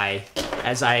principle as I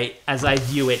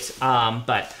view it.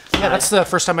 But yeah, that's the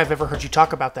first time I've ever heard you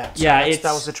talk about that. So yeah,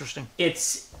 that was interesting.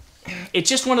 It's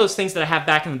just one of those things that I have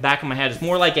back in the back of my head. It's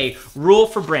more like a rule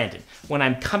for Brandon when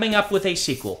I'm coming up with a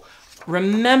sequel.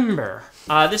 Remember,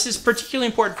 this is particularly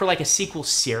important for like a sequel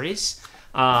series.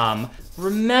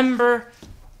 Remember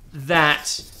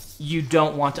that you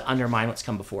don't want to undermine what's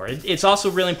come before. It's also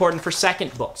really important for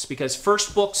second books because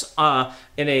first books,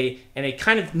 in a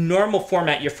kind of normal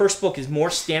format, your first book is more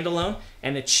standalone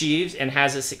and achieves and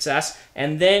has a success,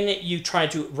 and then you try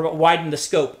to widen the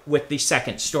scope with the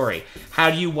second story. How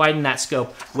do you widen that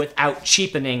scope without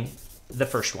cheapening the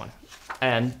first one?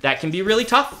 And that can be really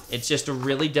tough. It's just a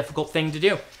really difficult thing to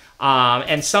do.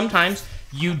 And sometimes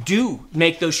you do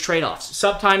make those trade-offs.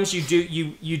 Sometimes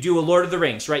you do a Lord of the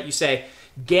Rings, right? You say,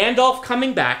 Gandalf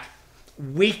coming back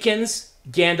weakens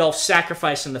Gandalf's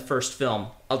sacrifice in the first film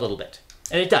a little bit.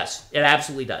 And it does. It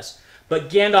absolutely does. But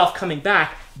Gandalf coming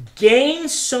back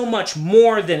gains so much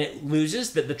more than it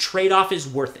loses that the trade-off is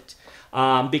worth it.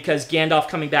 Because Gandalf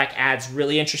coming back adds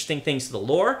really interesting things to the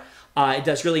lore. It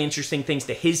does really interesting things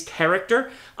to his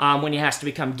character when he has to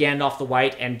become Gandalf the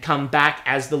White and come back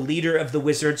as the leader of the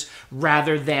wizards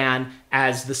rather than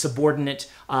as the subordinate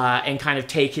and kind of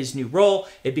take his new role.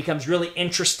 It becomes really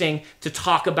interesting to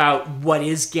talk about what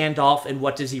is Gandalf and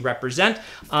what does he represent.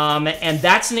 And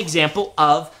that's an example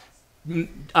of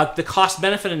the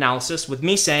cost-benefit analysis with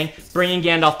me saying bringing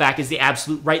Gandalf back is the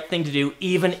absolute right thing to do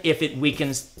even if it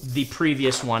weakens the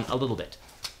previous one a little bit.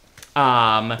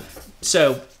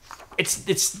 So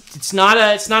it's not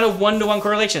a one-to-one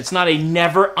correlation. It's not a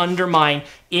never undermine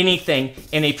anything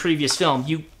in a previous film.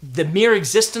 The mere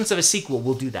existence of a sequel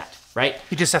will do that, right?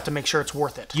 You just have to make sure it's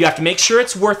worth it. You have to make sure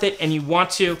it's worth it, and you want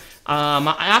to.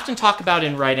 I often talk about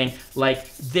in writing,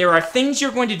 like there are things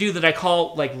you're going to do that I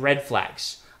call like red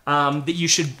flags that you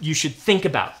should think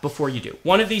about before you do.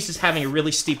 One of these is having a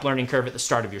really steep learning curve at the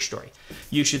start of your story.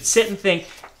 You should sit and think,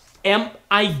 am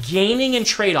I gaining in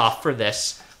trade-off for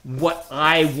this what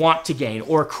I want to gain,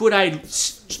 or could I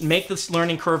make this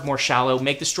learning curve more shallow,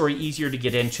 make the story easier to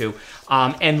get into,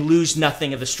 and lose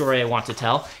nothing of the story I want to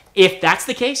tell? If that's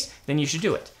the case, then you should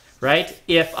do it, right?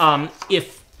 If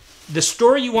the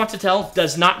story you want to tell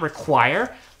does not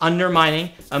require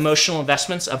undermining emotional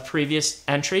investments of previous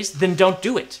entries, then don't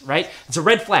do it, right? It's a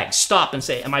red flag. Stop and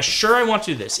say, am I sure I want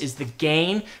to do this? Is the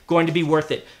gain going to be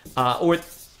worth it? Or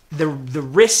the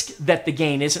risk that the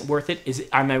gain isn't worth it,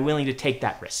 am I willing to take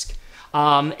that risk?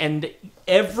 And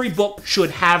every book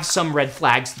should have some red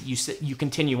flags that you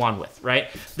continue on with, right?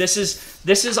 This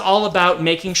is all about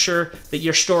making sure that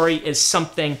your story is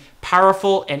something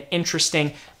powerful and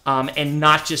interesting, and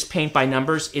not just paint by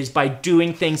numbers, is by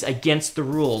doing things against the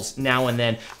rules now and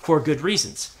then for good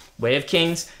reasons. Way of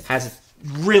Kings has a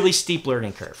really steep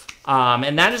learning curve.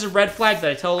 And that is a red flag that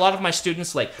I tell a lot of my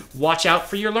students, like, watch out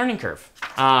for your learning curve.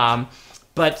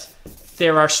 But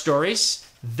there are stories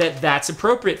that's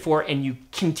appropriate for, and you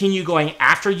continue going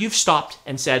after you've stopped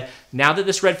and said, now that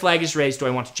this red flag is raised, do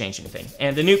I want to change anything?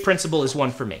 And the new principle is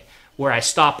one for me, where I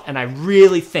stop and I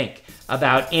really think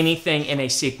about anything in a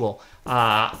sequel.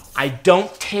 I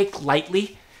don't take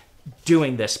lightly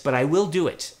doing this, but I will do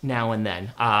it now and then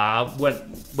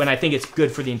when I think it's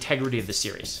good for the integrity of the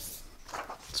series.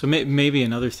 So maybe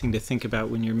another thing to think about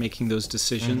when you're making those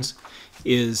decisions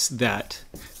is that,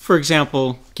 for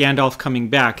example, Gandalf coming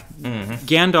back,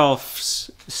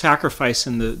 Gandalf's sacrifice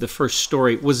in the first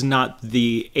story was not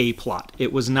the A plot.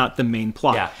 It was not the main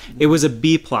plot. Yeah. It was a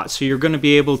B plot. So you're going to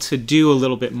be able to do a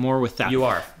little bit more with that. You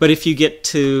are. But if you get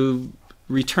to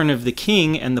Return of the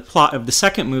King and the plot of the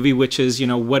second movie, which is,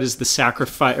 what does the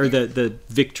sacrifice or the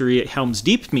victory at Helm's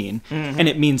Deep mean? And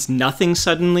it means nothing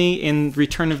suddenly in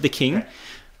Return of the King.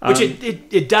 Which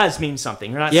it does mean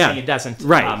something. We're not saying it doesn't.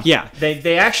 Right,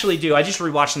 They actually do. I just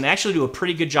rewatched them. They actually do a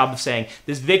pretty good job of saying,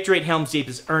 this victory at Helm's Deep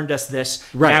has earned us this.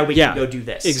 Right, now we can go do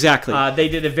this. Exactly. They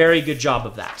did a very good job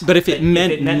of that. But if it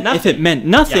meant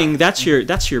nothing, that's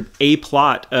your A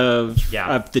plot of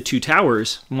the Two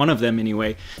Towers, one of them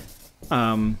anyway.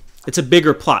 It's a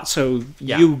bigger plot, so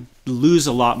you lose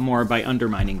a lot more by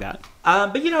undermining that.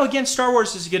 But again, Star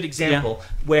Wars is a good example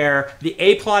where the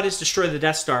A plot is destroy the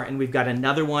Death Star, and we've got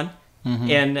another one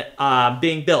in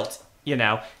being built.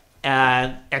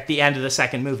 At the end of the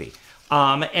second movie,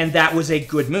 and that was a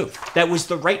good move. That was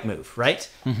the right move, right?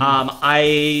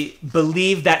 I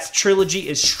believe that trilogy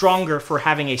is stronger for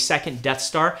having a second Death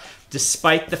Star,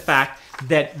 despite the fact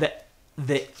that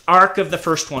the arc of the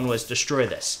first one was destroy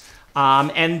this.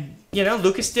 And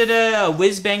Lucas did a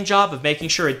whiz-bang job of making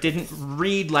sure it didn't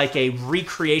read like a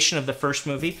recreation of the first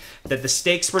movie, that the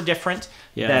stakes were different,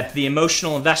 that the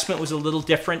emotional investment was a little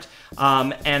different,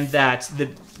 and that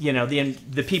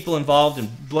the people involved in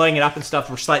blowing it up and stuff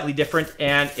were slightly different,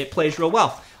 and it plays real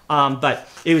well. But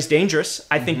it was dangerous.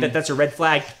 I think that that's a red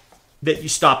flag that you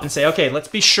stop and say, okay, let's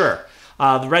be sure.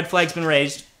 The red flag's been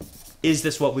raised. Is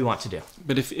this what we want to do?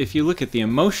 But if you look at the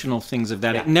emotional things of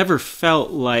that, it never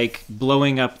felt like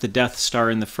blowing up the Death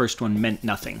Star in the first one meant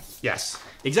nothing. Yes,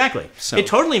 exactly. So it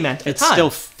totally meant a ton. It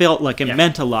still felt like it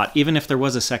meant a lot, even if there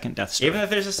was a second Death Star. Even if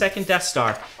there's a second Death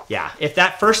Star, if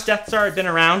that first Death Star had been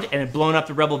around and had blown up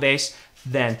the Rebel base,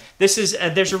 then this is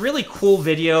there's a really cool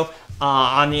video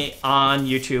on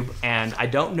YouTube, and I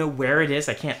don't know where it is.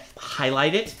 I can't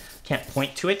highlight it, can't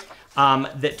point to it.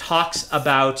 That talks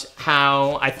about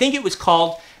how, I think it was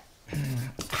called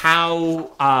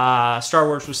how Star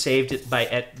Wars was saved at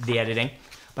the editing,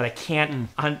 but I can't,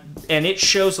 and it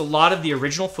shows a lot of the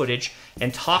original footage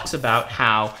and talks about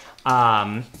how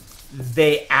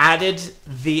they added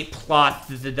the plot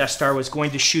that the Death Star was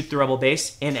going to shoot the Rebel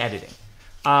base in editing,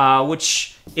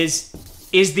 which is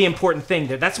the important thing.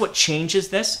 That's what changes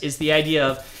this, is the idea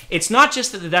of, it's not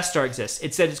just that the Death Star exists,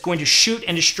 it's that it's going to shoot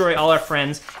and destroy all our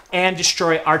friends and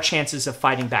destroy our chances of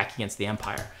fighting back against the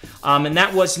Empire. And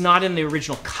that was not in the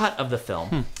original cut of the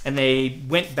film. And they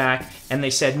went back and they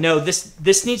said, no,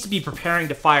 this needs to be preparing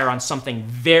to fire on something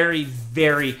very,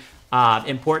 very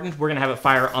important. We're going to have it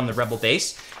fire on the Rebel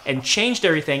base, and changed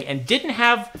everything and didn't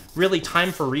have really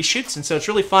time for reshoots. And so it's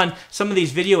really fun. Some of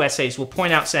these video essays will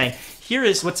point out saying, here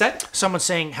is, what's that? Someone's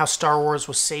saying how Star Wars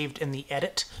was saved in the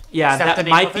edit. Yeah, that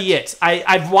might be it.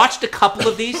 I've watched a couple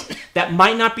of these. That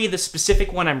might not be the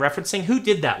specific one I'm referencing. Who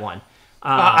did that one?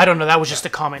 I don't know. That was just a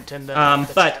comment in the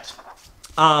chat.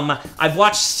 I've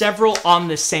watched several on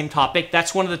this same topic.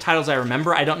 That's one of the titles I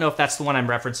remember. I don't know if that's the one I'm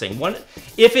referencing.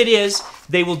 If it is,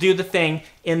 they will do the thing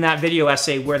in that video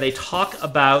essay where they talk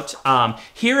about,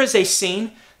 here is a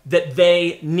scene that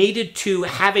they needed to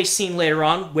have a scene later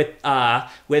on with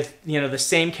the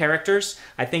same characters.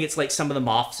 I think it's like some of the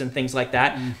Moffs and things like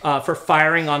that, for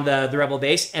firing on the Rebel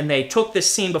base. And they took this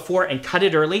scene before and cut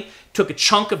it early, took a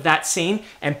chunk of that scene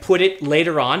and put it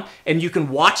later on. And you can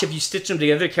watch, if you stitch them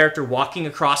together, the character walking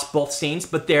across both scenes,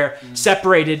 but they're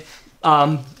separated.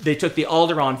 They took the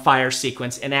Alderaan fire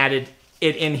sequence and added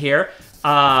it in here.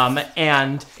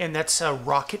 And that's a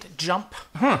rocket jump,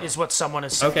 is what someone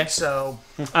is saying. Okay. So,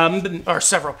 or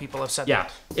several people have said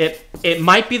that. It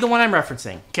might be the one I'm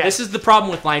referencing. Okay. This is the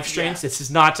problem with live streams. This is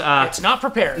not. It's not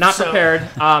prepared. Not prepared.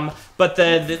 But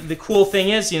the cool thing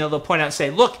is, they'll point out and say,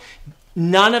 look,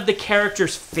 none of the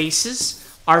characters' faces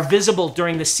are visible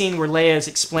during the scene where Leia is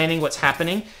explaining what's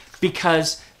happening,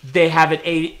 because they have it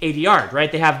ADR'd,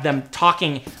 right? They have them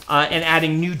talking and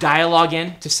adding new dialogue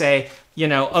in to say,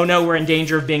 oh no, we're in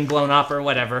danger of being blown up or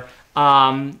whatever.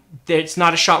 It's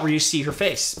not a shot where you see her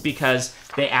face because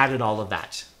they added all of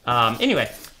that. Anyway,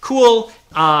 cool.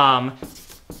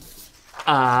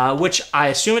 Which I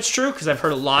assume it's true because I've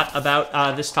heard a lot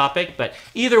about this topic. But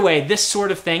either way, this sort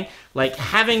of thing, like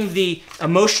having the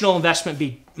emotional investment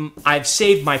be, I've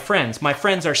saved my friends. My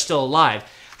friends are still alive.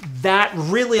 That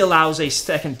really allows a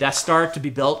second Death Star to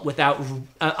be built without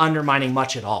undermining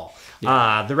much at all.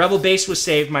 Yeah. The Rebel base was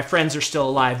saved. My friends are still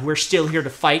alive. We're still here to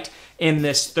fight in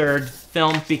this third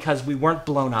film because we weren't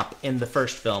blown up in the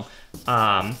first film.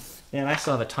 And I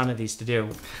still have a ton of these to do.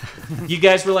 You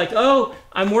guys were like, oh,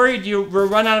 I'm worried we'll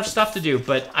run out of stuff to do,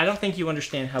 but I don't think you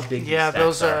understand how big these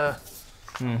stacks are.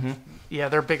 Yeah,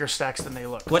 they're bigger stacks than they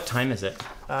look. What time is it?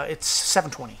 It's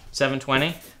 7:20.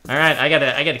 7:20? All right, I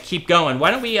gotta keep going.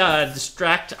 Why don't we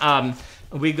distract...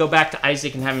 we go back to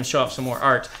Isaac and have him show off some more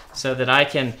art so that I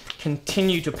can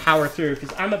continue to power through,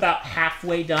 because I'm about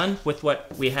halfway done with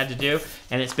what we had to do,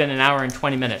 and it's been an hour and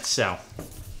 20 minutes, so.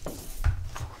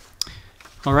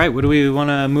 All right, what do we want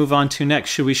to move on to next?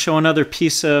 Should we show another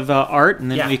piece of art,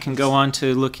 and then we can go on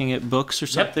to looking at books or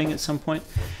something at some point?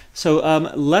 So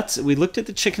we looked at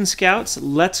the Chicken Scouts.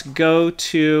 Let's go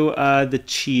to the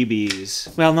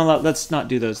Chibis. Well, no, let's not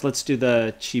do those. Let's do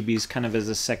the Chibis kind of as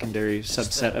a secondary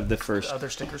subset of the first. The other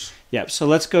stickers. Yeah, so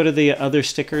let's go to the other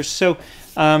stickers. So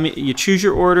you choose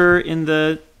your order in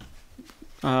the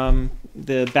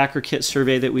backer kit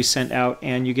survey that we sent out,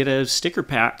 and you get a sticker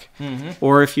pack.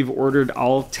 Or if you've ordered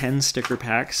all 10 sticker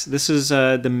packs, this is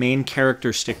the main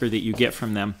character sticker that you get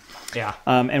from them. Yeah.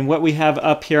 And what we have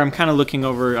up here, I'm kind of looking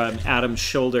over Adam's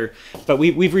shoulder, but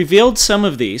we've revealed some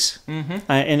of these.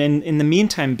 And in the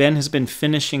meantime, Ben has been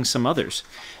finishing some others.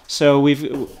 So we've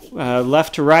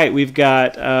left to right, we've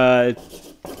got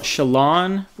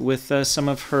Shalon with some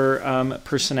of her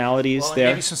personalities Well, there.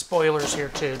 maybe some spoilers here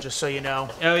too, just so you know.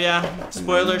 Oh yeah,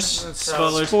 spoilers.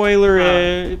 Spoilers.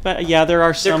 Spoiler, but yeah, there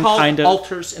are some kind of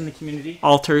altars in the community.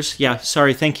 altars. Yeah,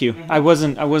 sorry, thank you. I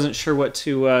wasn't sure what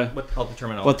to What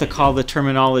to call the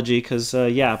terminology because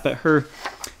yeah, but her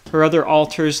other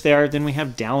altars there. Then we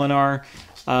have Dalinar,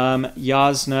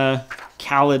 Yasna,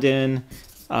 Kaladin,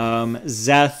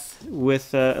 Zeth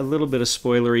with a little bit of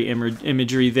spoilery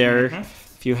imagery there.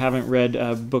 If you haven't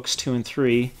read books 2 and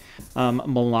 3,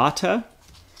 Malata,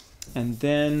 and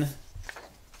then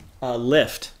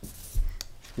Lift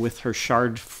with her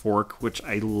shard fork, which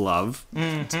I love.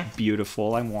 It's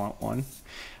beautiful. I want one.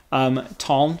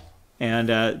 Taln, and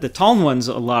the Taln one's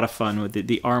a lot of fun with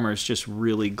the armor's just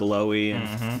really glowy,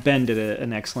 and Ben did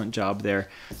an excellent job there.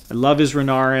 I love his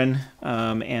Renarin,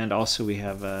 and also we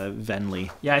have Venli.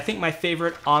 Yeah, I think my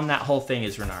favorite on that whole thing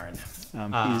is Renarin.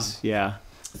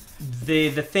 The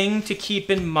thing to keep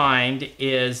in mind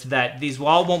is that these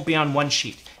all won't be on one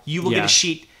sheet. You will get a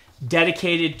sheet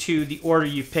dedicated to the order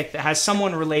you've picked that has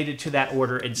someone related to that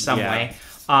order in some way,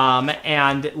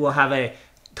 and we'll have a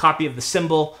copy of the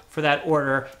symbol for that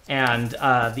order and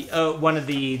one of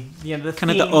the the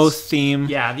kind of the oath theme.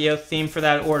 Yeah, the oath theme for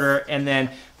that order, and then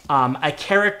a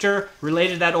character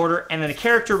related to that order, and then a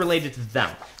character related to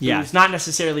them. Yeah. It's not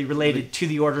necessarily related to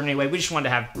the order in any way. We just wanted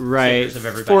to have stickers of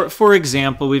everybody. For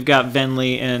example, we've got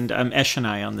Venli and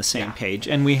Eshonai on the same page,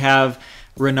 and we have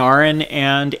Renarin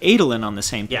and Adolin on the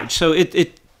same page. Yeah. So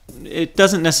it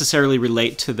doesn't necessarily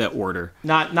relate to the order.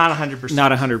 Not 100%.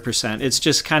 Not 100%. It's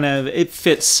just kind of, it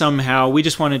fits somehow. We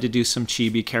just wanted to do some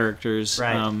chibi characters.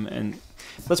 Right. And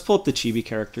let's pull up the chibi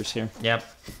characters here. Yep.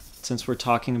 Since we're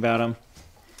talking about them.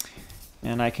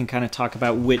 And I can kind of talk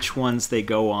about which ones they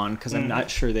go on, because I'm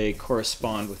not sure they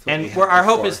correspond with what we had our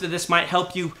hope before. is that this might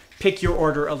help you pick your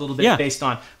order a little bit based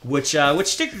on which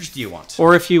stickers do you want.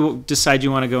 Or if you decide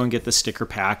you want to go and get the sticker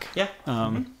pack. Yeah.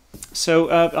 So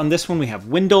on this one we have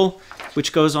Windle,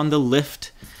 which goes on the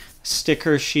Lift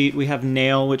sticker sheet. We have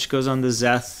Nail, which goes on the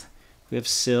Zeth. We have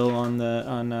Syl on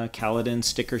Kaladin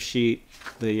sticker sheet.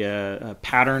 The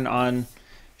pattern on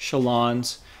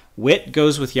Shalon's. Wit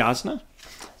goes with Yasna.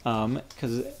 And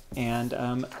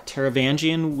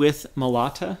Taravangian with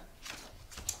Malata.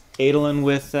 Adolin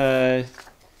with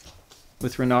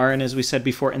Renarin, as we said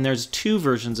before, and there's 2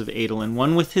 versions of Adolin,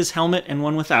 one with his helmet and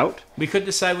one without. We could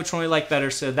decide which one we like better,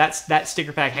 so that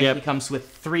sticker pack actually comes with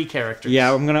 3 characters.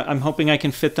 Yeah, I'm hoping I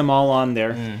can fit them all on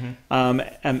there.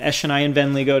 Eshonai and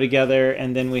Venli go together,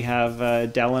 and then we have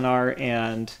Dalinar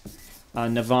and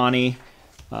Navani,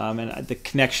 and the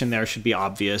connection there should be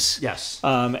obvious. Yes.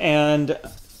 And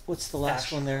what's the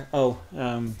last one there? Oh,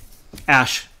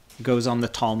 Ash goes on the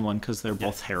Taln one because they're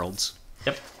both heralds.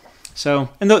 Yep. So,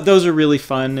 and those are really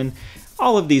fun, and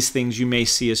all of these things you may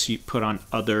see us put on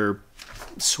other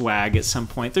swag at some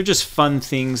point. They're just fun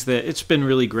things that it's been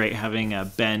really great having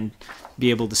Ben be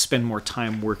able to spend more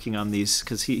time working on these,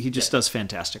 because he just does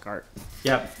fantastic art.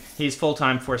 Yep. He's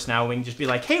full-time for us now. We can just be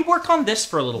like, hey, work on this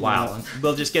for a little while. And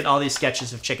we'll just get all these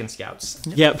sketches of Chicken Scouts.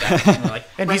 Yep.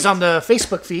 And he's on the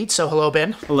Facebook feed, so hello,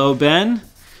 Ben. Hello, Ben.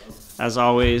 As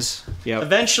always. Yep.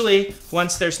 Eventually,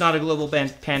 once there's not a global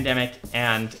pandemic,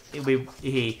 and he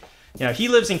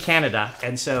lives in Canada,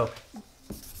 and so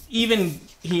even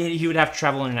he would have to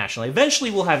travel internationally. Eventually,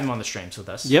 we'll have him on the streams with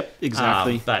us. Yep,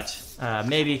 exactly. But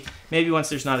maybe once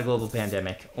there's not a global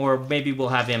pandemic, or maybe we'll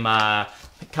have him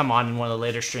come on in one of the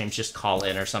later streams, just call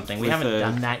in or something. We haven't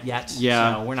done that yet,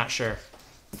 so we're not sure.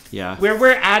 Yeah.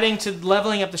 We're adding to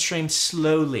leveling up the stream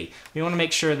slowly. We want to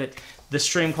make sure that the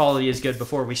stream quality is good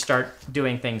before we start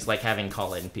doing things like having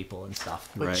call-in people and stuff.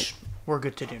 Which we're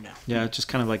good to do now. Yeah, just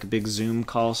kind of like a big Zoom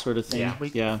call sort of thing.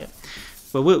 Yeah.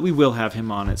 But we will have him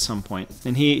on at some point.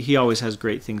 And he always has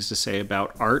great things to say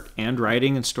about art and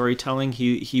writing and storytelling.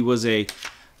 He was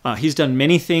he's done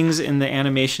many things in the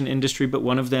animation industry, but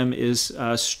one of them is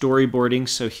storyboarding.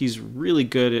 So he's really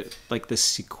good at like the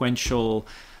sequential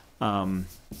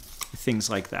things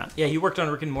like that. Yeah, he worked on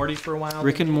Rick and Morty for a while.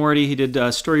 Rick and Morty. He did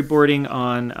storyboarding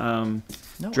on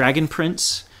Dragon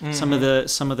Prince. Some of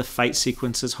the fight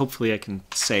sequences. Hopefully, I can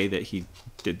say that he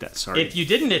did that. Sorry. If you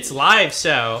didn't, it's live.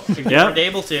 So if you weren't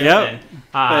able to, then,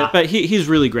 but he's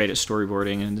really great at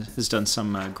storyboarding and has done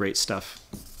some great stuff.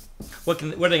 What are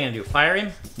they gonna do? Fire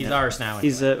him? He's ours now. Anyway.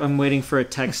 He's. I'm waiting for a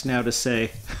text now to say,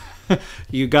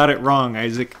 "You got it wrong,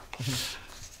 Isaac."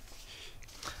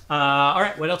 All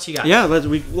right, what else you got? Yeah,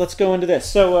 let's go into this.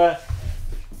 So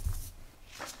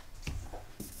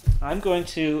I'm going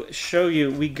to show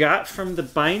you. We got from the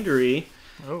bindery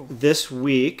this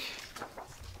week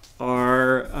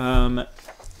our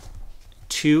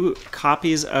 2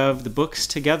 copies of the books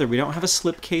together. We don't have a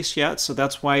slipcase yet, so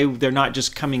that's why they're not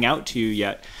just coming out to you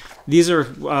yet. These are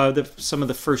some of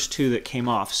the first 2 that came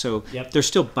off, so they're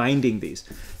still binding these.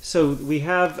 So we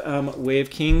have Way of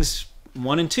Kings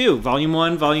 1 and 2, Volume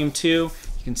 1, Volume 2. You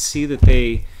can see that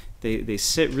they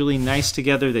sit really nice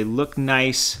together. They look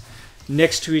nice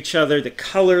next to each other. The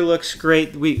color looks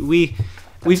great. We've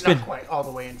been not quite all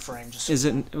the way in frame. Just is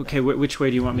it okay? Which way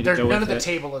do you want me to go with it? None of the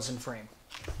table is in frame,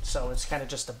 so it's kind of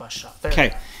just a bust shot. There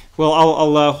okay. Well,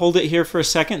 I'll hold it here for a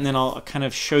second, and then I'll kind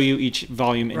of show you each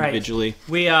volume individually.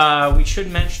 Right. We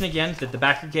should mention again that the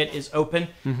backer kit is open.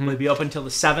 It'll be open until the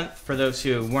 7th. For those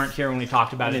who weren't here when we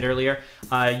talked about it earlier,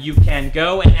 you can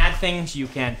go and add things. You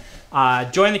can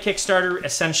join the Kickstarter.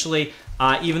 Essentially,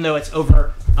 even though it's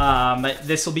over,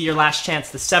 this will be your last chance.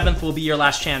 The 7th will be your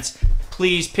last chance.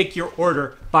 Please pick your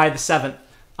order by the 7th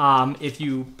if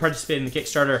you participate in the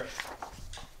Kickstarter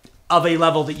of a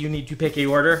level that you need to pick a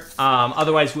order.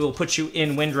 Otherwise, we will put you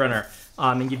in Windrunner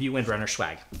and give you Windrunner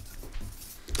swag.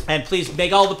 And please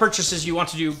make all the purchases you want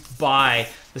to do by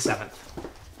the 7th.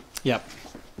 Yep.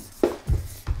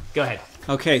 Go ahead.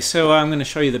 Okay, so I'm going to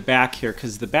show you the back here,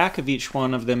 because the back of each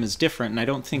one of them is different, and I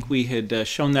don't think we had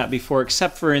shown that before,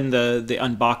 except for in the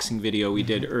unboxing video we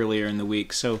did earlier in the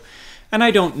week. So, and I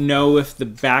don't know if the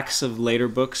backs of later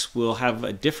books will have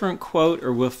a different quote,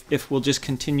 or if we'll just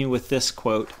continue with this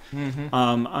quote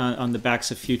on the backs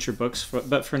of future books.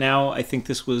 But for now, I think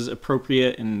this was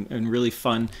appropriate and really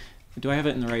fun. Do I have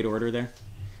it in the right order there?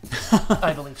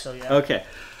 I believe so, yeah. Okay.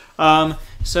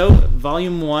 So,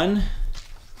 Volume 1.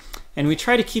 And we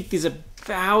try to keep these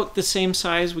about the same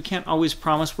size. We can't always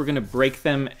promise we're going to break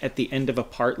them at the end of a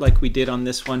part like we did on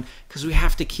this one, because we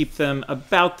have to keep them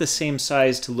about the same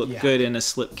size to look good in a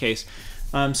slipcase.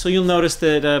 So you'll notice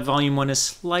that Volume 1 is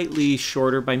slightly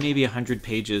shorter by maybe 100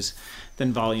 pages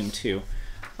than Volume 2.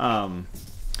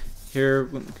 Here,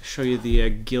 I'll show you the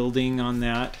gilding on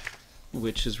that,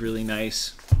 which is really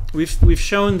nice. We've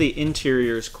shown the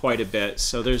interiors quite a bit,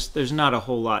 so there's not a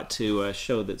whole lot to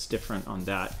show that's different on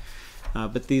that.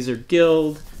 But these are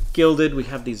gilded. We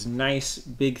have these nice,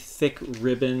 big, thick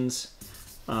ribbons,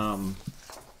 and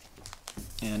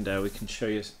we can show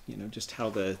you, just how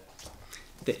the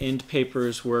end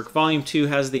papers work. Volume 2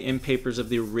 has the end papers of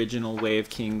the original Way of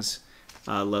Kings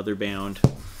leather bound.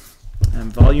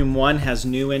 Volume 1 has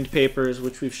new end papers,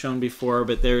 which we've shown before,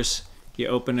 but you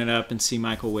open it up and see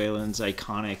Michael Whelan's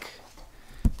iconic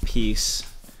piece,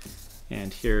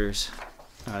 and here's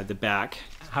the back.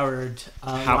 Howard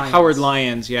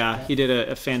Lyons, yeah. He did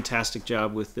a fantastic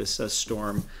job with this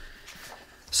Storm.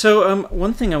 So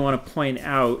one thing I want to point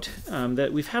out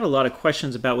that we've had a lot of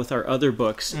questions about with our other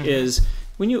books is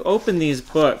when you open these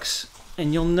books,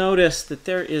 and you'll notice that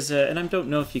there is and I don't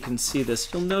know if you can see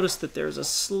this, you'll notice that there's a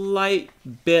slight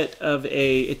bit of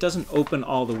it doesn't open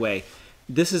all the way.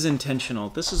 This is intentional.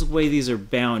 This is the way these are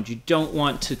bound. You don't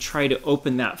want to try to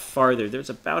open that farther. There's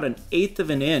about 1/8 of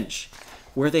an inch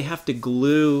where they have to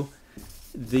glue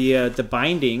the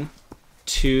binding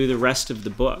to the rest of the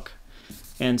book.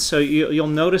 And so you'll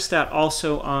notice that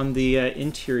also on the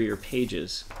interior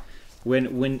pages.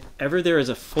 Whenever there is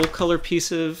a full color piece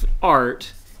of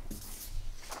art,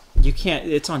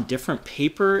 it's on different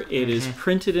paper, it is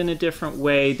printed in a different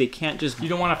way, they can't just... You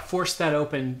don't want to force that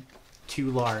open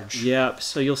too large. Yep,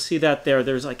 so you'll see that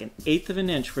there's like 1/8 of an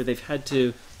inch where they've had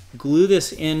to glue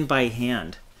this in by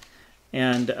hand.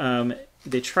 And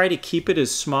they try to keep it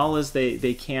as small as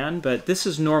they can, but this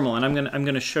is normal. And I'm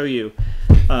gonna show you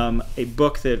a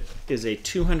book that is a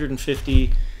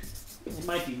 $250, it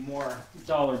might be more,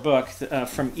 dollar book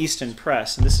from Easton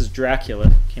Press, and this is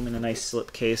Dracula. Came in a nice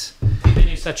slipcase. They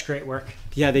do such great work.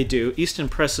 Yeah, they do. Easton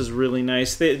Press is really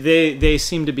nice. They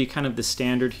seem to be kind of the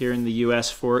standard here in the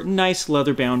U.S. for nice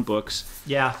leather-bound books.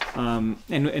 Yeah.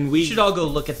 And we should all go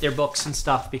look at their books and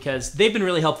stuff, because they've been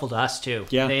really helpful to us too.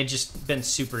 Yeah. They've just been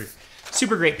super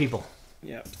great people.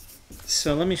 Yeah.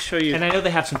 So let me show you. And I know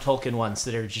they have some Tolkien ones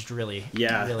that are just really,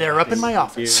 really they're up in my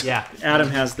office. Yeah.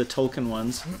 Adam has the Tolkien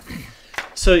ones.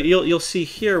 So you'll see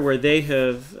here where they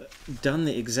have done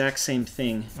the exact same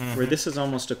thing, where this is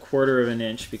almost 1/4 of an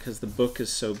inch because the book is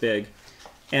so big.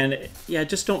 And yeah,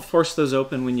 just don't force those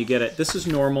open when you get it. This is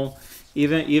normal.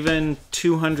 Even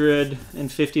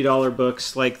 $250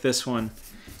 books like this one,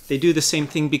 they do the same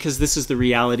thing because this is the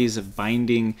realities of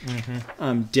binding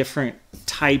different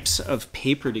types of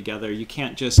paper together. You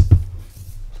can't just...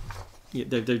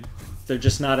 They're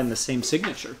just not in the same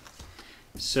signature.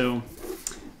 So...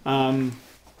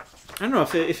 I don't know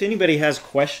if anybody has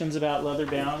questions about leather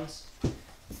bounds.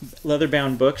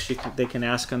 leather-bound books, they can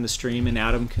ask on the stream, and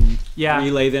Adam can Yeah.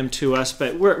 relay them to us.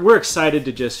 But we're excited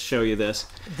to just show you this.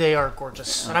 They are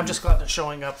gorgeous, and I'm just glad they're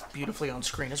showing up beautifully on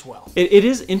screen as well. It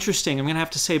is interesting. I'm gonna have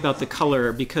to say about the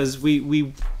color, because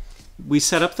we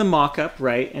set up the mock-up,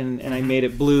 right, and I made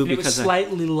it blue It because was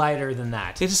slightly lighter than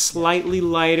that. it is slightly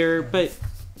lighter, but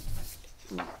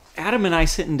Adam and I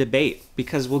sit and debate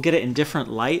because we'll get it in different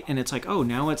light, and it's like, oh,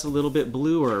 now it's a little bit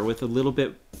bluer with a little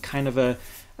bit kind of a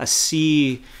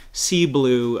sea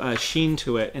blue sheen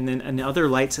to it, and then in other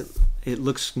lights it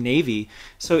looks navy.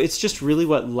 So it's just really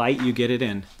what light you get it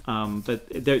in. But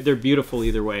they're beautiful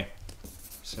either way.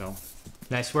 So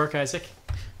Nice work, Isaac.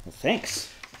 well,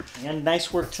 thanks, and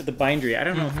nice work to the bindery. I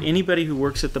don't know if anybody who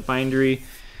works at the bindery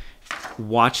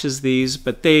watches these,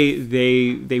 but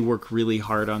they work really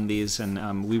hard on these,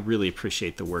 and we really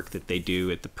appreciate the work that they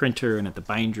do at the printer and at the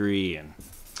bindery. And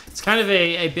It's kind of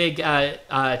a big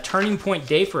turning point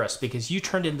day for us, because you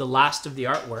turned in the last of the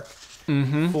artwork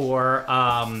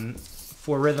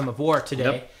for Rhythm of War today.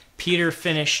 Yep. Peter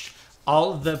finished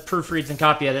all of the proofreads and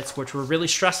copy edits, which were really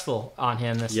stressful on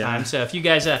him this time. So if you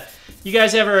guys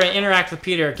ever interact with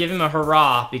Peter, give him a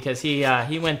hurrah, because he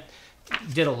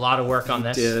did a lot of work on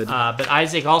this. But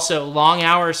Isaac also long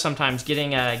hours sometimes getting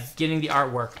the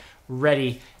artwork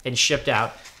ready and shipped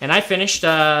out. And I finished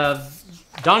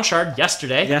Dawn Shard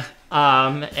yesterday. Yeah.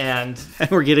 And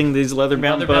we're getting these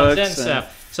leather-bound books.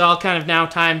 So all kind of now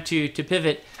time to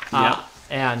pivot.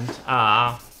 And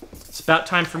it's about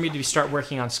time for me to start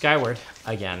working on Skyward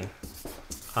again.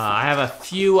 I have a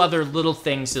few other little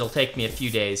things that'll take me a few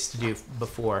days to do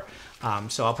before.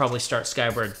 So I'll probably start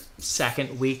Skyward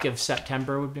second week of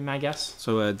September would be my guess.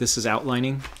 So this is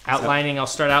outlining? I'll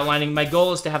start outlining. My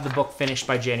goal is to have the book finished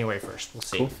by January 1st. We'll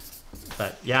see. Cool.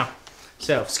 But yeah.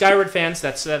 So Skyward fans,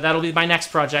 that'll be my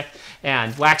next project.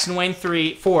 And Wax and Wayne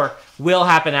 4 will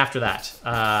happen after that.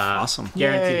 Awesome.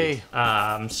 Guaranteed.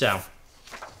 So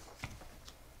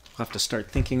We'll have to start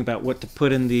thinking about what to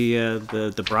put in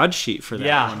the broadsheet for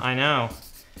that one. I know.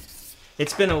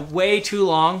 It's been a way too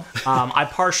long. I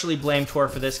partially blame Tor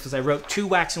for this because I wrote 2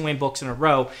 Wax and Wayne books in a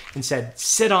row and said,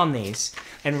 sit on these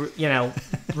and,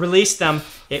 release them.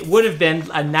 It would have been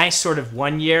a nice sort of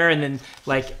 1 year, and then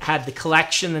had the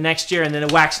collection the next year, and then a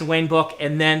Wax and Wayne book,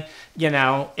 and then,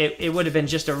 it would have been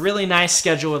just a really nice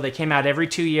schedule where they came out every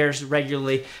 2 years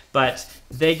regularly. But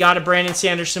they got a Brandon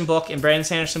Sanderson book, and Brandon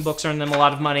Sanderson books earned them a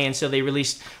lot of money, and so they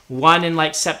released one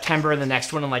in September and the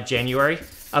next one in January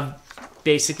of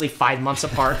basically 5 months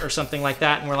apart or something like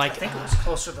that. And we're like, I think it was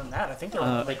closer than that. I think there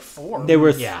were 4. They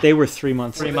were 3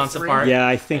 months. 3 months apart. Yeah,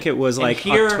 I think it was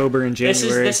October and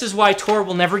January. This is why Tor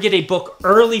will never get a book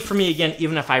early for me again,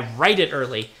 even if I write it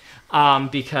early,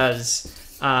 because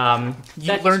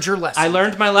you learned your lesson. I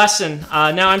learned my lesson.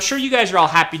 Now I'm sure you guys are all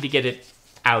happy to get it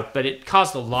out, but it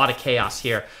caused a lot of chaos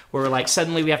here, where we're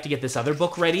suddenly we have to get this other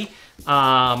book ready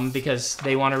because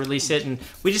they want to release it, and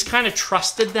we just kind of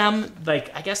trusted them.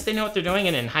 I guess they know what they're doing,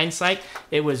 and in hindsight,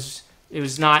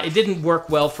 it didn't work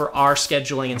well for our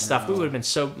scheduling and stuff. We would have been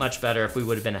so much better if we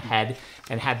would have been ahead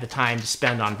and had the time to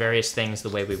spend on various things the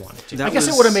way we wanted to. I guess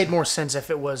it would have made more sense if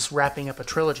it was wrapping up a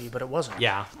trilogy, but it wasn't.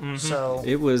 Yeah. Mm-hmm. So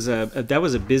it was that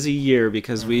was a busy year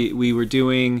because we were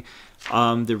doing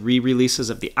the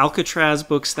re-releases of the Alcatraz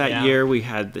books that year. We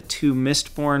had the 2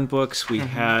 Mistborn books. We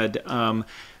had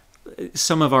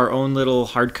some of our own little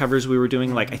hardcovers we were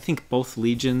doing. I think both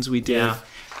Legions we did. Yeah.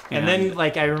 And then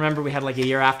I remember we had a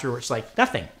year after where it's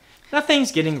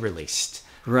nothing's getting released.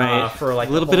 Right. For a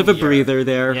little bit of a breather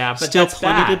there. Yeah, but still that's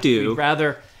plenty bad. to do. We'd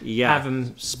rather have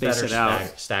them space better it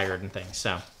out. Staggered and things.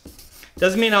 So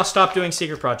doesn't mean I'll stop doing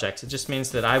secret projects. It just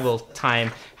means that I will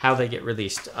time how they get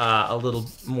released a little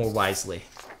more wisely.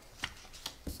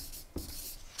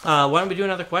 Why don't we do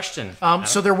another question?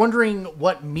 So they're wondering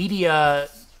what media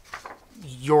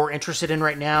you're interested in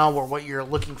right now, or what you're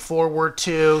looking forward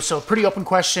to. So pretty open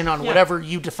question on whatever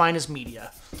you define as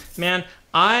media. Man,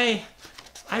 I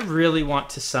really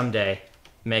want to someday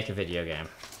make a video game.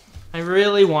 I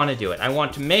really want to do it. I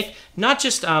want to make, not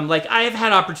just, I have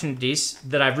had opportunities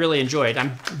that I've really enjoyed.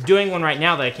 I'm doing one right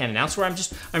now that I can't announce where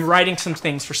I'm writing some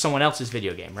things for someone else's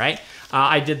video game, right?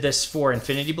 I did this for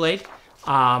Infinity Blade.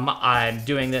 I'm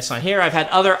doing this on here. I've had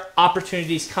other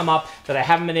opportunities come up that I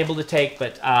haven't been able to take,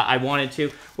 but I wanted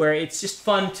to, where it's just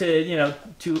fun to,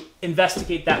 to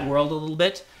investigate that world a little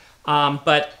bit.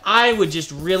 But I would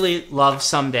just really love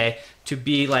someday to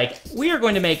be we are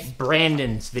going to make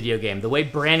Brandon's video game the way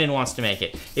Brandon wants to make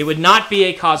it. It would not be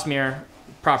a Cosmere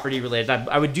property related.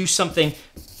 I would do something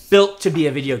built to be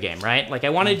a video game, right? I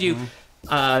want to do,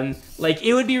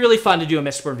 it would be really fun to do a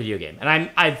Mistborn video game. And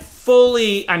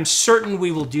I'm certain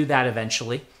we will do that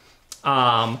eventually.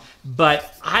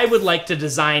 But I would like to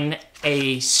design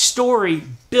a story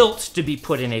built to be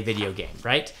put in a video game,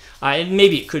 right? And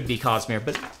maybe it could be Cosmere,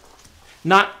 but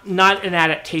not an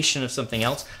adaptation of something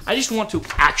else. I just want to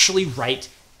actually write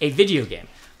a video game.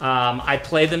 I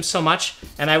play them so much,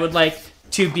 and I would like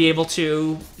to be able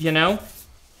to,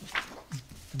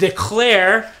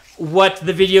 declare what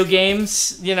the video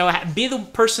games, be the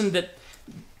person that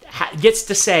gets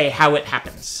to say how it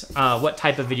happens, what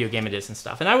type of video game it is and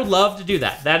stuff. And I would love to do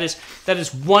that. That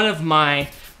is one of my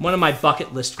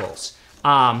bucket list goals.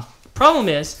 Problem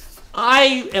is,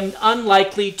 I am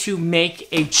unlikely to make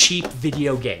a cheap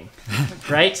video game,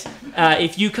 right?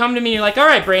 If you come to me and you're like, all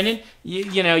right, Brandon,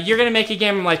 you're going to make a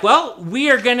game. I'm like, well,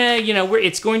 we are going to,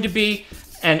 it's going to be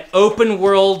an open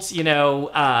world,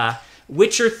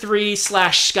 Witcher 3 /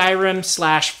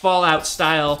 Skyrim / Fallout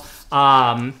style.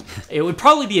 It would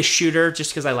probably be a shooter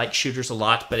just because I like shooters a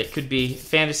lot, but it could be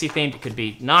fantasy themed. It could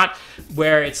be not,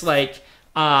 where it's like,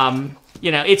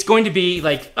 it's going to be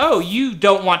like, oh, you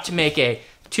don't want to make a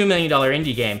 $2 million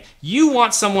indie game. You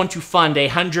want someone to fund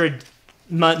 $100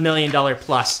 million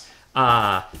plus.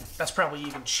 That's probably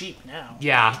even cheap now.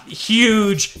 Yeah,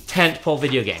 huge tentpole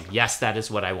video game. Yes, that is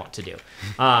what I want to do.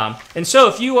 And so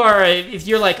if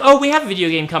you're like, oh, we have a video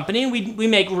game company and we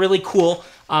make really cool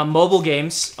mobile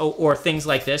games or things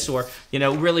like this, or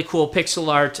really cool pixel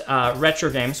art retro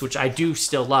games, which I do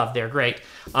still love. They're great.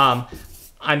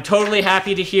 I'm totally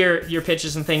happy to hear your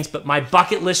pitches and things, but my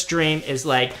bucket list dream is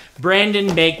like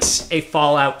Brandon makes a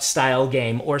Fallout style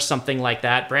game or something like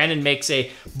that. Brandon makes a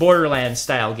Borderlands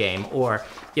style game or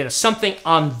something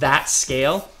on that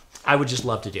scale. I would just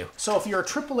love to do. So if you're a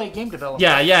AAA game developer,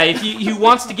 yeah, if he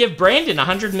wants to give Brandon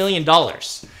 $100 million.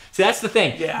 See, that's the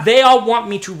thing. Yeah. They all want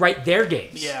me to write their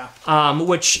games. Yeah.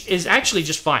 Which is actually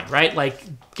just fine, right? Like,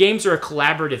 games are a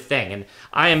collaborative thing, and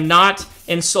I am not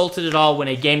insulted at all when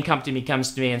a game company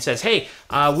comes to me and says, hey,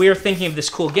 we're thinking of this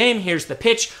cool game, here's the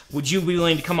pitch, would you be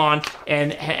willing to come on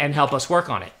and help us work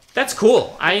on it? That's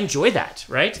cool. I enjoy that,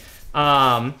 right?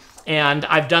 And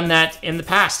I've done that in the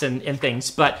past and things.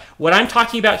 But what I'm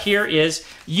talking about here is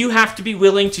you have to be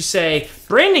willing to say,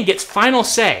 Brandon gets final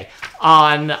say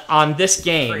on this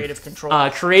game.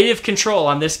 Creative control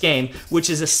on this game, which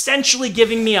is essentially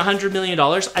giving me $100 million.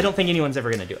 I don't think anyone's ever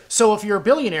going to do it. So if you're a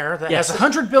billionaire that has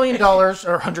 $100 billion or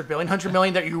 $100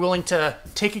 million that you're willing to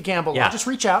take a gamble on, just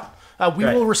reach out. We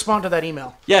will respond to that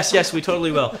email. Yes, we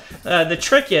totally will. The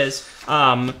trick is,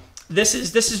 this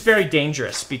is very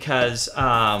dangerous because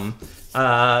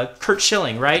Kurt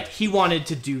Schilling, right? He wanted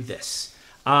to do this,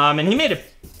 and he made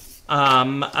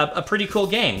a pretty cool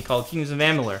game called Kings of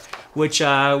Amalur,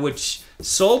 which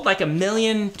sold like 1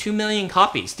 million, 2 million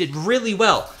copies, did really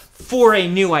well for a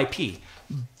new IP,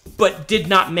 but did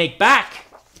not make back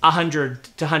 $100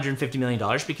 to $150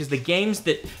 million because the games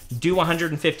that do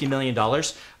 $150 million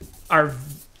are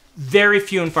very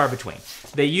few and far between.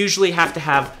 They usually have to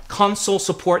have console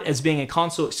support as being a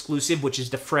console exclusive, which is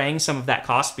defraying some of that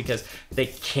cost because they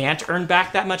can't earn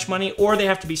back that much money, or they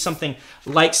have to be something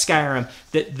like Skyrim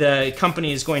that the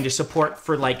company is going to support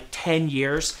for like 10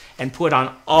 years and put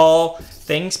on all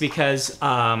things because...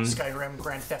 Skyrim,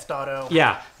 Grand Theft Auto.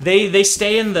 Yeah, they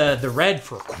stay in the red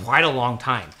for quite a long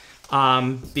time.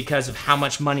 Because of how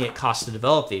much money it costs to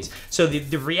develop these. So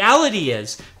the reality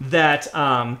is that,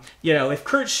 if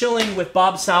Kurt Schilling with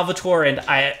Bob Salvatore and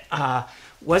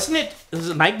was it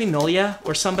Mike Mignola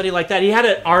or somebody like that? He had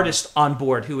an artist on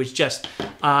board who was just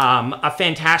a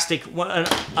fantastic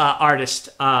artist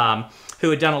who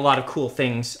had done a lot of cool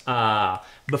things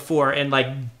before and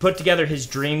like put together his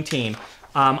dream team.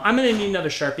 I'm going to need another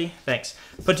Sharpie. Thanks.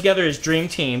 Put together his dream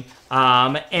team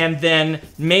and then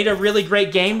made a really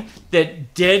great game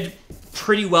that did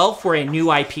pretty well for a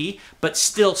new IP, but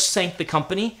still sank the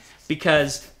company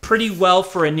because pretty well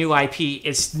for a new IP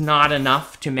is not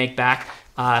enough to make back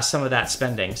some of that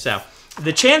spending. So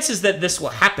the chances that this will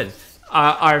happen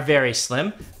are very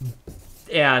slim.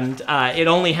 And it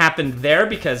only happened there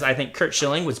because I think Kurt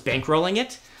Schilling was bankrolling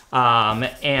it.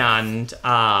 And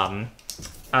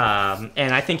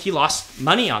I think he lost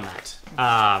money on that.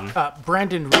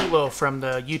 Brandon Rulo from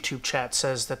the YouTube chat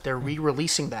says that they're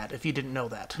re-releasing that, if you didn't know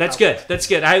that. That's good. That's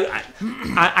good.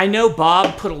 I know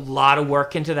Bob put a lot of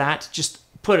work into that, just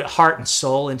put heart and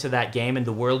soul into that game and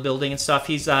the world building and stuff.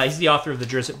 He's the author of the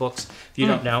Drizzt books, if you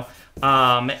don't know.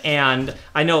 And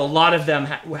I know a lot of them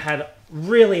had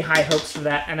really high hopes for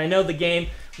that, and I know the game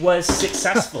was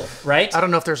successful, right? I don't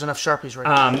know if there's enough Sharpies right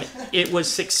now. It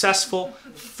was successful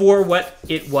for what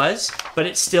it was, but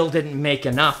it still didn't make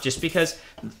enough just because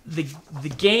the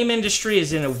game industry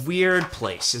is in a weird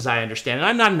place, as I understand it.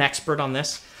 I'm not an expert on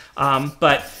this,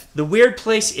 But the weird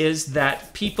place is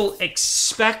that people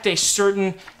expect a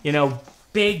certain,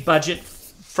 big budget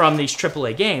from these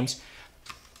AAA games,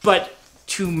 but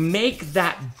to make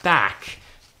that back,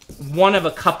 one of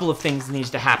a couple of things needs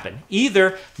to happen.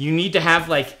 Either you need to have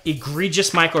like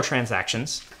egregious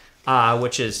microtransactions,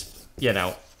 which is,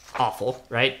 awful,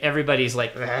 right? Everybody's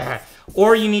like, ugh.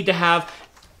 Or you need to have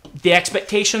the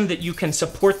expectation that you can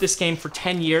support this game for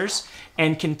 10 years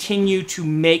and continue to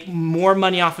make more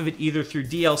money off of it either through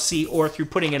DLC or through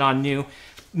putting it on new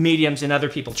mediums and other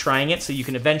people trying it, so you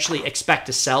can eventually expect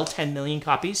to sell 10 million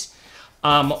copies.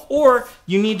 Or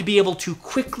you need to be able to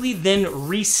quickly then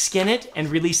reskin it and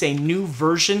release a new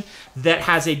version that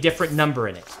has a different number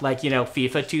in it. Like,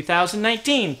 FIFA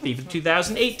 2019, FIFA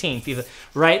 2018, FIFA,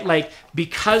 right? Like,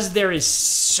 because there is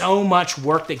so much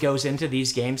work that goes into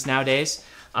these games nowadays,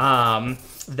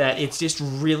 that it's just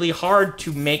really hard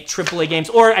to make AAA games.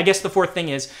 Or I guess the fourth thing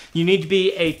is you need to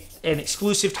be an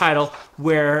exclusive title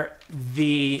where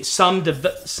some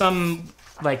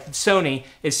like Sony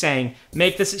is saying,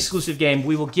 make this exclusive game,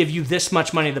 we will give you this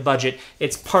much money in the budget.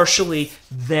 It's partially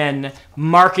then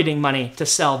marketing money to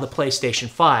sell the PlayStation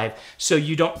 5, so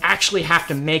you don't actually have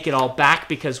to make it all back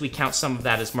because we count some of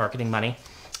that as marketing money.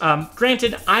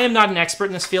 Granted, I am not an expert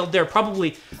in this field. There are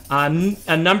probably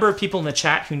a number of people in the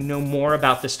chat who know more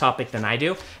about this topic than I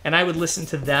do, and I would listen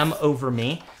to them over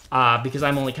me because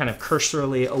I'm only kind of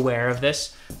cursorily aware of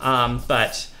this.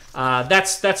 But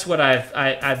that's what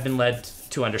I've been led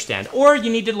to understand. Or you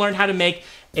need to learn how to make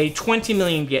a $20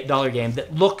 million game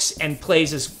that looks and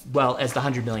plays as well as the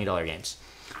 $100 million games.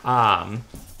 And,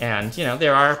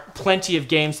 there are plenty of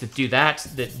games that do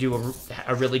do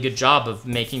a really good job of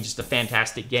making just a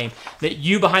fantastic game that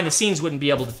you behind the scenes wouldn't be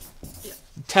able to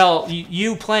tell,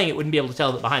 you playing it wouldn't be able to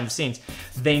tell that behind the scenes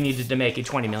they needed to make a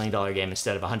 $20 million game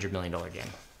instead of a $100 million game.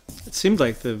 It seemed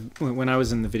like when I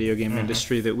was in the video game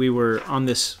industry that we've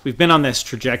been on this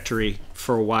trajectory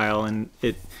for a while, and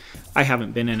I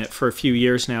haven't been in it for a few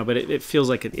years now, but it feels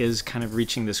like it is kind of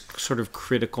reaching this sort of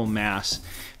critical mass.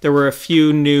 There were a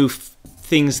few new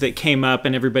things that came up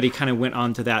and everybody kind of went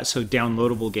on to that. So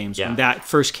downloadable games, when that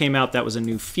first came out, that was a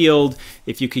new field.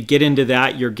 If you could get into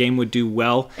that, your game would do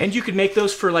well. And you could make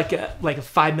those for like a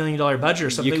 $5 million budget or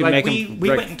something. Like we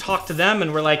went and talked to them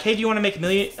and we're like, hey, do you want to make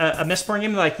a Mistborn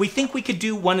game? They're like, we think we could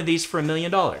do one of these for $1 million.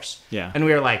 Yeah. And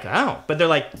we were like, oh, but they're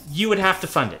like, you would have to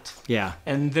fund it. Yeah.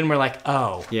 And then we're like,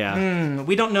 oh,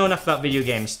 we don't know enough about video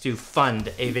games to fund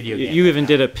a video game. You even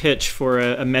did a pitch for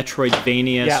a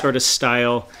Metroidvania sort of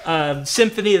style.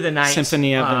 Symphony of the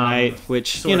Night,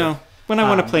 which, when I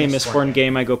want to play a Mistborn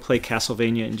game, I go play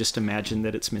Castlevania and just imagine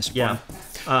that it's Mistborn.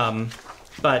 Yeah.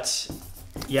 But,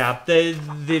 yeah, the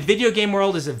video game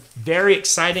world is a very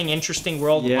exciting, interesting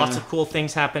world with lots of cool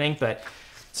things happening, but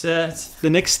it's the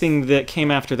next thing that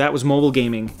came after that was mobile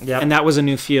gaming, and that was a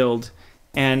new field.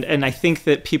 And I think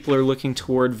that people are looking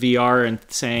toward VR and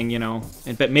saying,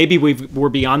 but maybe we're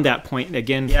beyond that point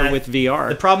again with VR.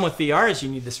 The problem with VR is you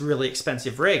need this really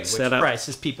expensive rig, which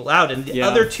prices people out. And the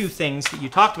other two things that you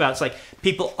talked about, it's like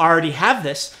people already have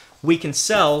this. We can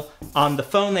sell on the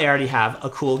phone they already have a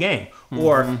cool game.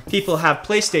 Or people have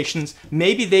PlayStations.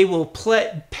 Maybe they will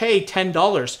pay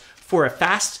 $10 for a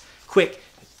fast, quick,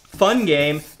 fun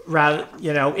game rather,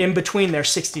 in between their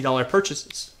 $60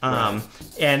 purchases.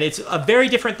 And it's a very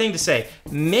different thing to say.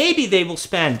 Maybe they will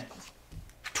spend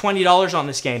 $20 on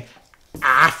this game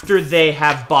after they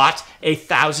have bought a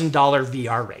 $1,000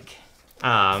 VR rig.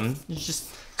 It's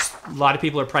just a lot of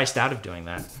people are priced out of doing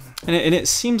that. And it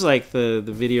seems like the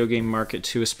video game market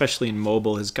too, especially in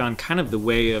mobile, has gone kind of the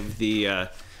way of the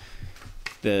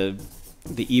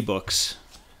ebooks.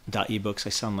 Ebooks, I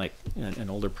sound like an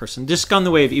older person. Just gone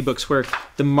the way of ebooks, where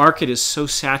the market is so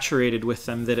saturated with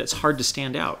them that it's hard to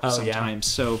stand out sometimes.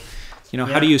 So,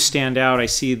 how do you stand out? I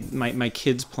see my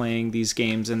kids playing these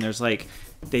games, and there's like,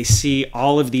 they see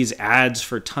all of these ads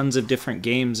for tons of different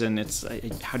games, and it's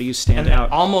how do you stand out?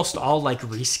 Almost all like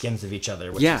reskins of each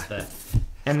other, which is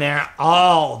and they're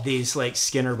all these like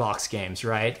Skinner box games,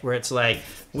 right? Where it's like,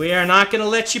 we are not going to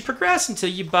let you progress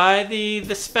until you buy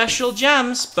the special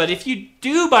gems. But if you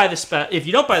don't buy the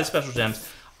special gems,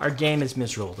 our game is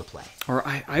miserable to play. Or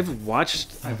I've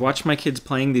watched my kids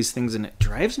playing these things, and it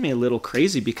drives me a little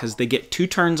crazy because they get 2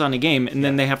 turns on a game, and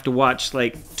then they have to watch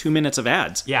like 2 minutes of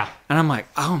ads. Yeah. And I'm like,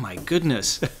 oh my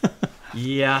goodness.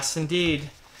 Yes, indeed.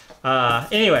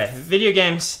 Anyway, video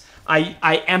games.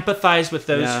 I empathize with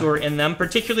those who are in them,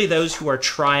 particularly those who are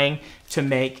trying to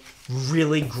make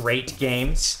really great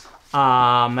games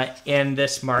in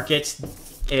this market.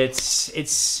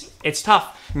 It's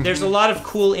tough. There's a lot of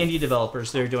cool indie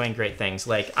developers that are doing great things.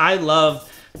 Like, I love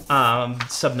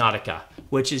Subnautica,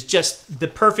 which is just the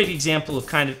perfect example of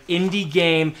kind of indie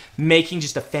game making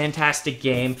just a fantastic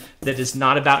game that is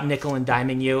not about nickel and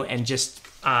diming you, and just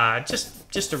a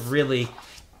really.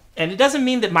 And it doesn't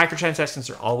mean that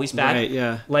microtransactions are always bad. Right,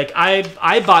 yeah. Like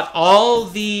I bought all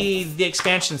the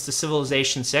expansions to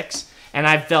Civilization 6, and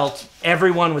I felt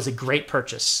everyone was a great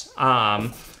purchase.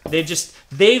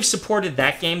 They've supported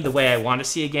that game the way I want to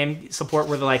see a game support,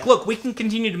 where they're like, look, we can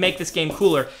continue to make this game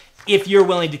cooler if you're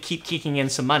willing to keep kicking in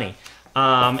some money.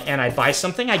 And I buy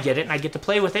something, I get it, and I get to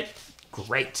play with it.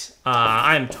 Great.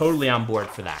 I'm totally on board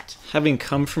for that. Having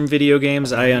come from video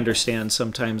games, I understand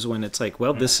sometimes when it's like,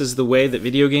 well, this is the way that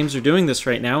video games are doing this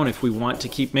right now, and if we want to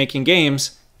keep making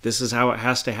games, this is how it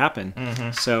has to happen.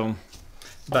 So...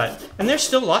 And there's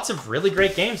still lots of really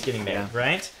great games getting made,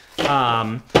 right?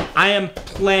 I am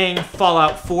playing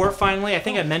Fallout 4 finally. I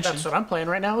think I mentioned... That's what I'm playing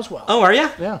right now as well. Oh, are you?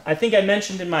 Yeah. I think I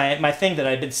mentioned in my thing that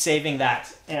I've been saving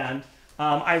that. And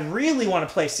I really want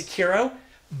to play Sekiro,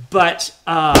 but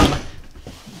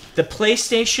the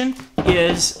PlayStation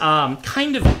is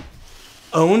kind of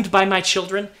owned by my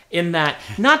children in that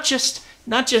not just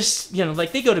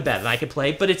like they go to bed and I could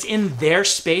play, but it's in their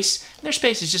space. Their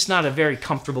space is just not a very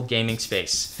comfortable gaming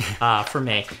space for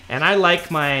me. And I like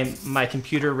my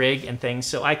computer rig and things,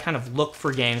 so I kind of look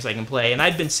for games I can play. And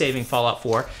I've been saving Fallout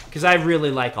 4 because I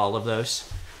really like all of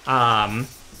those.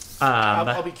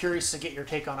 I'll be curious to get your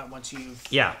take on it once you've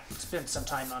spent some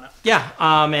time on it. Yeah,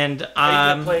 are you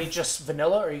gonna play just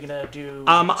vanilla, or are you gonna do?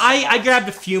 I grabbed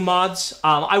a few mods.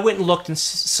 I went and looked and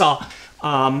saw.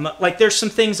 Like there's some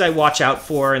things I watch out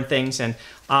for and things, and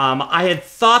I had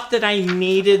thought that I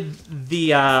needed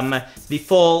the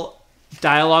full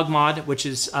dialogue mod, which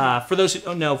is for those who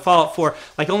don't know, Fallout 4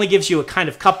 like only gives you a kind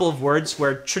of couple of words,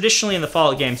 where traditionally in the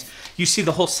Fallout games you see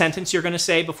the whole sentence you're going to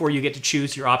say before you get to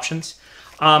choose your options.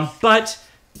 But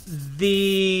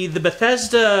the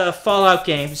Bethesda Fallout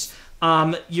games,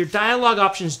 your dialogue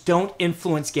options don't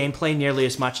influence gameplay nearly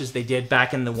as much as they did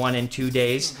back in the 1 and 2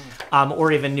 days,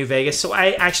 or even New Vegas. So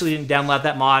I actually didn't download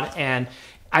that mod, and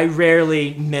I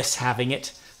rarely miss having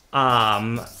it.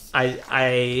 I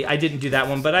didn't do that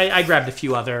one, but I grabbed a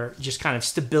few other just kind of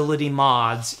stability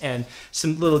mods and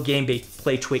some little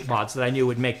gameplay tweak mods that I knew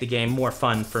would make the game more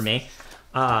fun for me.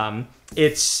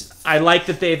 I like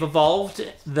that they've evolved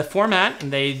the format,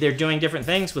 and they're doing different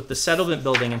things with the settlement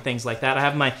building and things like that. I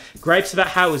have my gripes about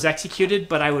how it was executed,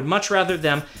 but I would much rather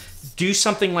them do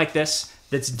something like this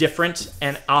that's different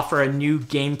and offer a new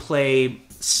gameplay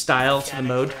style to the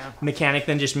mode mechanic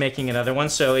than just making another one.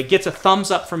 So it gets a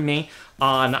thumbs up from me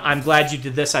on I'm glad you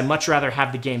did this. I'd much rather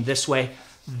have the game this way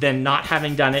than not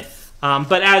having done it.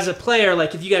 But as a player,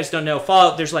 like if you guys don't know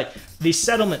Fallout, there's like these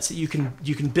settlements that you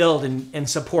can build and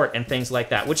support and things like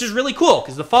that, which is really cool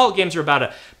because the Fallout games are about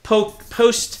a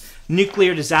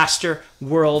post-nuclear disaster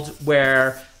world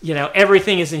where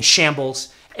everything is in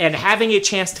shambles, and having a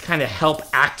chance to kind of help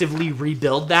actively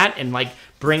rebuild that and like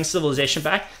bring civilization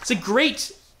back, it's a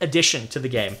great addition to the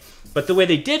game. But the way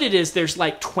they did it is there's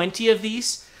like 20 of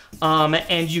these.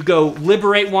 And you go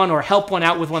liberate one or help one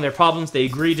out with one of their problems. They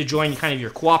agree to join kind of your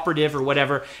cooperative or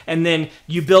whatever, and then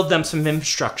you build them some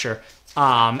infrastructure,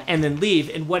 and then leave.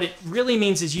 And what it really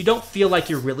means is you don't feel like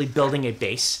you're really building a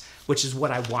base, which is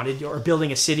what I wanted, or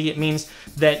building a city. It means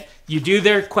that you do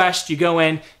their quest, you go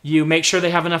in, you make sure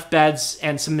they have enough beds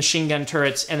and some machine gun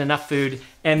turrets and enough food,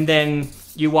 and then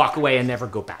you walk away and never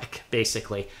go back,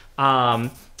 basically,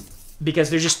 because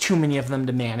there's just too many of them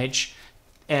to manage.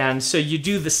 And so you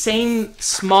do the same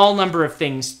small number of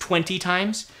things 20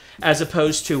 times, as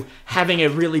opposed to having a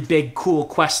really big, cool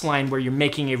quest line where you're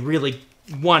making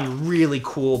one really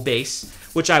cool base,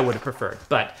 which I would have preferred.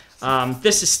 But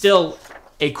this is still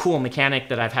a cool mechanic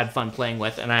that I've had fun playing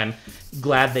with, and I'm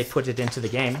glad they put it into the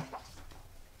game.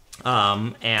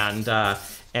 And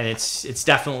it's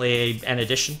definitely an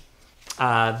addition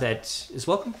that is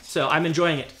welcome. So I'm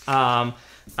enjoying it.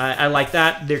 I like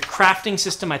that. Their crafting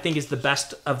system, I think, is the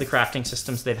best of the crafting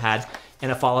systems they've had in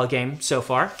a Fallout game so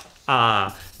far.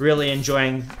 Really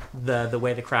enjoying the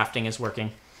way the crafting is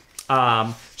working.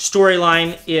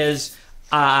 Storyline is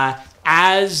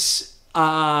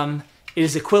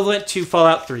is equivalent to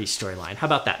Fallout 3 storyline. How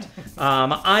about that?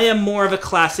 I am more of a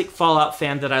classic Fallout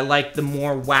fan, that I like the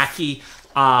more wacky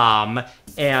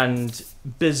and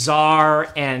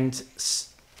bizarre and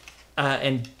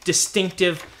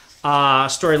distinctive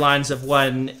storylines of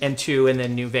 1 and 2 and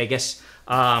then New Vegas.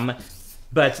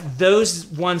 But those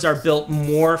ones are built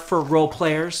more for role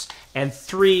players, and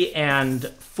 3 and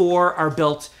 4 are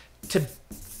built to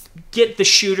get the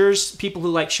shooters, people who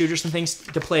like shooters and things,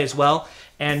 to play as well,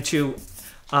 and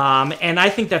I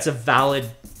think that's a valid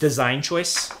design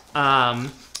choice.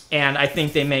 And I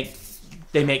think they make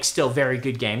They make still very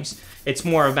good games. It's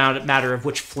more about a matter of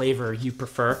which flavor you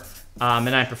prefer.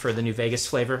 And I prefer the New Vegas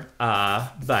flavor.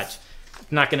 But I'm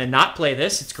not going to not play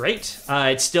this. It's great.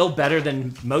 It's still better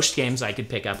than most games I could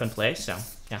pick up and play. So,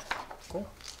 yeah. Cool.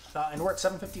 And we're at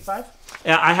 7:55?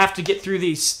 I have to get through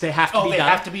these. They have to be done. They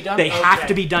have to be done? They have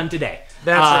to be done today.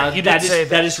 That's right. You did say that.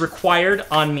 That is required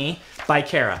on me by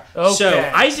Kara. Okay.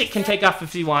 So Isaac can take off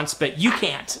if he wants, but you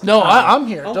can't. No, I'm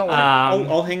here. Don't worry.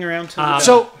 I'll hang around till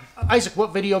So, Isaac,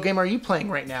 what video game are you playing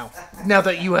right now? Now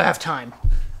that you have time.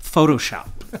 Photoshop.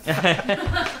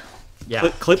 Yeah.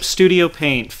 Clip Studio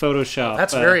Paint, Photoshop.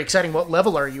 That's very exciting. What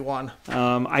level are you on?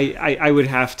 I would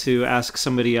have to ask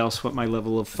somebody else what my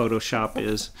level of Photoshop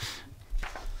is.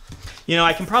 You know,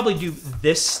 I can probably do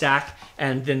this stack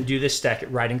and then do this stack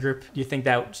at writing group. Do you think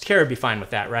that Kara would be fine with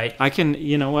that, right? I can,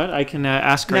 you know what? I can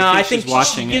ask her No, if I she's think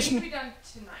watching she it. gives me.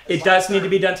 It does need to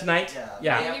be done tonight. Yeah.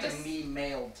 Yeah. They have to be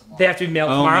mailed tomorrow. They have to be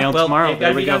mailed Oh, tomorrow. mailed Well, tomorrow. they've got There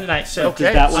to we be done go. tonight. So, Okay.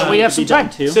 Does that So one we need have to some be done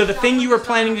time. too? so the thing you were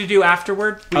planning to do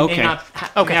afterward, we Okay. may not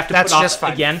Okay, have to that's put off just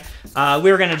fine. again.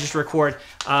 We were going to just record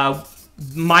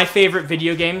my favorite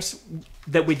video games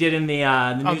that we did in the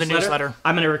newsletter.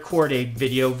 I'm going to record a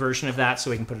video version of that so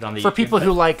we can put it on the For YouTube. people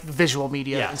who like visual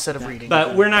media Yeah. instead of reading.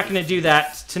 But we're not going to do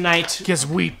that tonight. Because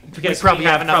we Because probably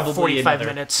we have another probably 45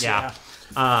 another- minutes. yeah.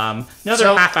 Another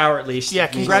So- half hour at least. Yeah,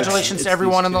 congratulations It's to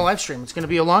everyone these on the two. live stream. It's going to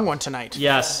be a long one tonight.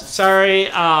 Yes. Sorry.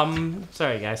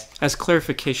 Sorry, guys. As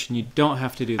clarification, you don't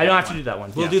have to do that. I don't have to do that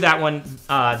one. We'll Yeah. do that one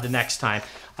the next time.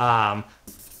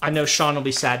 I know Sean will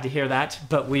be sad to hear that,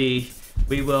 but we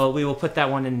will put that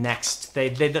one in next. They'll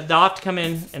have to come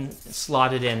in and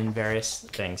slot it in various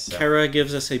things. So. Kara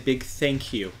gives us a big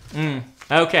thank you.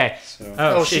 Okay. So.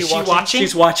 Oh, she is she watching? watching?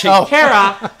 She's watching. Oh.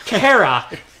 Kara,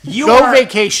 you Go are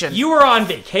vacation. You were on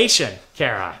vacation,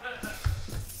 Kara.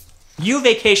 You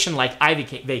vacation like I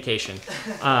vacation.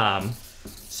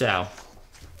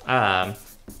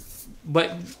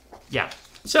 But yeah.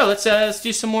 So let's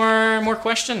do some more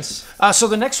questions. So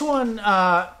the next one,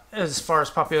 as far as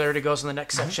popularity goes in the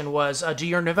next section, was do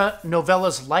your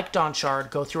novellas like Don Chard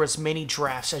go through as many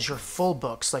drafts as your full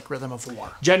books like Rhythm of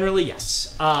War? Generally,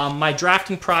 yes. My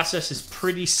drafting process is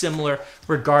pretty similar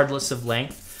regardless of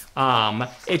length.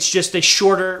 It's just a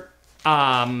shorter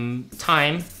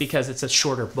time because it's a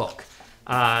shorter book.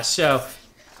 So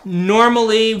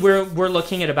normally we're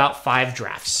looking at about 5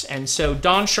 drafts. And so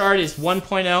Don Chard is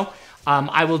 1.0.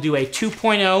 I will do a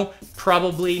 2.0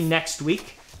 probably next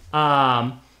week.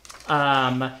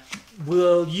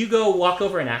 Will you go walk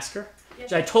over and ask her?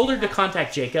 Yes. I told her to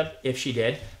contact Jacob if she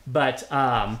did, but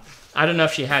I don't know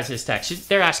if she has his text.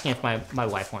 They're asking if my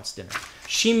wife wants dinner.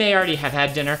 She may already have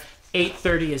had dinner.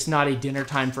 8:30 is not a dinner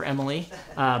time for Emily,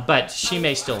 but she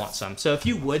may still want some. So if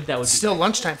you would, that would be Still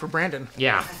lunchtime for Brandon.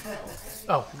 yeah.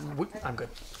 Oh, I'm good.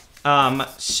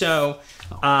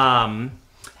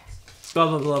 Blah,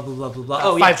 blah, blah, blah, blah, blah.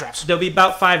 Oh, 5 drafts. There'll be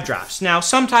about 5 drafts. Now,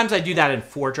 sometimes I do that in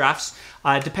 4 drafts.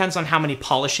 It depends on how many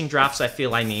polishing drafts I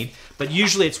feel I need. But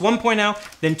usually it's 1.0.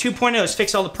 Then 2.0 is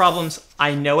fix all the problems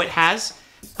I know it has.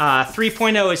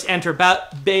 3.0 is enter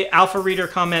alpha reader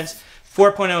comments.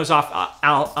 4.0 is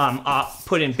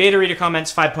put in beta reader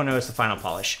comments. 5.0 is the final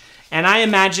polish. And I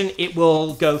imagine it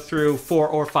will go through 4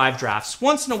 or 5 drafts.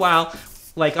 Once in a while,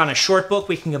 like on a short book,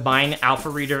 we can combine alpha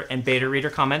reader and beta reader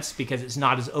comments because it's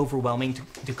not as overwhelming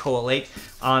to collate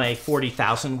on a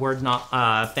 40,000 word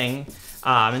thing.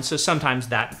 And so sometimes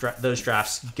those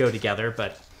drafts go together,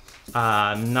 but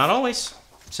not always.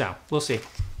 So we'll see.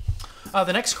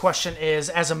 The next question is,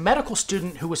 as a medical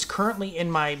student who is currently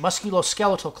in my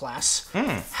musculoskeletal class,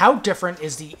 how different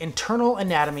is the internal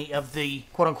anatomy of the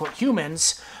quote-unquote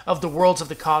humans of the worlds of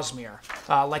the Cosmere?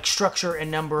 Like structure and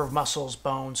number of muscles,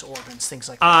 bones, organs, things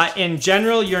like that. In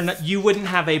general, you wouldn't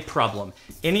have a problem.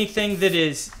 Anything that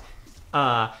is,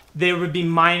 there would be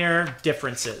minor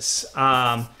differences.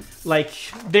 Like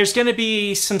there's going to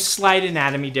be some slight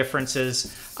anatomy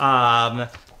differences.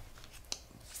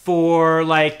 For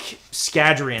like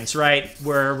Scadrians, right,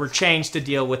 where we're changed to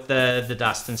deal with the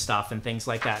dust and stuff and things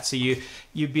like that. So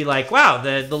you'd be like, wow,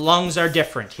 the lungs are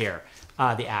different here,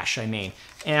 the ash, I mean.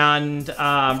 And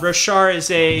Roshar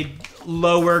is a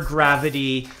lower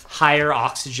gravity, higher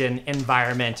oxygen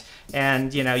environment,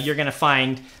 and you're gonna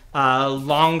find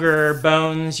longer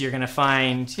bones. You're gonna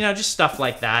find just stuff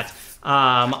like that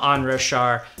on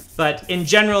Roshar. But in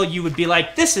general, you would be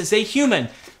like, this is a human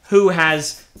who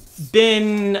has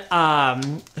been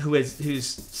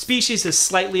whose species has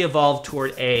slightly evolved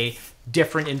toward a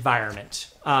different environment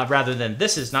rather than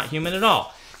this is not human at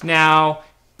all. Now,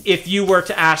 if you were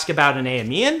to ask about an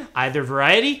Aeamian, either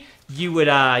variety, it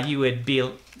would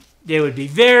be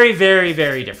very, very,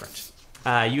 very different.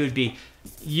 You would be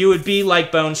you would be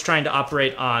like Bones trying to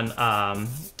operate on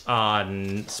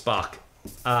Spock.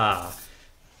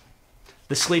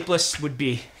 The Sleepless would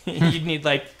be you'd need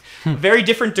like a very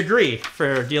different degree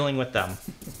for dealing with them.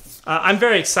 I'm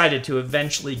very excited to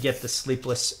eventually get the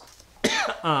Sleepless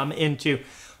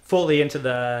fully into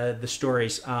the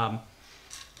stories.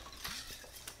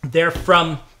 They're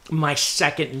from my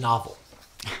second novel,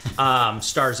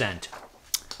 Star's End.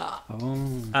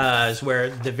 Is where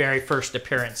the very first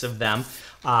appearance of them,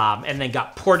 and then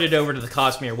got ported over to the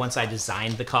Cosmere once I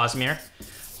designed the Cosmere,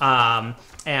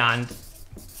 and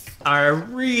are a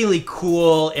really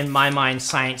cool, in my mind,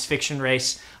 science fiction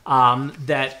race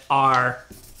that are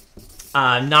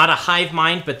not a hive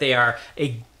mind, but they are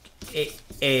a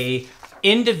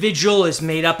individual is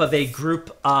made up of a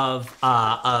group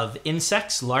of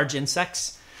insects, large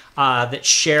insects, that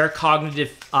share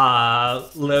cognitive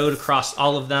load across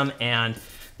all of them, and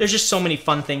there's just so many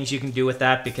fun things you can do with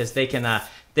that because they can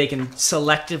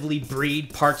selectively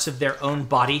breed parts of their own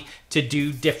body to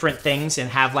do different things and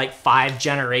have like 5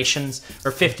 generations or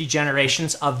 50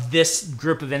 generations of this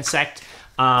group of insect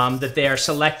that they are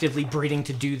selectively breeding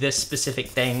to do this specific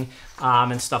thing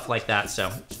and stuff like that. So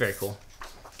it's very cool,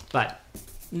 but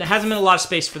there hasn't been a lot of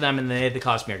space for them in the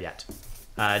Cosmere yet.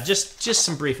 Just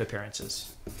some brief appearances.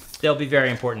 They'll be very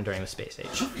important during the space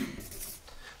age.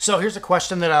 So here's a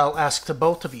question that I'll ask to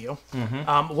both of you.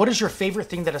 What is your favorite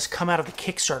thing that has come out of the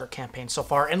Kickstarter campaign so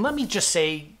far? And let me just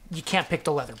say, you can't pick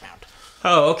the Leatherbound.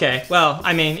 Oh, okay. Well,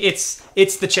 I mean,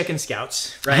 it's the Chicken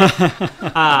Scouts, right?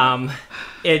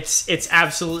 It's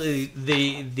absolutely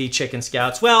the Chicken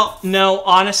Scouts. Well, no,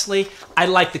 honestly, I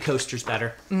like the coasters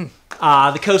better.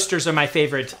 The coasters are my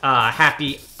favorite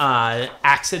happy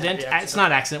accident. It's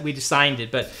not accident. We designed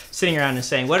it, but sitting around and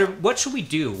saying, what should we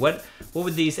do? What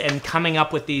would these, and coming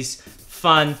up with these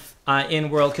fun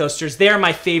in-world coasters. They're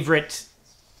my favorite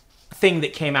thing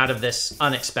that came out of this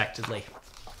unexpectedly.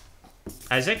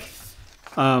 Isaac?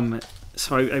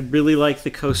 So I really like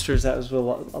the coasters. That was a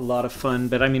lot of fun.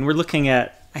 But I mean, we're looking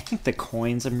at, I think, the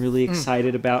coins I'm really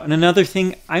excited about. And another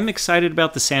thing, I'm excited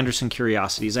about the Sanderson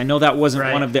Curiosities. I know that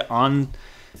wasn't one of the on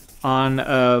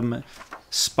the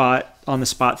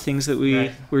spot things that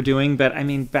we were doing. But I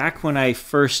mean, back when I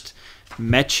first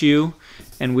met you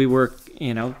and we were,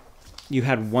 you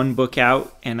had one book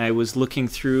out and I was looking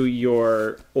through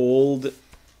your old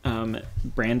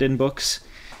Brandon books.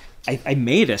 I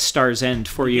made a Star's End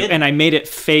for you, and I made it a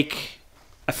fake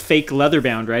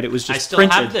leatherbound, right? It was just I still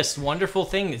printed. have this wonderful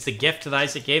thing. It's a gift that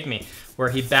Isaac gave me, where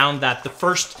he bound the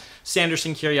first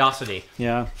Sanderson Curiosity.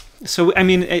 Yeah. So, I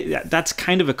mean, that's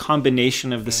kind of a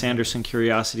combination of the Sanderson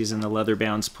Curiosities and the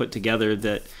leatherbounds put together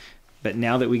but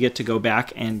now that we get to go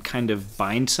back and kind of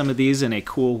bind some of these in a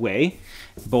cool way,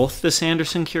 both the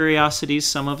Sanderson Curiosities,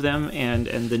 some of them, and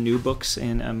the new books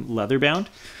in leatherbound,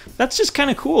 that's just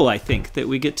kind of cool, I think, that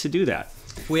we get to do that.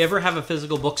 If we ever have a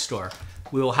physical bookstore,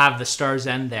 we will have the Star's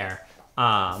End there.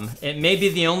 It may be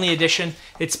the only edition.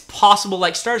 It's possible,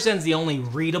 like Star's End's the only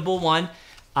readable one.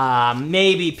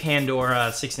 Maybe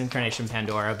Pandora, Sixth Incarnation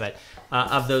Pandora, but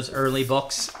of those early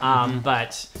books.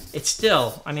 But it's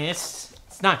still, I mean, it's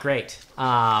not great.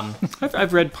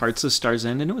 I've read parts of Star's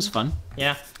End, and it was fun.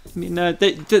 Yeah. I mean,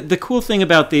 the cool thing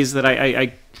about these that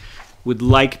I would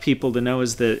like people to know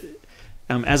is that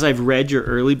as I've read your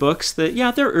early books, that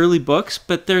they're early books,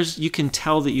 but you can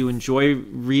tell that you enjoy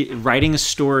writing a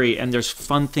story, and there's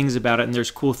fun things about it, and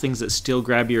there's cool things that still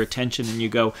grab your attention, and you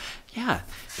go,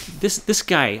 this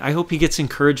guy, I hope he gets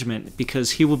encouragement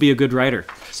because he will be a good writer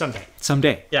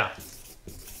someday. Yeah.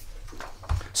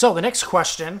 So the next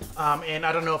question, and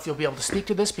I don't know if you'll be able to speak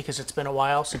to this because it's been a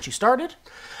while since you started,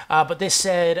 but they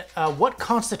said, what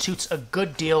constitutes a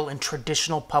good deal in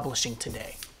traditional publishing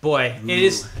today? Boy, it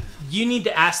is. You need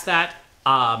to ask that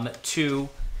to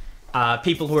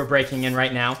people who are breaking in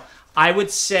right now. I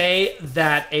would say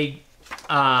that a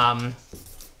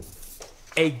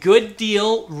good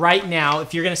deal right now,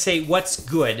 if you're going to say what's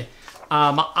good,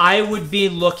 I would be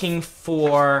looking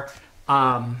for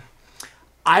a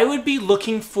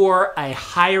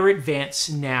higher advance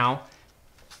now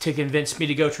to convince me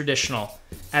to go traditional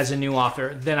as a new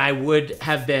author than I would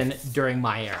have been during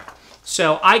my era.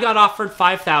 So I got offered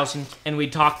 $5,000, and we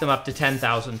talked them up to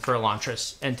 $10,000 for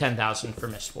Elantris and $10,000 for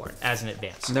Mistborn as an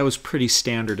advance. And that was pretty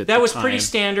standard at the time. That was pretty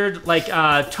standard. Like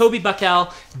Toby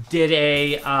Buckell did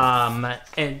a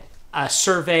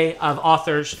survey of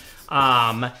authors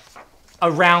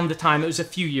around the time. It was a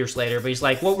few years later, but he's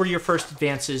like, what were your first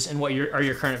advances and what are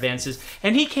your current advances?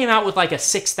 And he came out with like a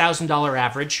 $6,000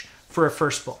 average for a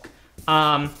first book,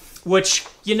 which,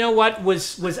 you know what,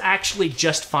 was actually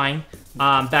just fine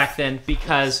back then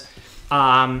because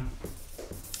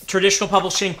traditional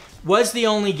publishing was the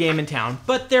only game in town,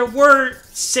 but there were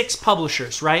 6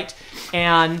 publishers, right?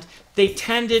 And they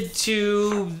tended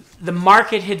to, the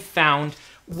market had found,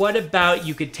 what about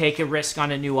you could take a risk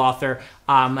on a new author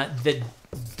that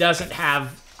doesn't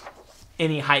have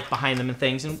any hype behind them and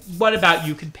things, and what about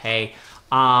you could pay?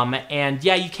 And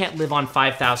yeah, you can't live on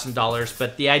 $5,000,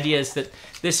 but the idea is that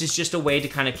this is just a way to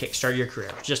kind of kickstart your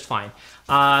career, just fine.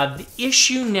 The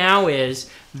issue now is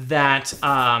that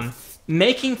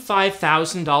making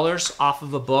 $5,000 off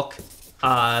of a book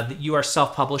that you are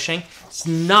self-publishing, it's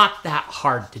not that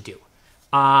hard to do.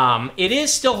 It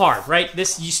is still hard, right?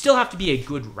 You still have to be a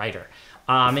good writer,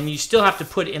 and you still have to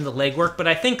put in the legwork. But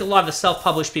I think a lot of the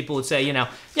self-published people would say,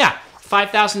 yeah,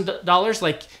 $5,000,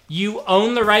 like, you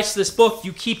own the rights to this book,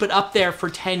 you keep it up there for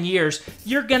 10 years,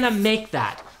 you're gonna make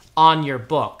that on your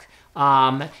book.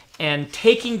 And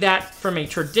taking that from a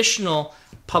traditional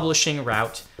publishing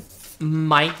route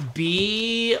might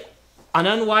be an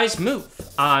unwise move.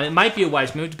 It might be a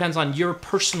wise move. It depends on your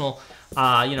personal,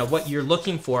 what you're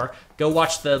looking for. Go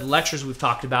watch the lectures we've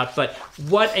talked about. But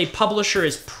what a publisher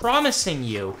is promising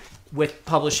you with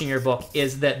publishing your book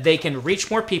is that they can reach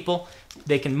more people,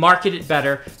 they can market it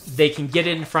better, they can get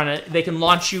it in front of, they can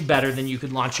launch you better than you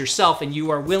could launch yourself, and you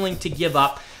are willing to give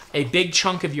up a big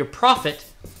chunk of your profit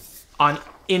on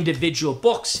individual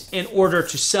books in order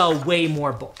to sell way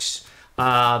more books.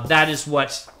 That is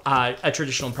what a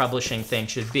traditional publishing thing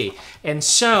should be. And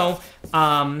so,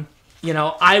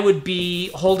 I would be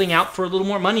holding out for a little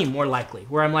more money, more likely,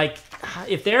 where I'm like,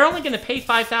 if they're only going to pay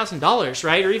 $5,000,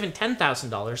 right, or even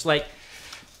 $10,000, like,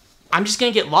 I'm just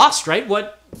going to get lost, right?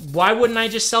 Why wouldn't I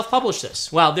just self-publish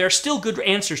this? Well, there are still good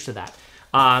answers to that,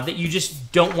 that you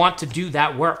just don't want to do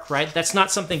that work, right? That's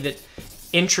not something that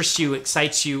interests you,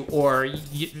 excites you, or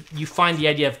you find the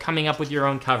idea of coming up with your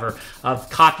own cover, of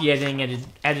copy editing and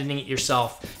editing it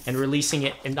yourself and releasing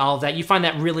it and all of that. You find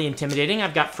that really intimidating.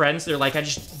 I've got friends, they're like, I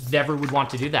just never would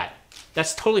want to do that.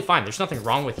 That's totally fine. There's nothing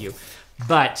wrong with you.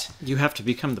 But you have to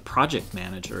become the project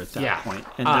manager at that point,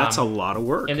 and that's a lot of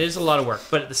work. It is a lot of work.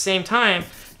 But at the same time,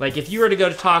 like, if you were to go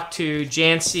to talk to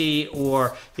Jancy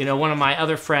or one of my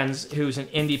other friends who's an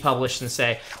indie publisher and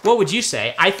say, what would you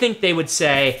say? I think they would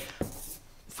say,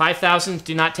 5,000.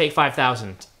 Do not take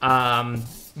 5,000.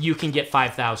 You can get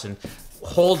 5,000.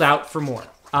 Hold out for more.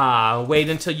 Wait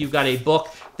until you've got a book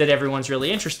that everyone's really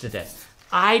interested in.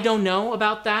 I don't know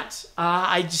about that.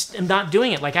 I just am not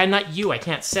doing it. Like, I'm not you. I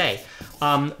can't say.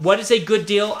 What is a good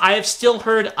deal? I have still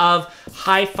heard of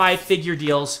high 5-figure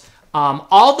deals.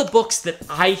 All the books that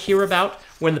I hear about,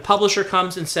 when the publisher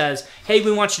comes and says, hey,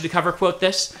 we want you to cover quote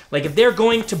this. Like, if they're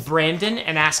going to Brandon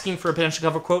and asking for a potential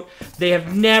cover quote, they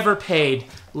have never paid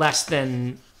less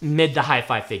than mid to high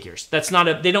 5 figures. That's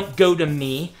not they don't go to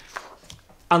me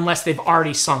unless they've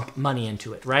already sunk money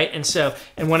into it, right? And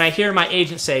when I hear my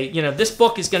agent say, this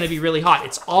book is going to be really hot,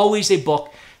 it's always a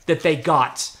book that they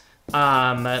got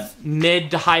mid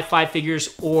to high 5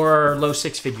 figures or low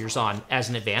 6 figures on as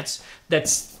an advance.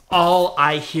 That's all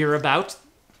I hear about,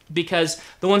 because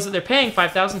the ones that they're paying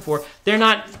 $5,000 for, they're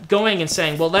not going and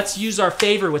saying, well, let's use our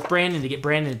favor with Brandon to get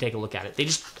Brandon to take a look at it. They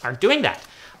just aren't doing that,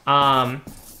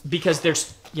 because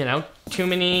there's too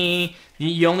many.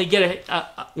 You only get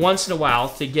once in a while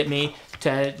to get me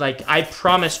to, like, I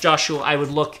promised Joshua I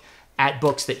would look at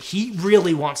books that he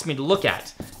really wants me to look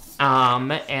at.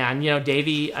 And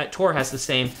Davey at Tor has the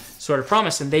same sort of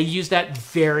promise, and they use that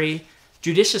very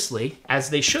judiciously, as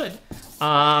they should.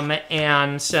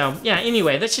 And so, yeah,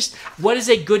 anyway, that's just, what does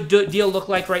a good deal look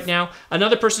like right now?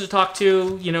 Another person to talk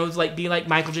to, be like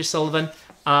Michael J. Sullivan.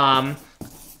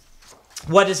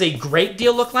 What does a great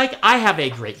deal look like? I have a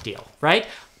great deal, right?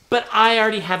 But I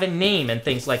already have a name and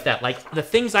things like that. Like, the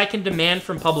things I can demand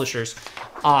from publishers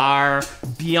are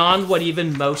beyond what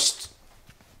even most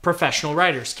professional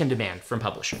writers can demand from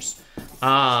publishers.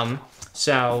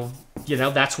 So,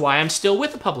 that's why I'm still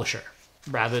with a publisher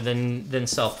rather than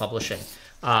self-publishing.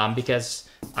 Because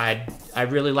I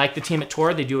really like the team at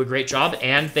Tor. They do a great job,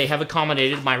 and they have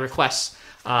accommodated my requests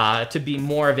to be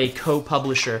more of a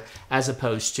co-publisher as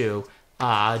opposed to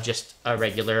just a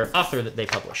regular author that they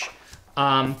publish.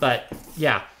 But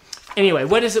yeah. Anyway,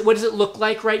 what does it look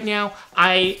like right now?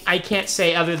 I can't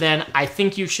say other than I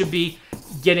think you should be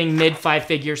getting mid 5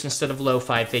 figures instead of low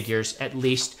 5 figures at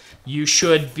least. You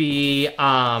should be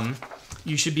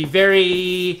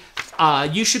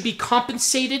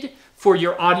compensated for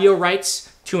your audio rights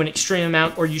to an extreme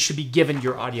amount, or you should be given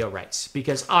your audio rights,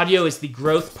 because audio is the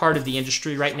growth part of the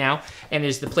industry right now and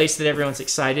is the place that everyone's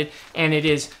excited, and it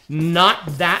is not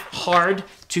that hard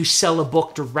to sell a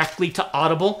book directly to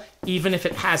Audible, even if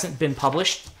it hasn't been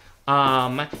published.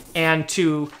 and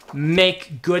to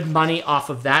make good money off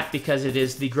of that because it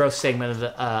is the growth segment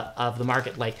of the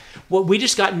market. Like, well, we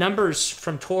just got numbers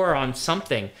from Tor on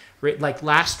something like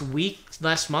last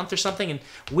month or something, and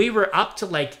we were up to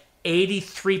like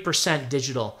 83%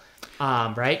 digital.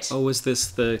 Right? Oh, was this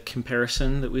the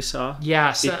comparison that we saw?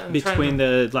 Yeah. So between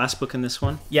the last book and this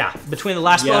one? Yeah, between the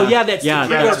last book. Oh, yeah,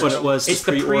 that's what it was. It's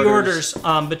the pre-orders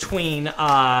between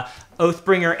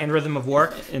Oathbringer and Rhythm of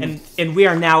War. And we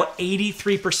are now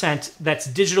 83%. That's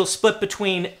digital split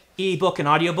between ebook and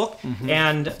audiobook.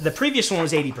 And the previous one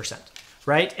was 80%.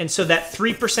 Right? And so that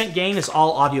 3% gain is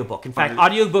all audiobook. In fact,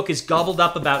 audiobook is gobbled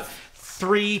up about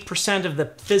 3% of the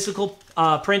physical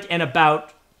print and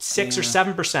about 6 or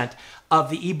 7% of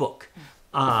the ebook.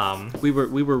 We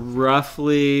were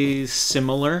roughly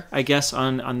similar, I guess,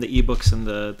 on the ebooks and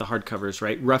the hardcovers,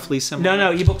 right? Roughly similar.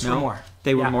 No, ebooks were more.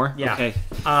 They were more? Yeah. Okay.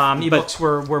 Ebooks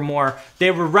were more.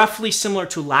 They were roughly similar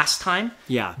to last time.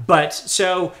 Yeah. But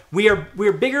so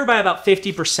we're bigger by about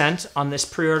 50% on this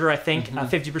pre-order, I think.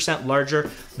 50%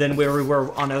 larger than where we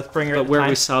were on Oathbringer. But where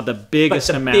we saw the biggest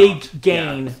amount. Big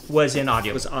gain was in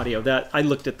audio. Was audio. That I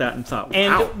looked at that and thought, wow.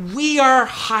 And we are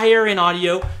higher in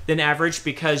audio than average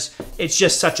because it's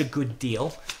just such a good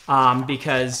deal.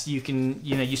 Because you can,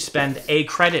 you spend a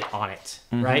credit on it,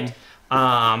 right?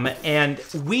 And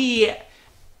we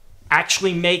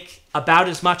actually make about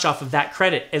as much off of that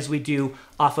credit as we do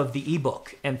off of the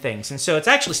ebook and things. And so it's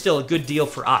actually still a good deal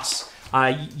for us.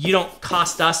 You don't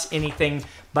cost us anything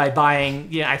by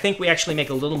buying, I think we actually make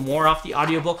a little more off the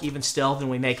audiobook even still than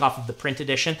we make off of the print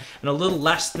edition, and a little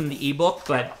less than the ebook,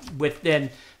 but within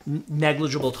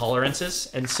negligible tolerances.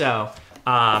 And so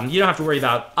you don't have to worry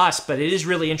about us, but it is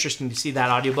really interesting to see that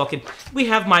audiobook. And we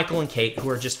have Michael and Kate, who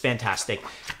are just fantastic.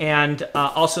 And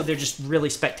also, they're just really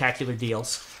spectacular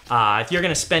deals. If you're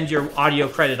going to spend your audio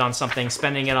credit on something,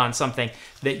 spending it on something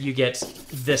that you get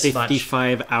this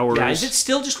 55 hours. Yeah, is it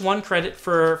still just one credit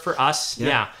for us?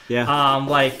 Yeah.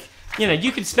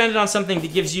 You could spend it on something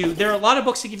that gives you, there are a lot of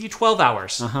books that give you 12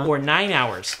 hours or 9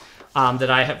 hours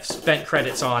that I have spent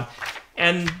credits on.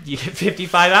 And you get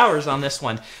 55 hours on this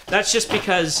one. That's just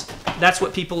because that's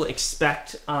what people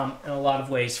expect in a lot of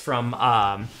ways from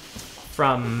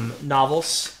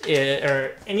novels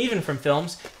and even from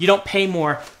films. You don't pay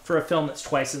more for a film that's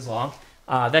twice as long.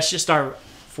 That's just for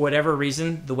whatever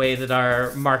reason, the way that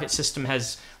our market system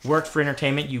has worked for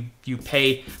entertainment. You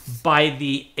pay by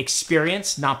the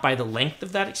experience, not by the length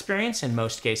of that experience in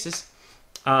most cases.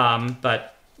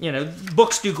 But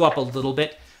books do go up a little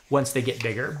bit once they get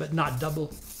bigger, but not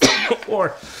double.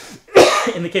 Or,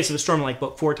 in the case of a Stormlight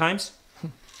book, 4 times.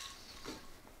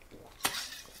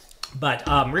 But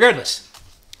regardless,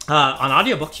 on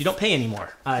audiobooks, you don't pay anymore.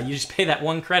 You just pay that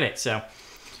 1 credit. So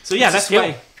yeah,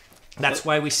 that's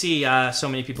why we see so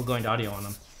many people going to audio on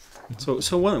them.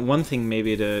 So one thing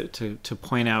maybe to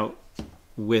point out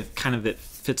with kind of that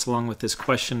fits along with this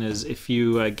question is if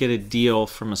you get a deal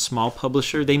from a small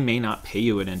publisher, they may not pay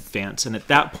you in advance, and at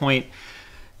that point,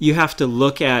 you have to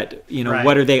look at, right.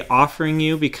 What are they offering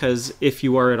you? Because if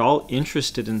you are at all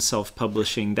interested in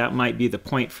self-publishing, that might be the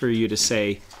point for you to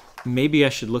say, maybe I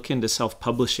should look into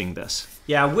self-publishing this.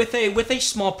 Yeah, with a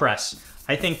small press,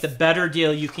 I think the better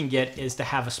deal you can get is to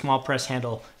have a small press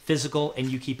handle physical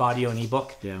and you keep audio and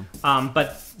ebook. Yeah.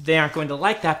 But they aren't going to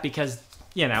like that because,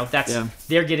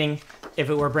 they're getting, if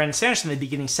it were Brandon Sanderson, they'd be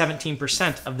getting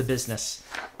 17% of the business.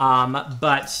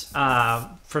 But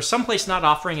for someplace not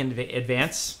offering in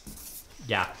advance,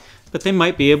 yeah. But they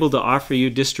might be able to offer you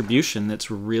distribution that's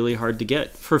really hard to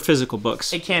get for physical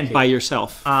books. It can be. By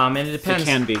yourself. And it depends. It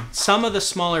can be. Some of the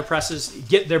smaller presses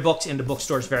get their books into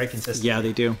bookstores very consistently. Yeah,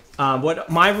 they do. What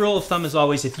my rule of thumb is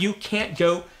always, if you can't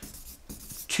go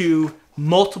to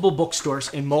multiple bookstores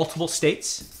in multiple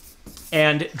states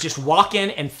and just walk in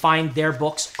and find their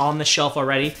books on the shelf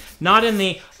already, not in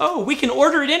the, we can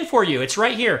order it in for you, it's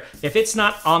right here. If it's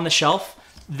not on the shelf,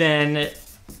 then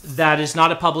that is not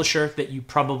a publisher that you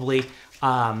probably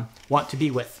want to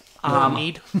be with.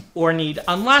 Or need,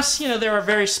 unless, there are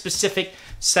very specific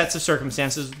sets of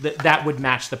circumstances that would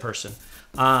match the person.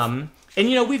 And,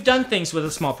 we've done things with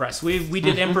a small press. We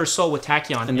did Emperor's Soul with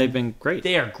Tachyon. And they've been great.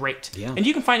 They are great. Yeah. And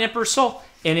you can find Emperor's Soul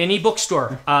in any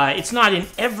bookstore. It's not in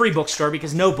every bookstore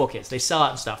because no book is. They sell out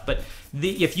and stuff. But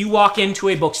if you walk into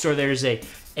a bookstore, there's a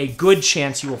good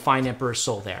chance you will find Emperor's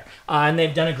Soul there. And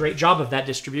they've done a great job of that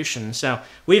distribution. So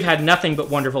we've had nothing but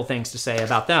wonderful things to say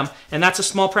about them. And that's a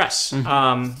small press.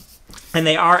 And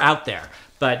they are out there.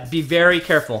 But be very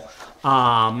careful.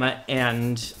 I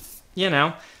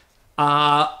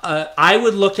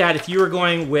would look at, if you were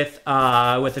going with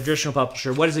a traditional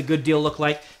publisher, what does a good deal look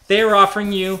like? They are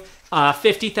offering you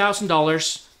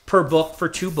 $50,000 per book for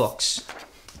 2 books.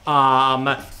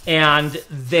 And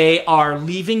they are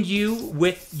leaving you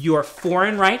with your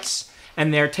foreign rights,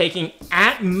 and they're taking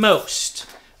at most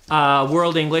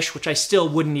World English, which I still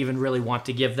wouldn't even really want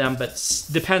to give them, but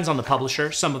depends on the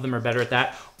publisher. Some of them are better at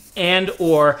that, and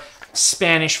or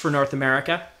Spanish for North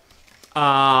America.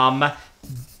 At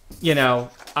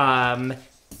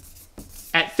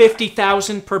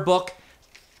 $50,000 per book,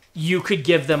 you could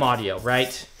give them audio,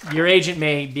 right? Your agent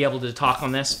may be able to talk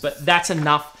on this, but that's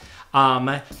enough.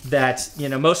 That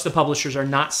most of the publishers are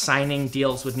not signing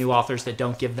deals with new authors that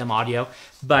don't give them audio.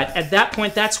 But at that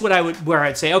point, that's where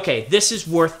I'd say, okay, this is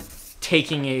worth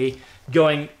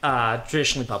going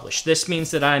traditionally published. This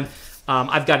means that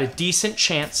I've got a decent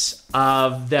chance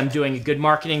of them doing a good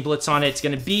marketing blitz on it. It's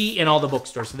going to be in all the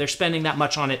bookstores. So they're spending that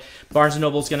much on it. Barnes &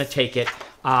 Noble's going to take it.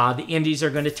 The indies are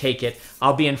going to take it.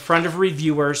 I'll be in front of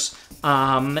reviewers,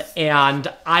 and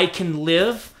I can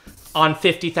live on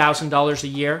 $50,000 a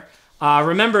year.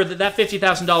 Remember that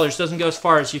 $50,000 doesn't go as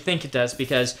far as you think it does,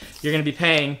 because you're going to be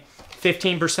paying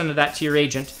 15% of that to your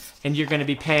agent, and you're going to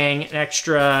be paying an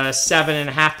extra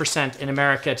 7.5% in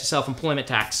America to self-employment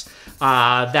tax.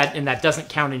 That doesn't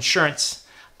count insurance.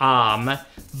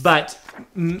 But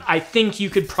I think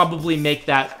you could probably make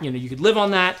that, you could live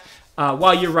on that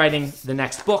while you're writing the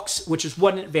next books, which is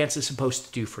what an advance is supposed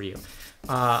to do for you.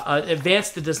 An advance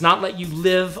that does not let you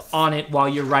live on it while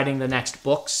you're writing the next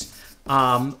books.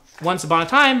 Once upon a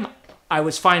time, I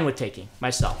was fine with taking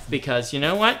myself, because you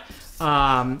know what?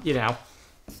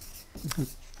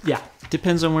 Yeah.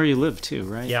 Depends on where you live too,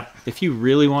 right? Yep. If you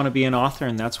really want to be an author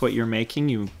and that's what you're making,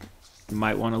 you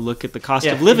might want to look at the cost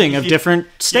of living of different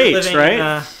states,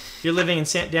 right? You're living in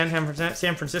downtown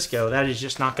San Francisco. That is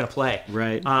just not going to play.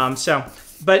 Right.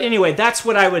 But anyway, that's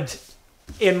what I would,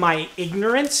 in my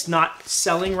ignorance, not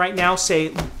selling right now,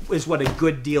 say is what a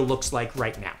good deal looks like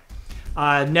right now.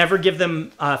 Never give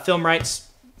them film rights.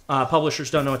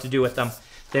 Publishers don't know what to do with them.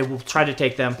 They will try to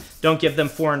take them. Don't give them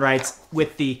foreign rights,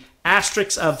 with the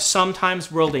asterisks of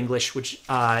sometimes World English, which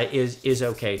is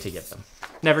okay to give them.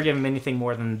 Never give them anything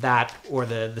more than that, or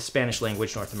the Spanish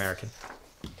language North American.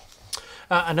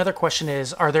 Another question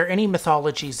is, are there any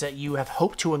mythologies that you have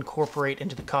hoped to incorporate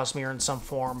into the Cosmere in some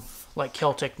form, like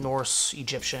Celtic, Norse,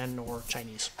 Egyptian, or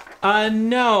Chinese?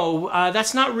 No,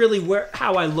 that's not really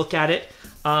how I look at it.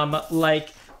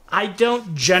 I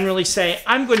don't generally say,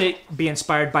 I'm going to be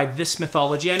inspired by this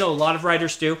mythology. I know a lot of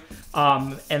writers do,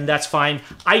 and that's fine.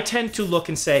 I tend to look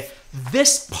and say,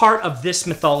 this part of this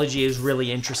mythology is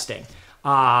really interesting.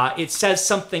 It says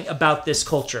something about this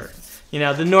culture.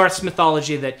 The Norse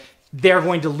mythology that they're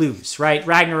going to lose, right?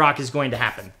 Ragnarok is going to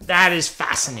happen. That is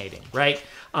fascinating, right?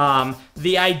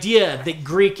 The idea that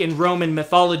Greek and Roman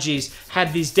mythologies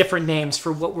had these different names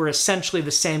for what were essentially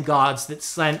the same gods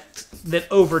that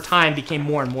over time became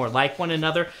more and more like one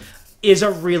another is a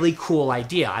really cool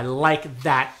idea. I like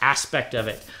that aspect of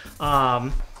it.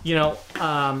 But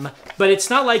it's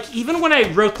not like, even when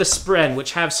I wrote the Spren,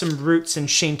 which have some roots in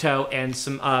Shinto and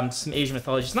some Asian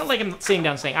mythology, it's not like I'm sitting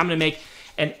down saying, I'm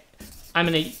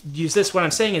going to use this. What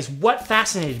I'm saying is what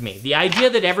fascinated me. The idea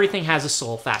that everything has a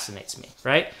soul fascinates me,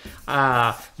 right?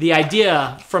 The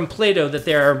idea from Plato that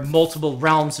there are multiple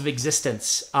realms of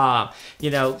existence.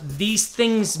 These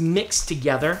things mix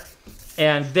together,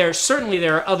 and there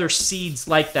are other seeds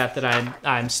like that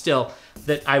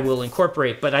that I will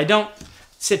incorporate. But I don't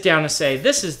sit down and say,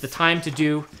 this is the time to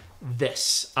do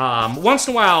this. Once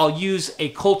in a while, I'll use a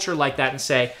culture like that and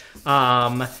say,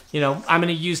 I'm going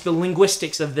to use the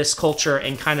linguistics of this culture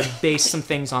and kind of base some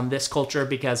things on this culture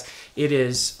because it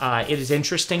is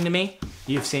interesting to me.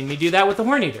 You've seen me do that with the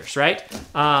Horn Eaters, right?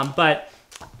 But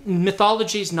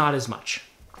mythology's not as much.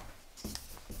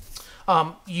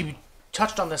 You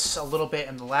touched on this a little bit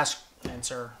in the last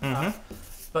answer,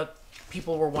 but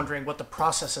people were wondering what the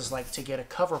process is like to get a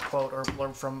cover quote or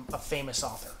learn from a famous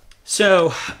author.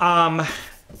 So,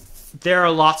 there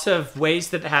are lots of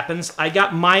ways that it happens. I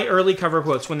got my early cover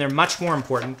quotes when they're much more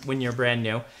important when you're brand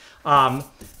new.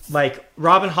 Like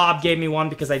Robin Hobb gave me one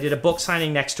because I did a book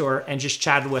signing next to her and just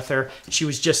chatted with her. She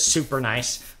was just super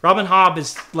nice. Robin Hobb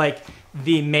is like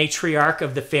the matriarch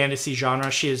of the fantasy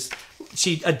genre.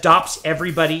 She adopts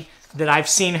everybody that I've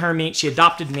seen her meet. She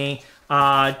adopted me.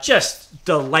 Just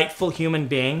delightful human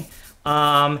being.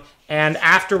 And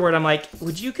afterward, I'm like,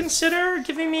 would you consider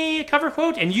giving me a cover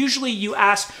quote? And usually you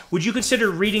ask, would you consider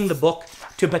reading the book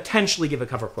to potentially give a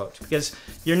cover quote? Because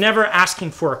you're never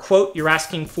asking for a quote, you're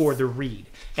asking for the read.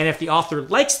 And if the author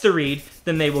likes the read,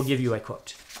 then they will give you a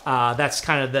quote. That's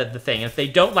kind of the thing. If they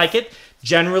don't like it,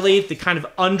 generally the kind of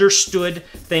understood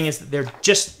thing is that they're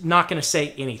just not going to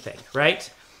say anything,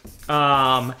 right?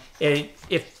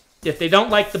 If if they don't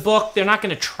like the book, they're not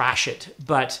going to trash it.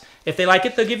 But if they like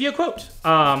it, they'll give you a quote.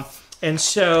 And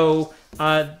so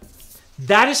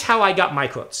that is how I got my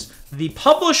quotes. The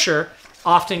publisher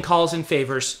often calls in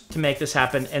favors to make this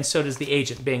happen, and so does the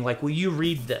agent, being like, will you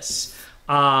read this?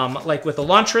 Like with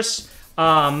Elantris,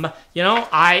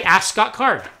 I asked Scott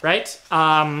Card, right?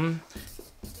 I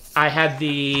had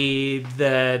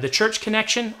the church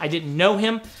connection. I didn't know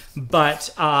him,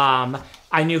 but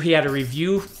I knew he had a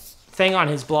review thing on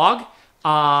his blog,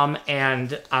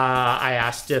 and I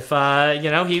asked if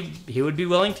he would be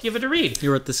willing to give it a read. You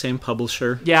were at the same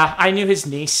publisher. Yeah, I knew his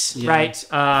niece, right?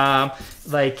 When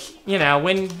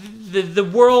the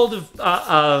world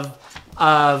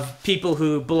of people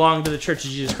who belong to the Church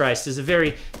of Jesus Christ is a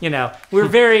very,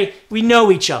 we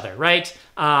know each other, right?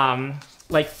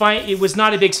 It was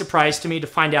not a big surprise to me to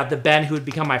find out that Ben, who had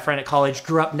become my friend at college,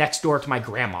 grew up next door to my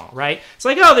grandma, right? It's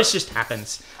like, oh, this just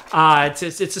happens. It's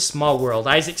a small world.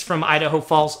 Isaac's from Idaho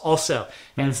Falls also.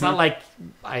 And it's not like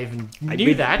I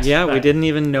knew that. Yeah, we didn't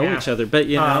even know each other, but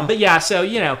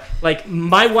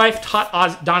my wife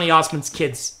taught Donny Osmond's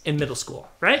kids in middle school,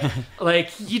 right?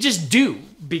 You just do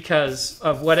because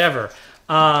of whatever.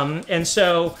 And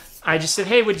so I just said,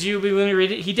 hey, would you be willing to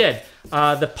read it? He did.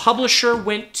 The publisher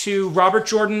went to Robert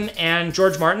Jordan and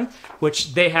George Martin,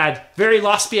 which they had very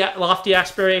lofty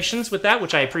aspirations with that,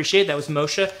 which I appreciate. That was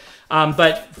Moshe.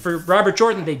 But for Robert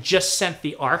Jordan, they just sent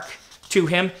the arc to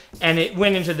him, and it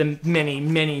went into the many,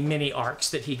 many, many arcs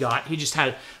that he got. He just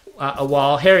had a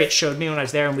wall. Harriet showed me when I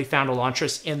was there, and we found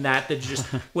Elantris in that just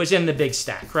was in the big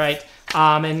stack, right?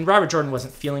 And Robert Jordan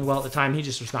wasn't feeling well at the time. He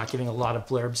just was not giving a lot of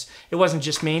blurbs. It wasn't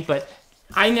just me, but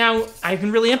I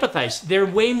can really empathize. There are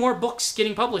way more books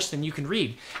getting published than you can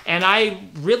read. And I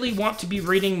really want to be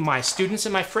reading my students'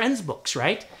 and my friends' books,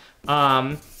 right?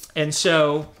 And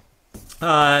so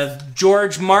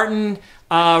George Martin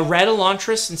read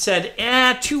Elantris and said,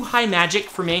 too high magic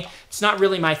for me. It's not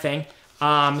really my thing.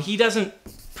 He doesn't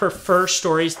prefer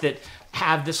stories that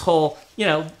have this whole,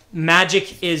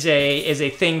 magic is a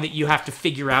thing that you have to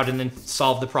figure out and then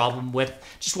solve the problem with.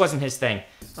 Just wasn't his thing.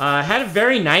 Had a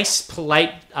very nice,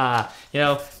 polite, fun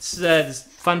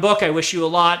book. I wish you a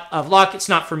lot of luck. It's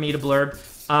not for me to blurb.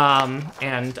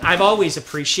 And I've always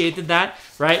appreciated that,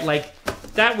 right?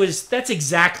 That's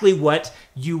exactly what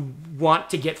you want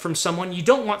to get from someone. You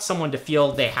don't want someone to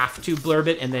feel they have to blurb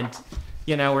it and then,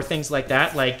 or things like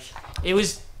that. It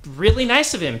was really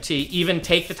nice of him to even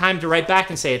take the time to write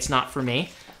back and say it's not for me.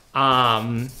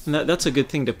 And that's a good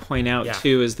thing to point out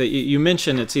too, is that you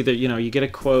mentioned it's either you get a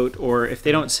quote, or if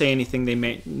they don't say anything, they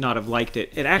may not have liked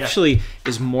it. It actually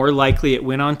is more likely it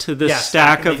went onto the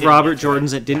stack of Robert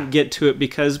Jordan's that didn't get to it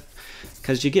because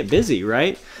you get busy,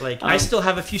 right? I still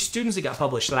have a few students that got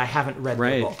published that I haven't read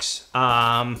their books.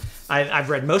 I've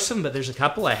read most of them, but there's a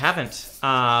couple I haven't.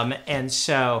 And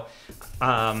so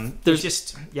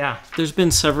there's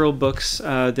been several books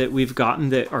that we've gotten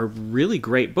that are really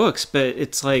great books, but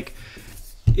it's like,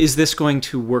 is this going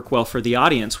to work well for the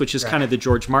audience? Which is kind of the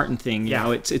George Martin thing. You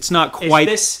know, it's not quite.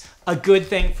 Is this a good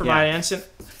thing for my audience? And,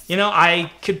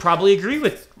 I could probably agree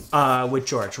with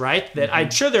George, right? That I'm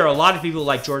sure there are a lot of people who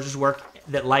like George's work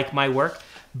that like my work,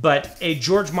 but a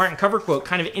George Martin cover quote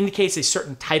kind of indicates a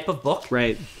certain type of book,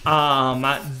 right?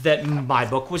 That my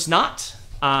book was not.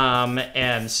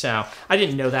 And so I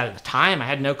didn't know that at the time. I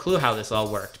had no clue how this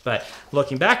all worked. But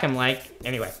looking back, I'm like,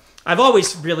 anyway, I've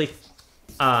always really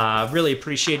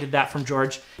appreciated that from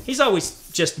George. He's always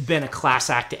just been a class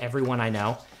act to everyone I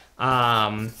know.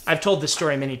 I've told this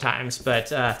story many times,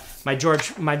 but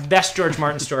my best George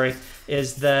Martin story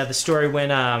is the story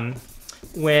when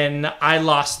I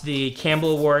lost the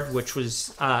Campbell Award, which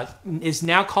was is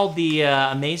now called the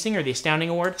Amazing or the Astounding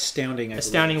Award.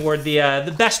 Astounding Award,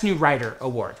 the Best New Writer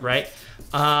Award, right?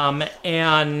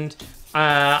 And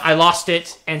I lost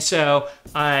it, and so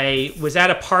I was at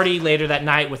a party later that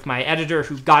night with my editor,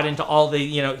 who got into all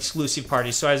the exclusive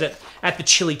parties. So I was at the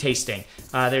chili tasting.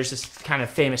 There's this kind of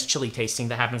famous chili tasting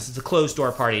that happens. It's a closed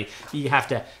door party. You have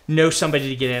to know somebody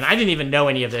to get in. I didn't even know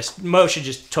any of this. Moshe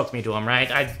just took me to him,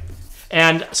 right?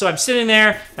 And so I'm sitting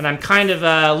there, and I'm kind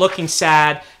of looking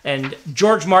sad, and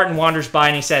George Martin wanders by,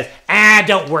 and he says,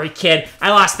 don't worry, kid. I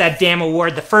lost that damn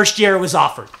award the first year it was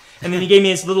offered. And then he gave me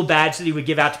his little badge that he would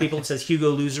give out to people. It says Hugo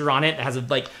Loser on it. It has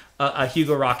a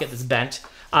Hugo rocket that's bent.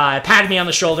 Patted me on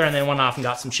the shoulder, and then went off and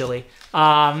got some chili.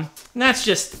 And that's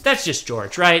just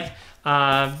George, right?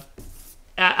 I've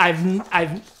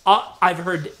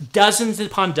heard dozens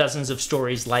upon dozens of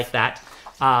stories like that.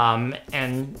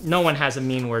 And no one has a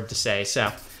mean word to say.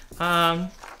 So,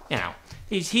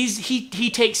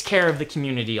 he takes care of the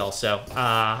community also.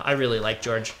 I really like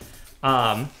George.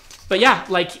 but yeah,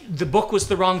 like the book was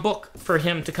the wrong book for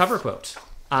him to cover quote.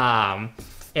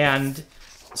 And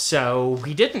so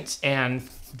he didn't. And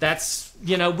that's,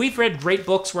 we've read great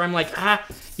books where I'm like,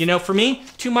 for me,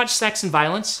 too much sex and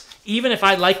violence, even if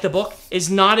I like the book,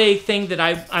 is not a thing that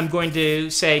I'm going to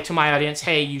say to my audience,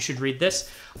 hey, you should read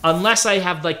this. Unless I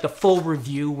have like the full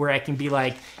review where I can be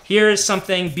like, here's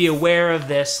something, be aware of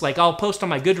this. Like I'll post on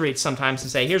my Goodreads sometimes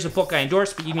and say, here's a book I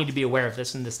endorse, but you need to be aware of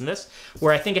this and this and this,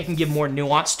 where I think I can give more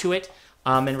nuance to it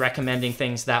in recommending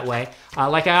things that way.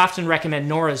 Like I often recommend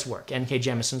Nora's work, N.K.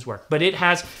 Jemison's work, but it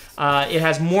has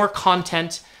more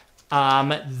content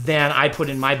than I put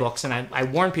in my books. And I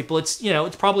warn people, it's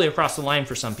probably across the line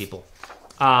for some people.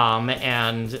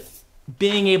 And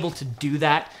being able to do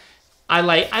that, I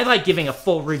like giving a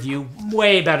full review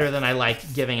way better than I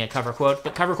like giving a cover quote,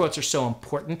 but cover quotes are so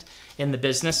important in the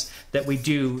business that we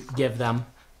do give them.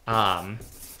 But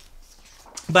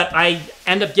I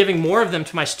end up giving more of them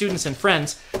to my students and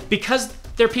friends because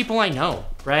they're people I know,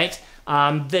 right?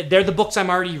 They're the books I'm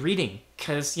already reading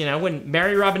because, when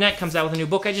Mary Robinette comes out with a new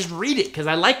book, I just read it because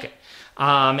I like it.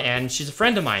 And she's a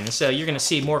friend of mine, and so you're going to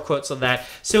see more quotes of that.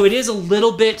 So it is a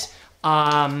little bit...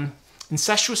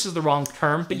 incestuous is the wrong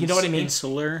term, but you know what I mean?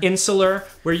 Insular,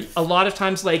 where a lot of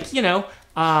times, like, The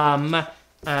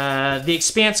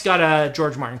Expanse got a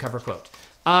George Martin cover quote.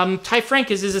 Ty Frank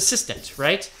is his assistant,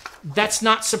 right? That's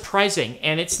not surprising,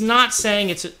 and it's not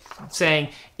saying saying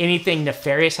anything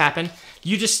nefarious happened.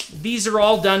 These are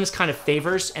all done as kind of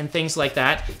favors and things like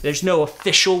that. There's no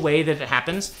official way that it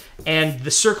happens, and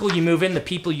the circle you move in, the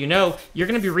people you know, you're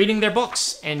going to be reading their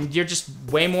books, and you're just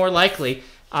way more likely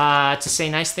to say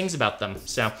nice things about them.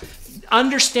 So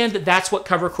understand that that's what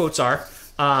cover quotes are.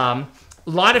 A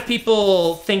lot of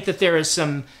people think that there is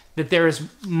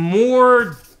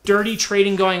more dirty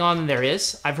trading going on than there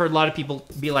is. I've heard a lot of people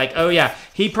be like, oh yeah,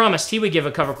 he promised he would give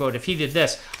a cover quote if he did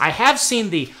this. I have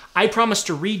seen I promise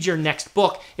to read your next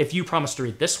book if you promise to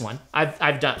read this one.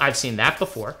 I've seen that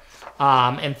before.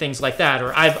 And things like that.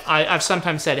 Or I've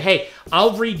sometimes said, hey,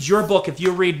 I'll read your book if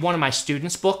you read one of my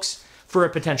students' books for a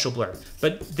potential blurb.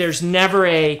 But there's never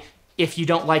if you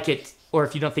don't like it or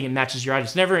if you don't think it matches your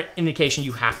audience, never an indication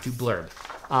you have to blurb.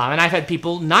 And I've had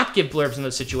people not give blurbs in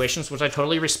those situations, which I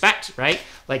totally respect, right?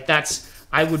 Like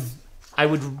I would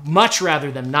much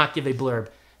rather them not give a blurb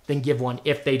than give one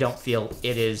if they don't feel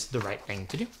it is the right thing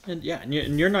to do. And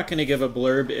you're not going to give a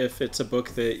blurb if it's a book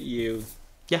that you...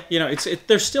 Yeah,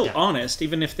 they're still honest,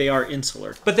 even if they are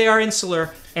insular. But they are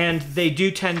insular, and they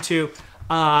do tend to...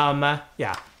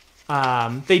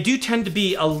 they do tend to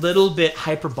be a little bit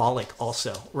hyperbolic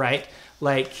also, right?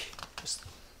 Like,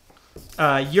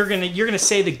 you're gonna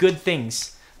say the good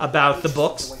things about the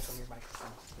books,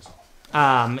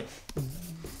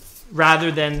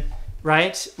 rather than,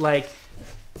 right? Like,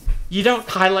 you don't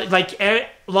highlight, like,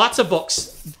 lots of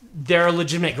books there are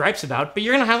legitimate gripes about, but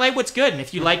you're gonna highlight what's good, and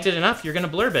if you liked it enough, you're gonna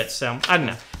blurb it. So I don't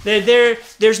know.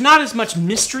 There's not as much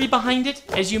mystery behind it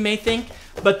as you may think,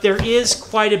 but there is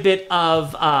quite a bit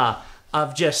of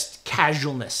just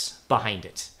casualness behind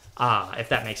it, if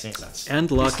that makes any sense.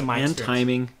 And luck and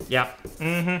timing. Yep.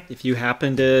 Mm-hmm. If you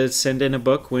happen to send in a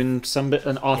book when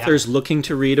an author's looking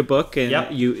to read a book and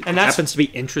it happens to be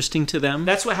interesting to them.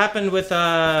 That's what happened with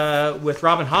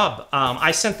Robin Hobb.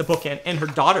 I sent the book in, and her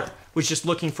daughter was just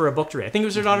looking for a book to read. I think it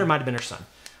was her daughter, might have been her son.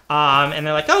 And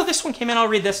they're like, oh, this one came in, I'll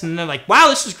read this. And they're like, wow,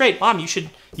 this is great, Mom, you should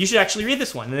actually read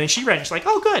this one. And then she read it, she's like,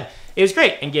 oh, good, it was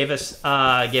great, and gave us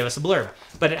a blurb.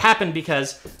 But it happened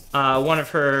because one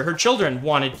of her children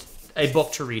wanted a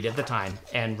book to read at the time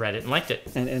and read it and liked it.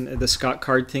 And the Scott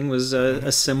Card thing was a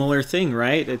similar thing,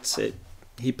 right?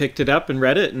 He picked it up and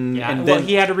read it, and then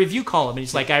he had a review column, and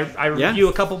he's like, I review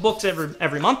a couple books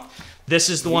every month. This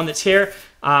is the one that's here.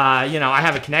 I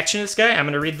have a connection to this guy. I'm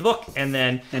going to read the book.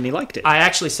 And he liked it. I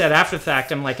actually said after the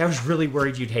fact, I'm like, I was really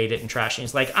worried you'd hate it and trash it.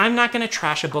 He's like, I'm not going to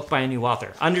trash a book by a new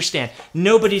author. Understand,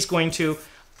 nobody's going to,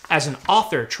 as an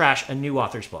author, trash a new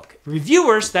author's book.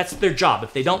 Reviewers, that's their job.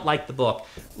 If they don't like the book,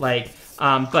 but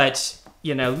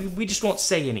we just won't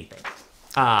say anything.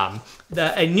 A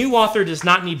new author does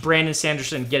not need Brandon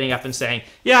Sanderson getting up and saying,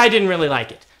 yeah, I didn't really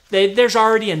like it. There's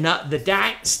already enough. The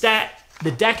deck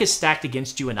is stacked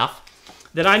against you enough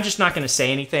that I'm just not going to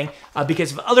say anything,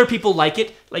 because if other people like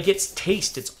it's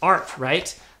taste, it's art,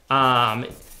 right? I'm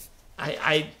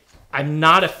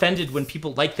not offended when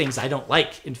people like things I don't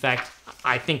like. In fact,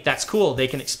 I think that's cool. They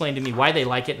can explain to me why they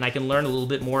like it, and I can learn a little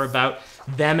bit more about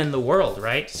them and the world,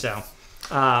 right? So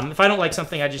if I don't like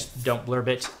something, I just don't blurb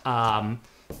it.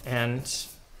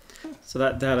 So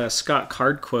that Scott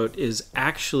Card quote is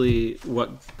actually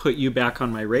what put you back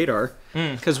on my radar,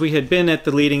 because we had been at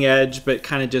the leading edge, but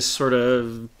kind of just sort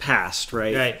of passed,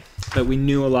 right? Right. but we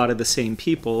knew a lot of the same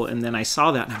people. And then I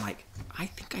saw that, and I'm like, I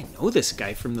think I know this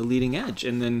guy from The Leading Edge.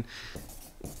 And then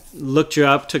looked you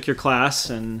up, took your class,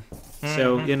 and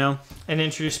so, you know. And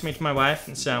introduced me to my wife,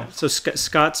 and so. So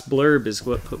Scott's blurb is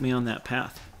what put me on that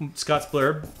path. Scott's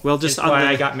blurb. Well, just is why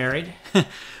I got married.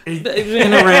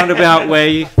 In a roundabout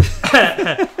way.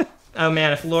 Oh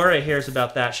man, if Laura hears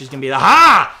about that, she's gonna be like,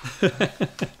 "Ha!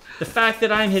 The fact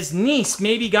that I'm his niece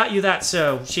maybe got you that,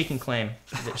 so she can claim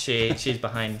that she's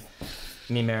behind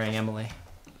me marrying Emily."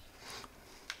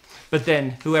 But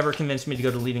then whoever convinced me to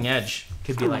go to Leading Edge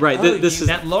could be like, right, "Oh, this you is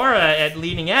met Laura at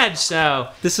Leading Edge, so."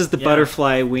 This is the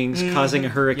butterfly wings causing a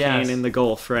hurricane in the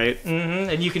Gulf, right?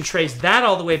 Mm-hmm. And you can trace that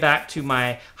all the way back to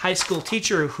my high school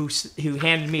teacher who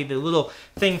handed me the little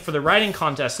thing for the writing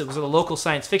contest. It was at a local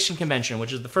science fiction convention,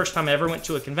 which is the first time I ever went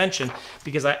to a convention,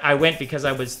 because I went because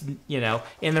I was,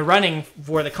 in the running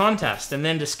for the contest, and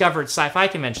then discovered sci-fi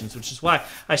conventions, which is why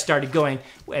I started going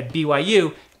at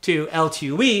BYU to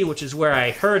L2E, which is where I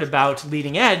heard about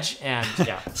Leading Edge, and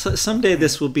So someday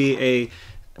this will be a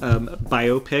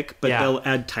biopic, but they'll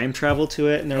add time travel to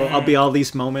it, and there'll be all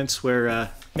these moments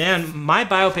where... Man, my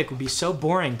biopic would be so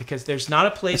boring, because there's not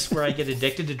a place where I get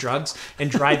addicted to drugs and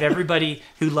drive everybody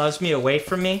who loves me away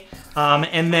from me,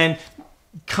 and then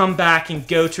come back and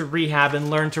go to rehab and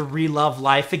learn to re-love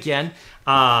life again.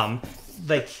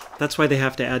 That's why they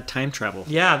have to add time travel.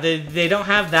 Yeah, they don't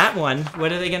have that one.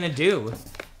 What are they going to do?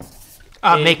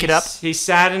 Make it up. He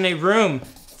sat in a room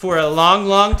for a long,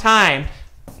 long time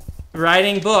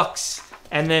writing books,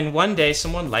 and then one day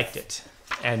someone liked it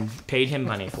and paid him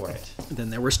money for it. Then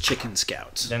there was Chicken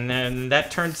Scouts. And then that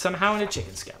turned somehow into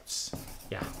Chicken Scouts.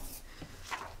 Yeah.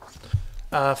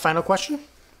 Final question?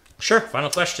 Sure, final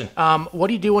question. What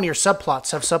do you do when your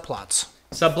subplots have subplots?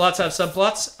 Subplots have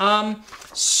subplots?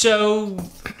 So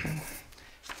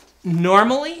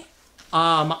normally...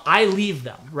 I leave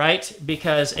them, right?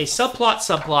 Because a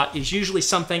subplot is usually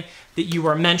something that you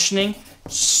are mentioning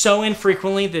so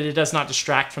infrequently that it does not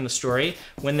distract from the story.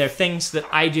 When they're things that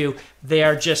I do, they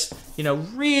are just,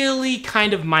 really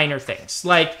kind of minor things.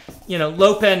 Like,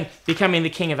 Lopen becoming the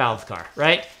king of Althkar,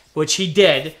 right? Which he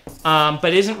did,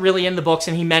 but isn't really in the books,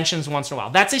 and he mentions once in a while.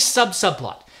 That's a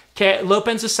subplot.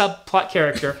 Lopen's a subplot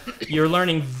character. You're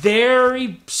learning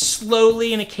very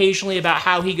slowly and occasionally about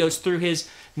how he goes through his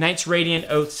Knights Radiant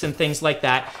oaths and things like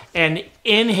that. And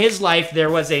in his life, there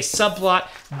was a subplot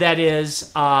that is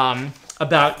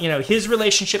about, his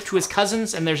relationship to his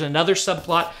cousins, and there's another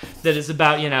subplot that is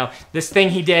about, this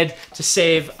thing he did to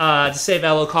save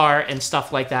Elokar and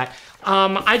stuff like that.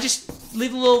 I just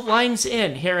leave little lines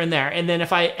in here and there, and then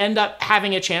if I end up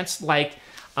having a chance, like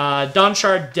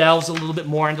Donshard delves a little bit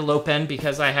more into Lopen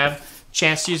because I have a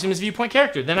chance to use him as a viewpoint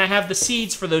character. Then I have the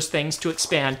seeds for those things to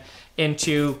expand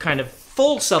into kind of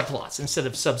full subplots instead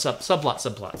of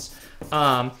subplots.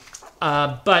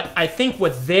 But I think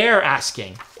what they're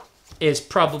asking is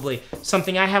probably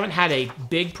something I haven't had a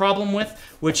big problem with,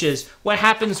 which is what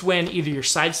happens when either your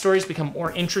side stories become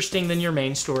more interesting than your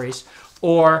main stories,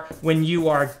 or when you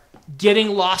are getting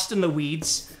lost in the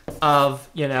weeds of,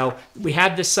 we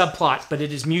had this subplot, but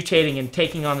it is mutating and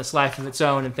taking on this life of its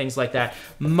own and things like that.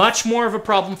 Much more of a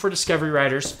problem for discovery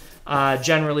writers,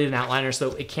 generally than outliners,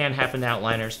 though it can happen to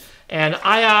outliners. And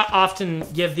I often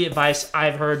give the advice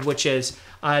I've heard, which is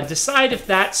decide if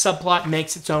that subplot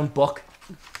makes its own book,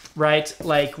 right?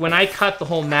 Like when I cut the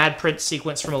whole Mad Prince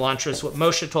sequence from Elantris, what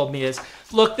Moshe told me is,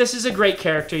 look, this is a great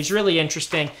character. He's really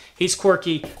interesting. He's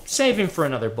quirky. Save him for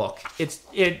another book.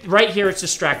 Right here, it's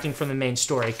distracting from the main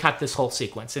story. Cut this whole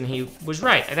sequence. And he was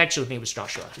right. I actually think it was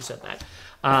Joshua who said that,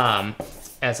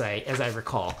 as I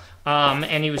recall.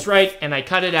 And he was right, and I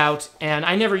cut it out, and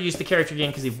I never used the character again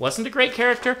because he wasn't a great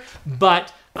character,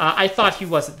 but I thought he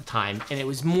was at the time, and it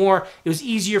was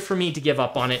easier for me to give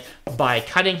up on it by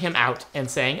cutting him out and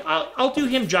saying, I'll do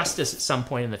him justice at some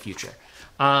point in the future.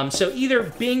 So either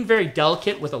being very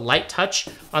delicate with a light touch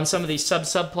on some of these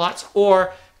subplots,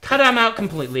 or cut him out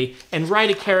completely and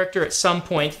write a character at some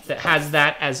point that has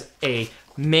that as a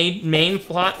main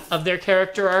plot of their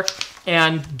character arc,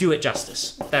 and do it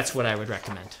justice. That's what I would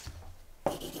recommend.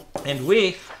 And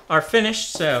we are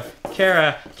finished, so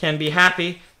Kara can be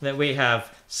happy that we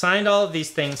have signed all of these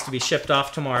things to be shipped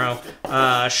off tomorrow.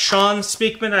 Sean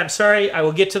Speakman, I'm sorry, I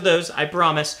will get to those, I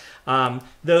promise.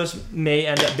 Those may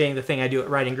end up being the thing I do at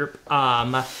Writing Group,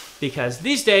 because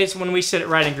these days when we sit at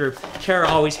Writing Group, Kara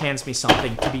always hands me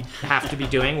something to have to be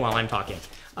doing while I'm talking.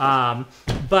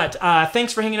 But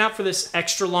thanks for hanging out for this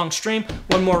extra long stream.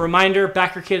 One more reminder,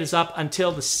 Backer Kit is up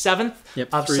until the 7th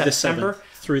of September.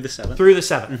 Through the 7th. Through the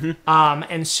 7th. Mm-hmm.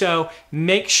 And so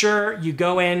make sure you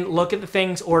go in, look at the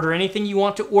things, order anything you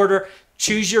want to order.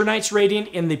 choose your Knights Radiant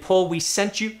in the poll we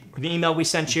sent you, the email we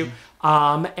sent you,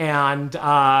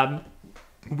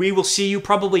 we will see you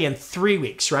probably in 3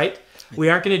 weeks, right? We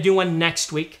aren't going to do one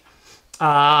next week. We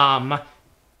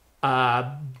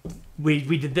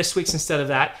did this week's instead of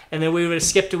that, and then we would have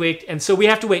skipped a week, and so we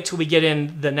have to wait till we get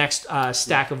in the next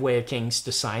stack of Way of Kings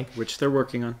to sign. Which they're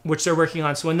working on.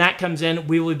 So when that comes in,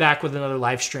 we will be back with another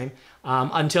live stream.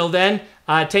 Until then,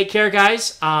 take care,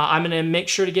 guys. I'm going to make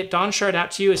sure to get Dawn Shard out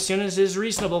to you as soon as is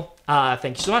reasonable.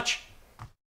 Thank you so much.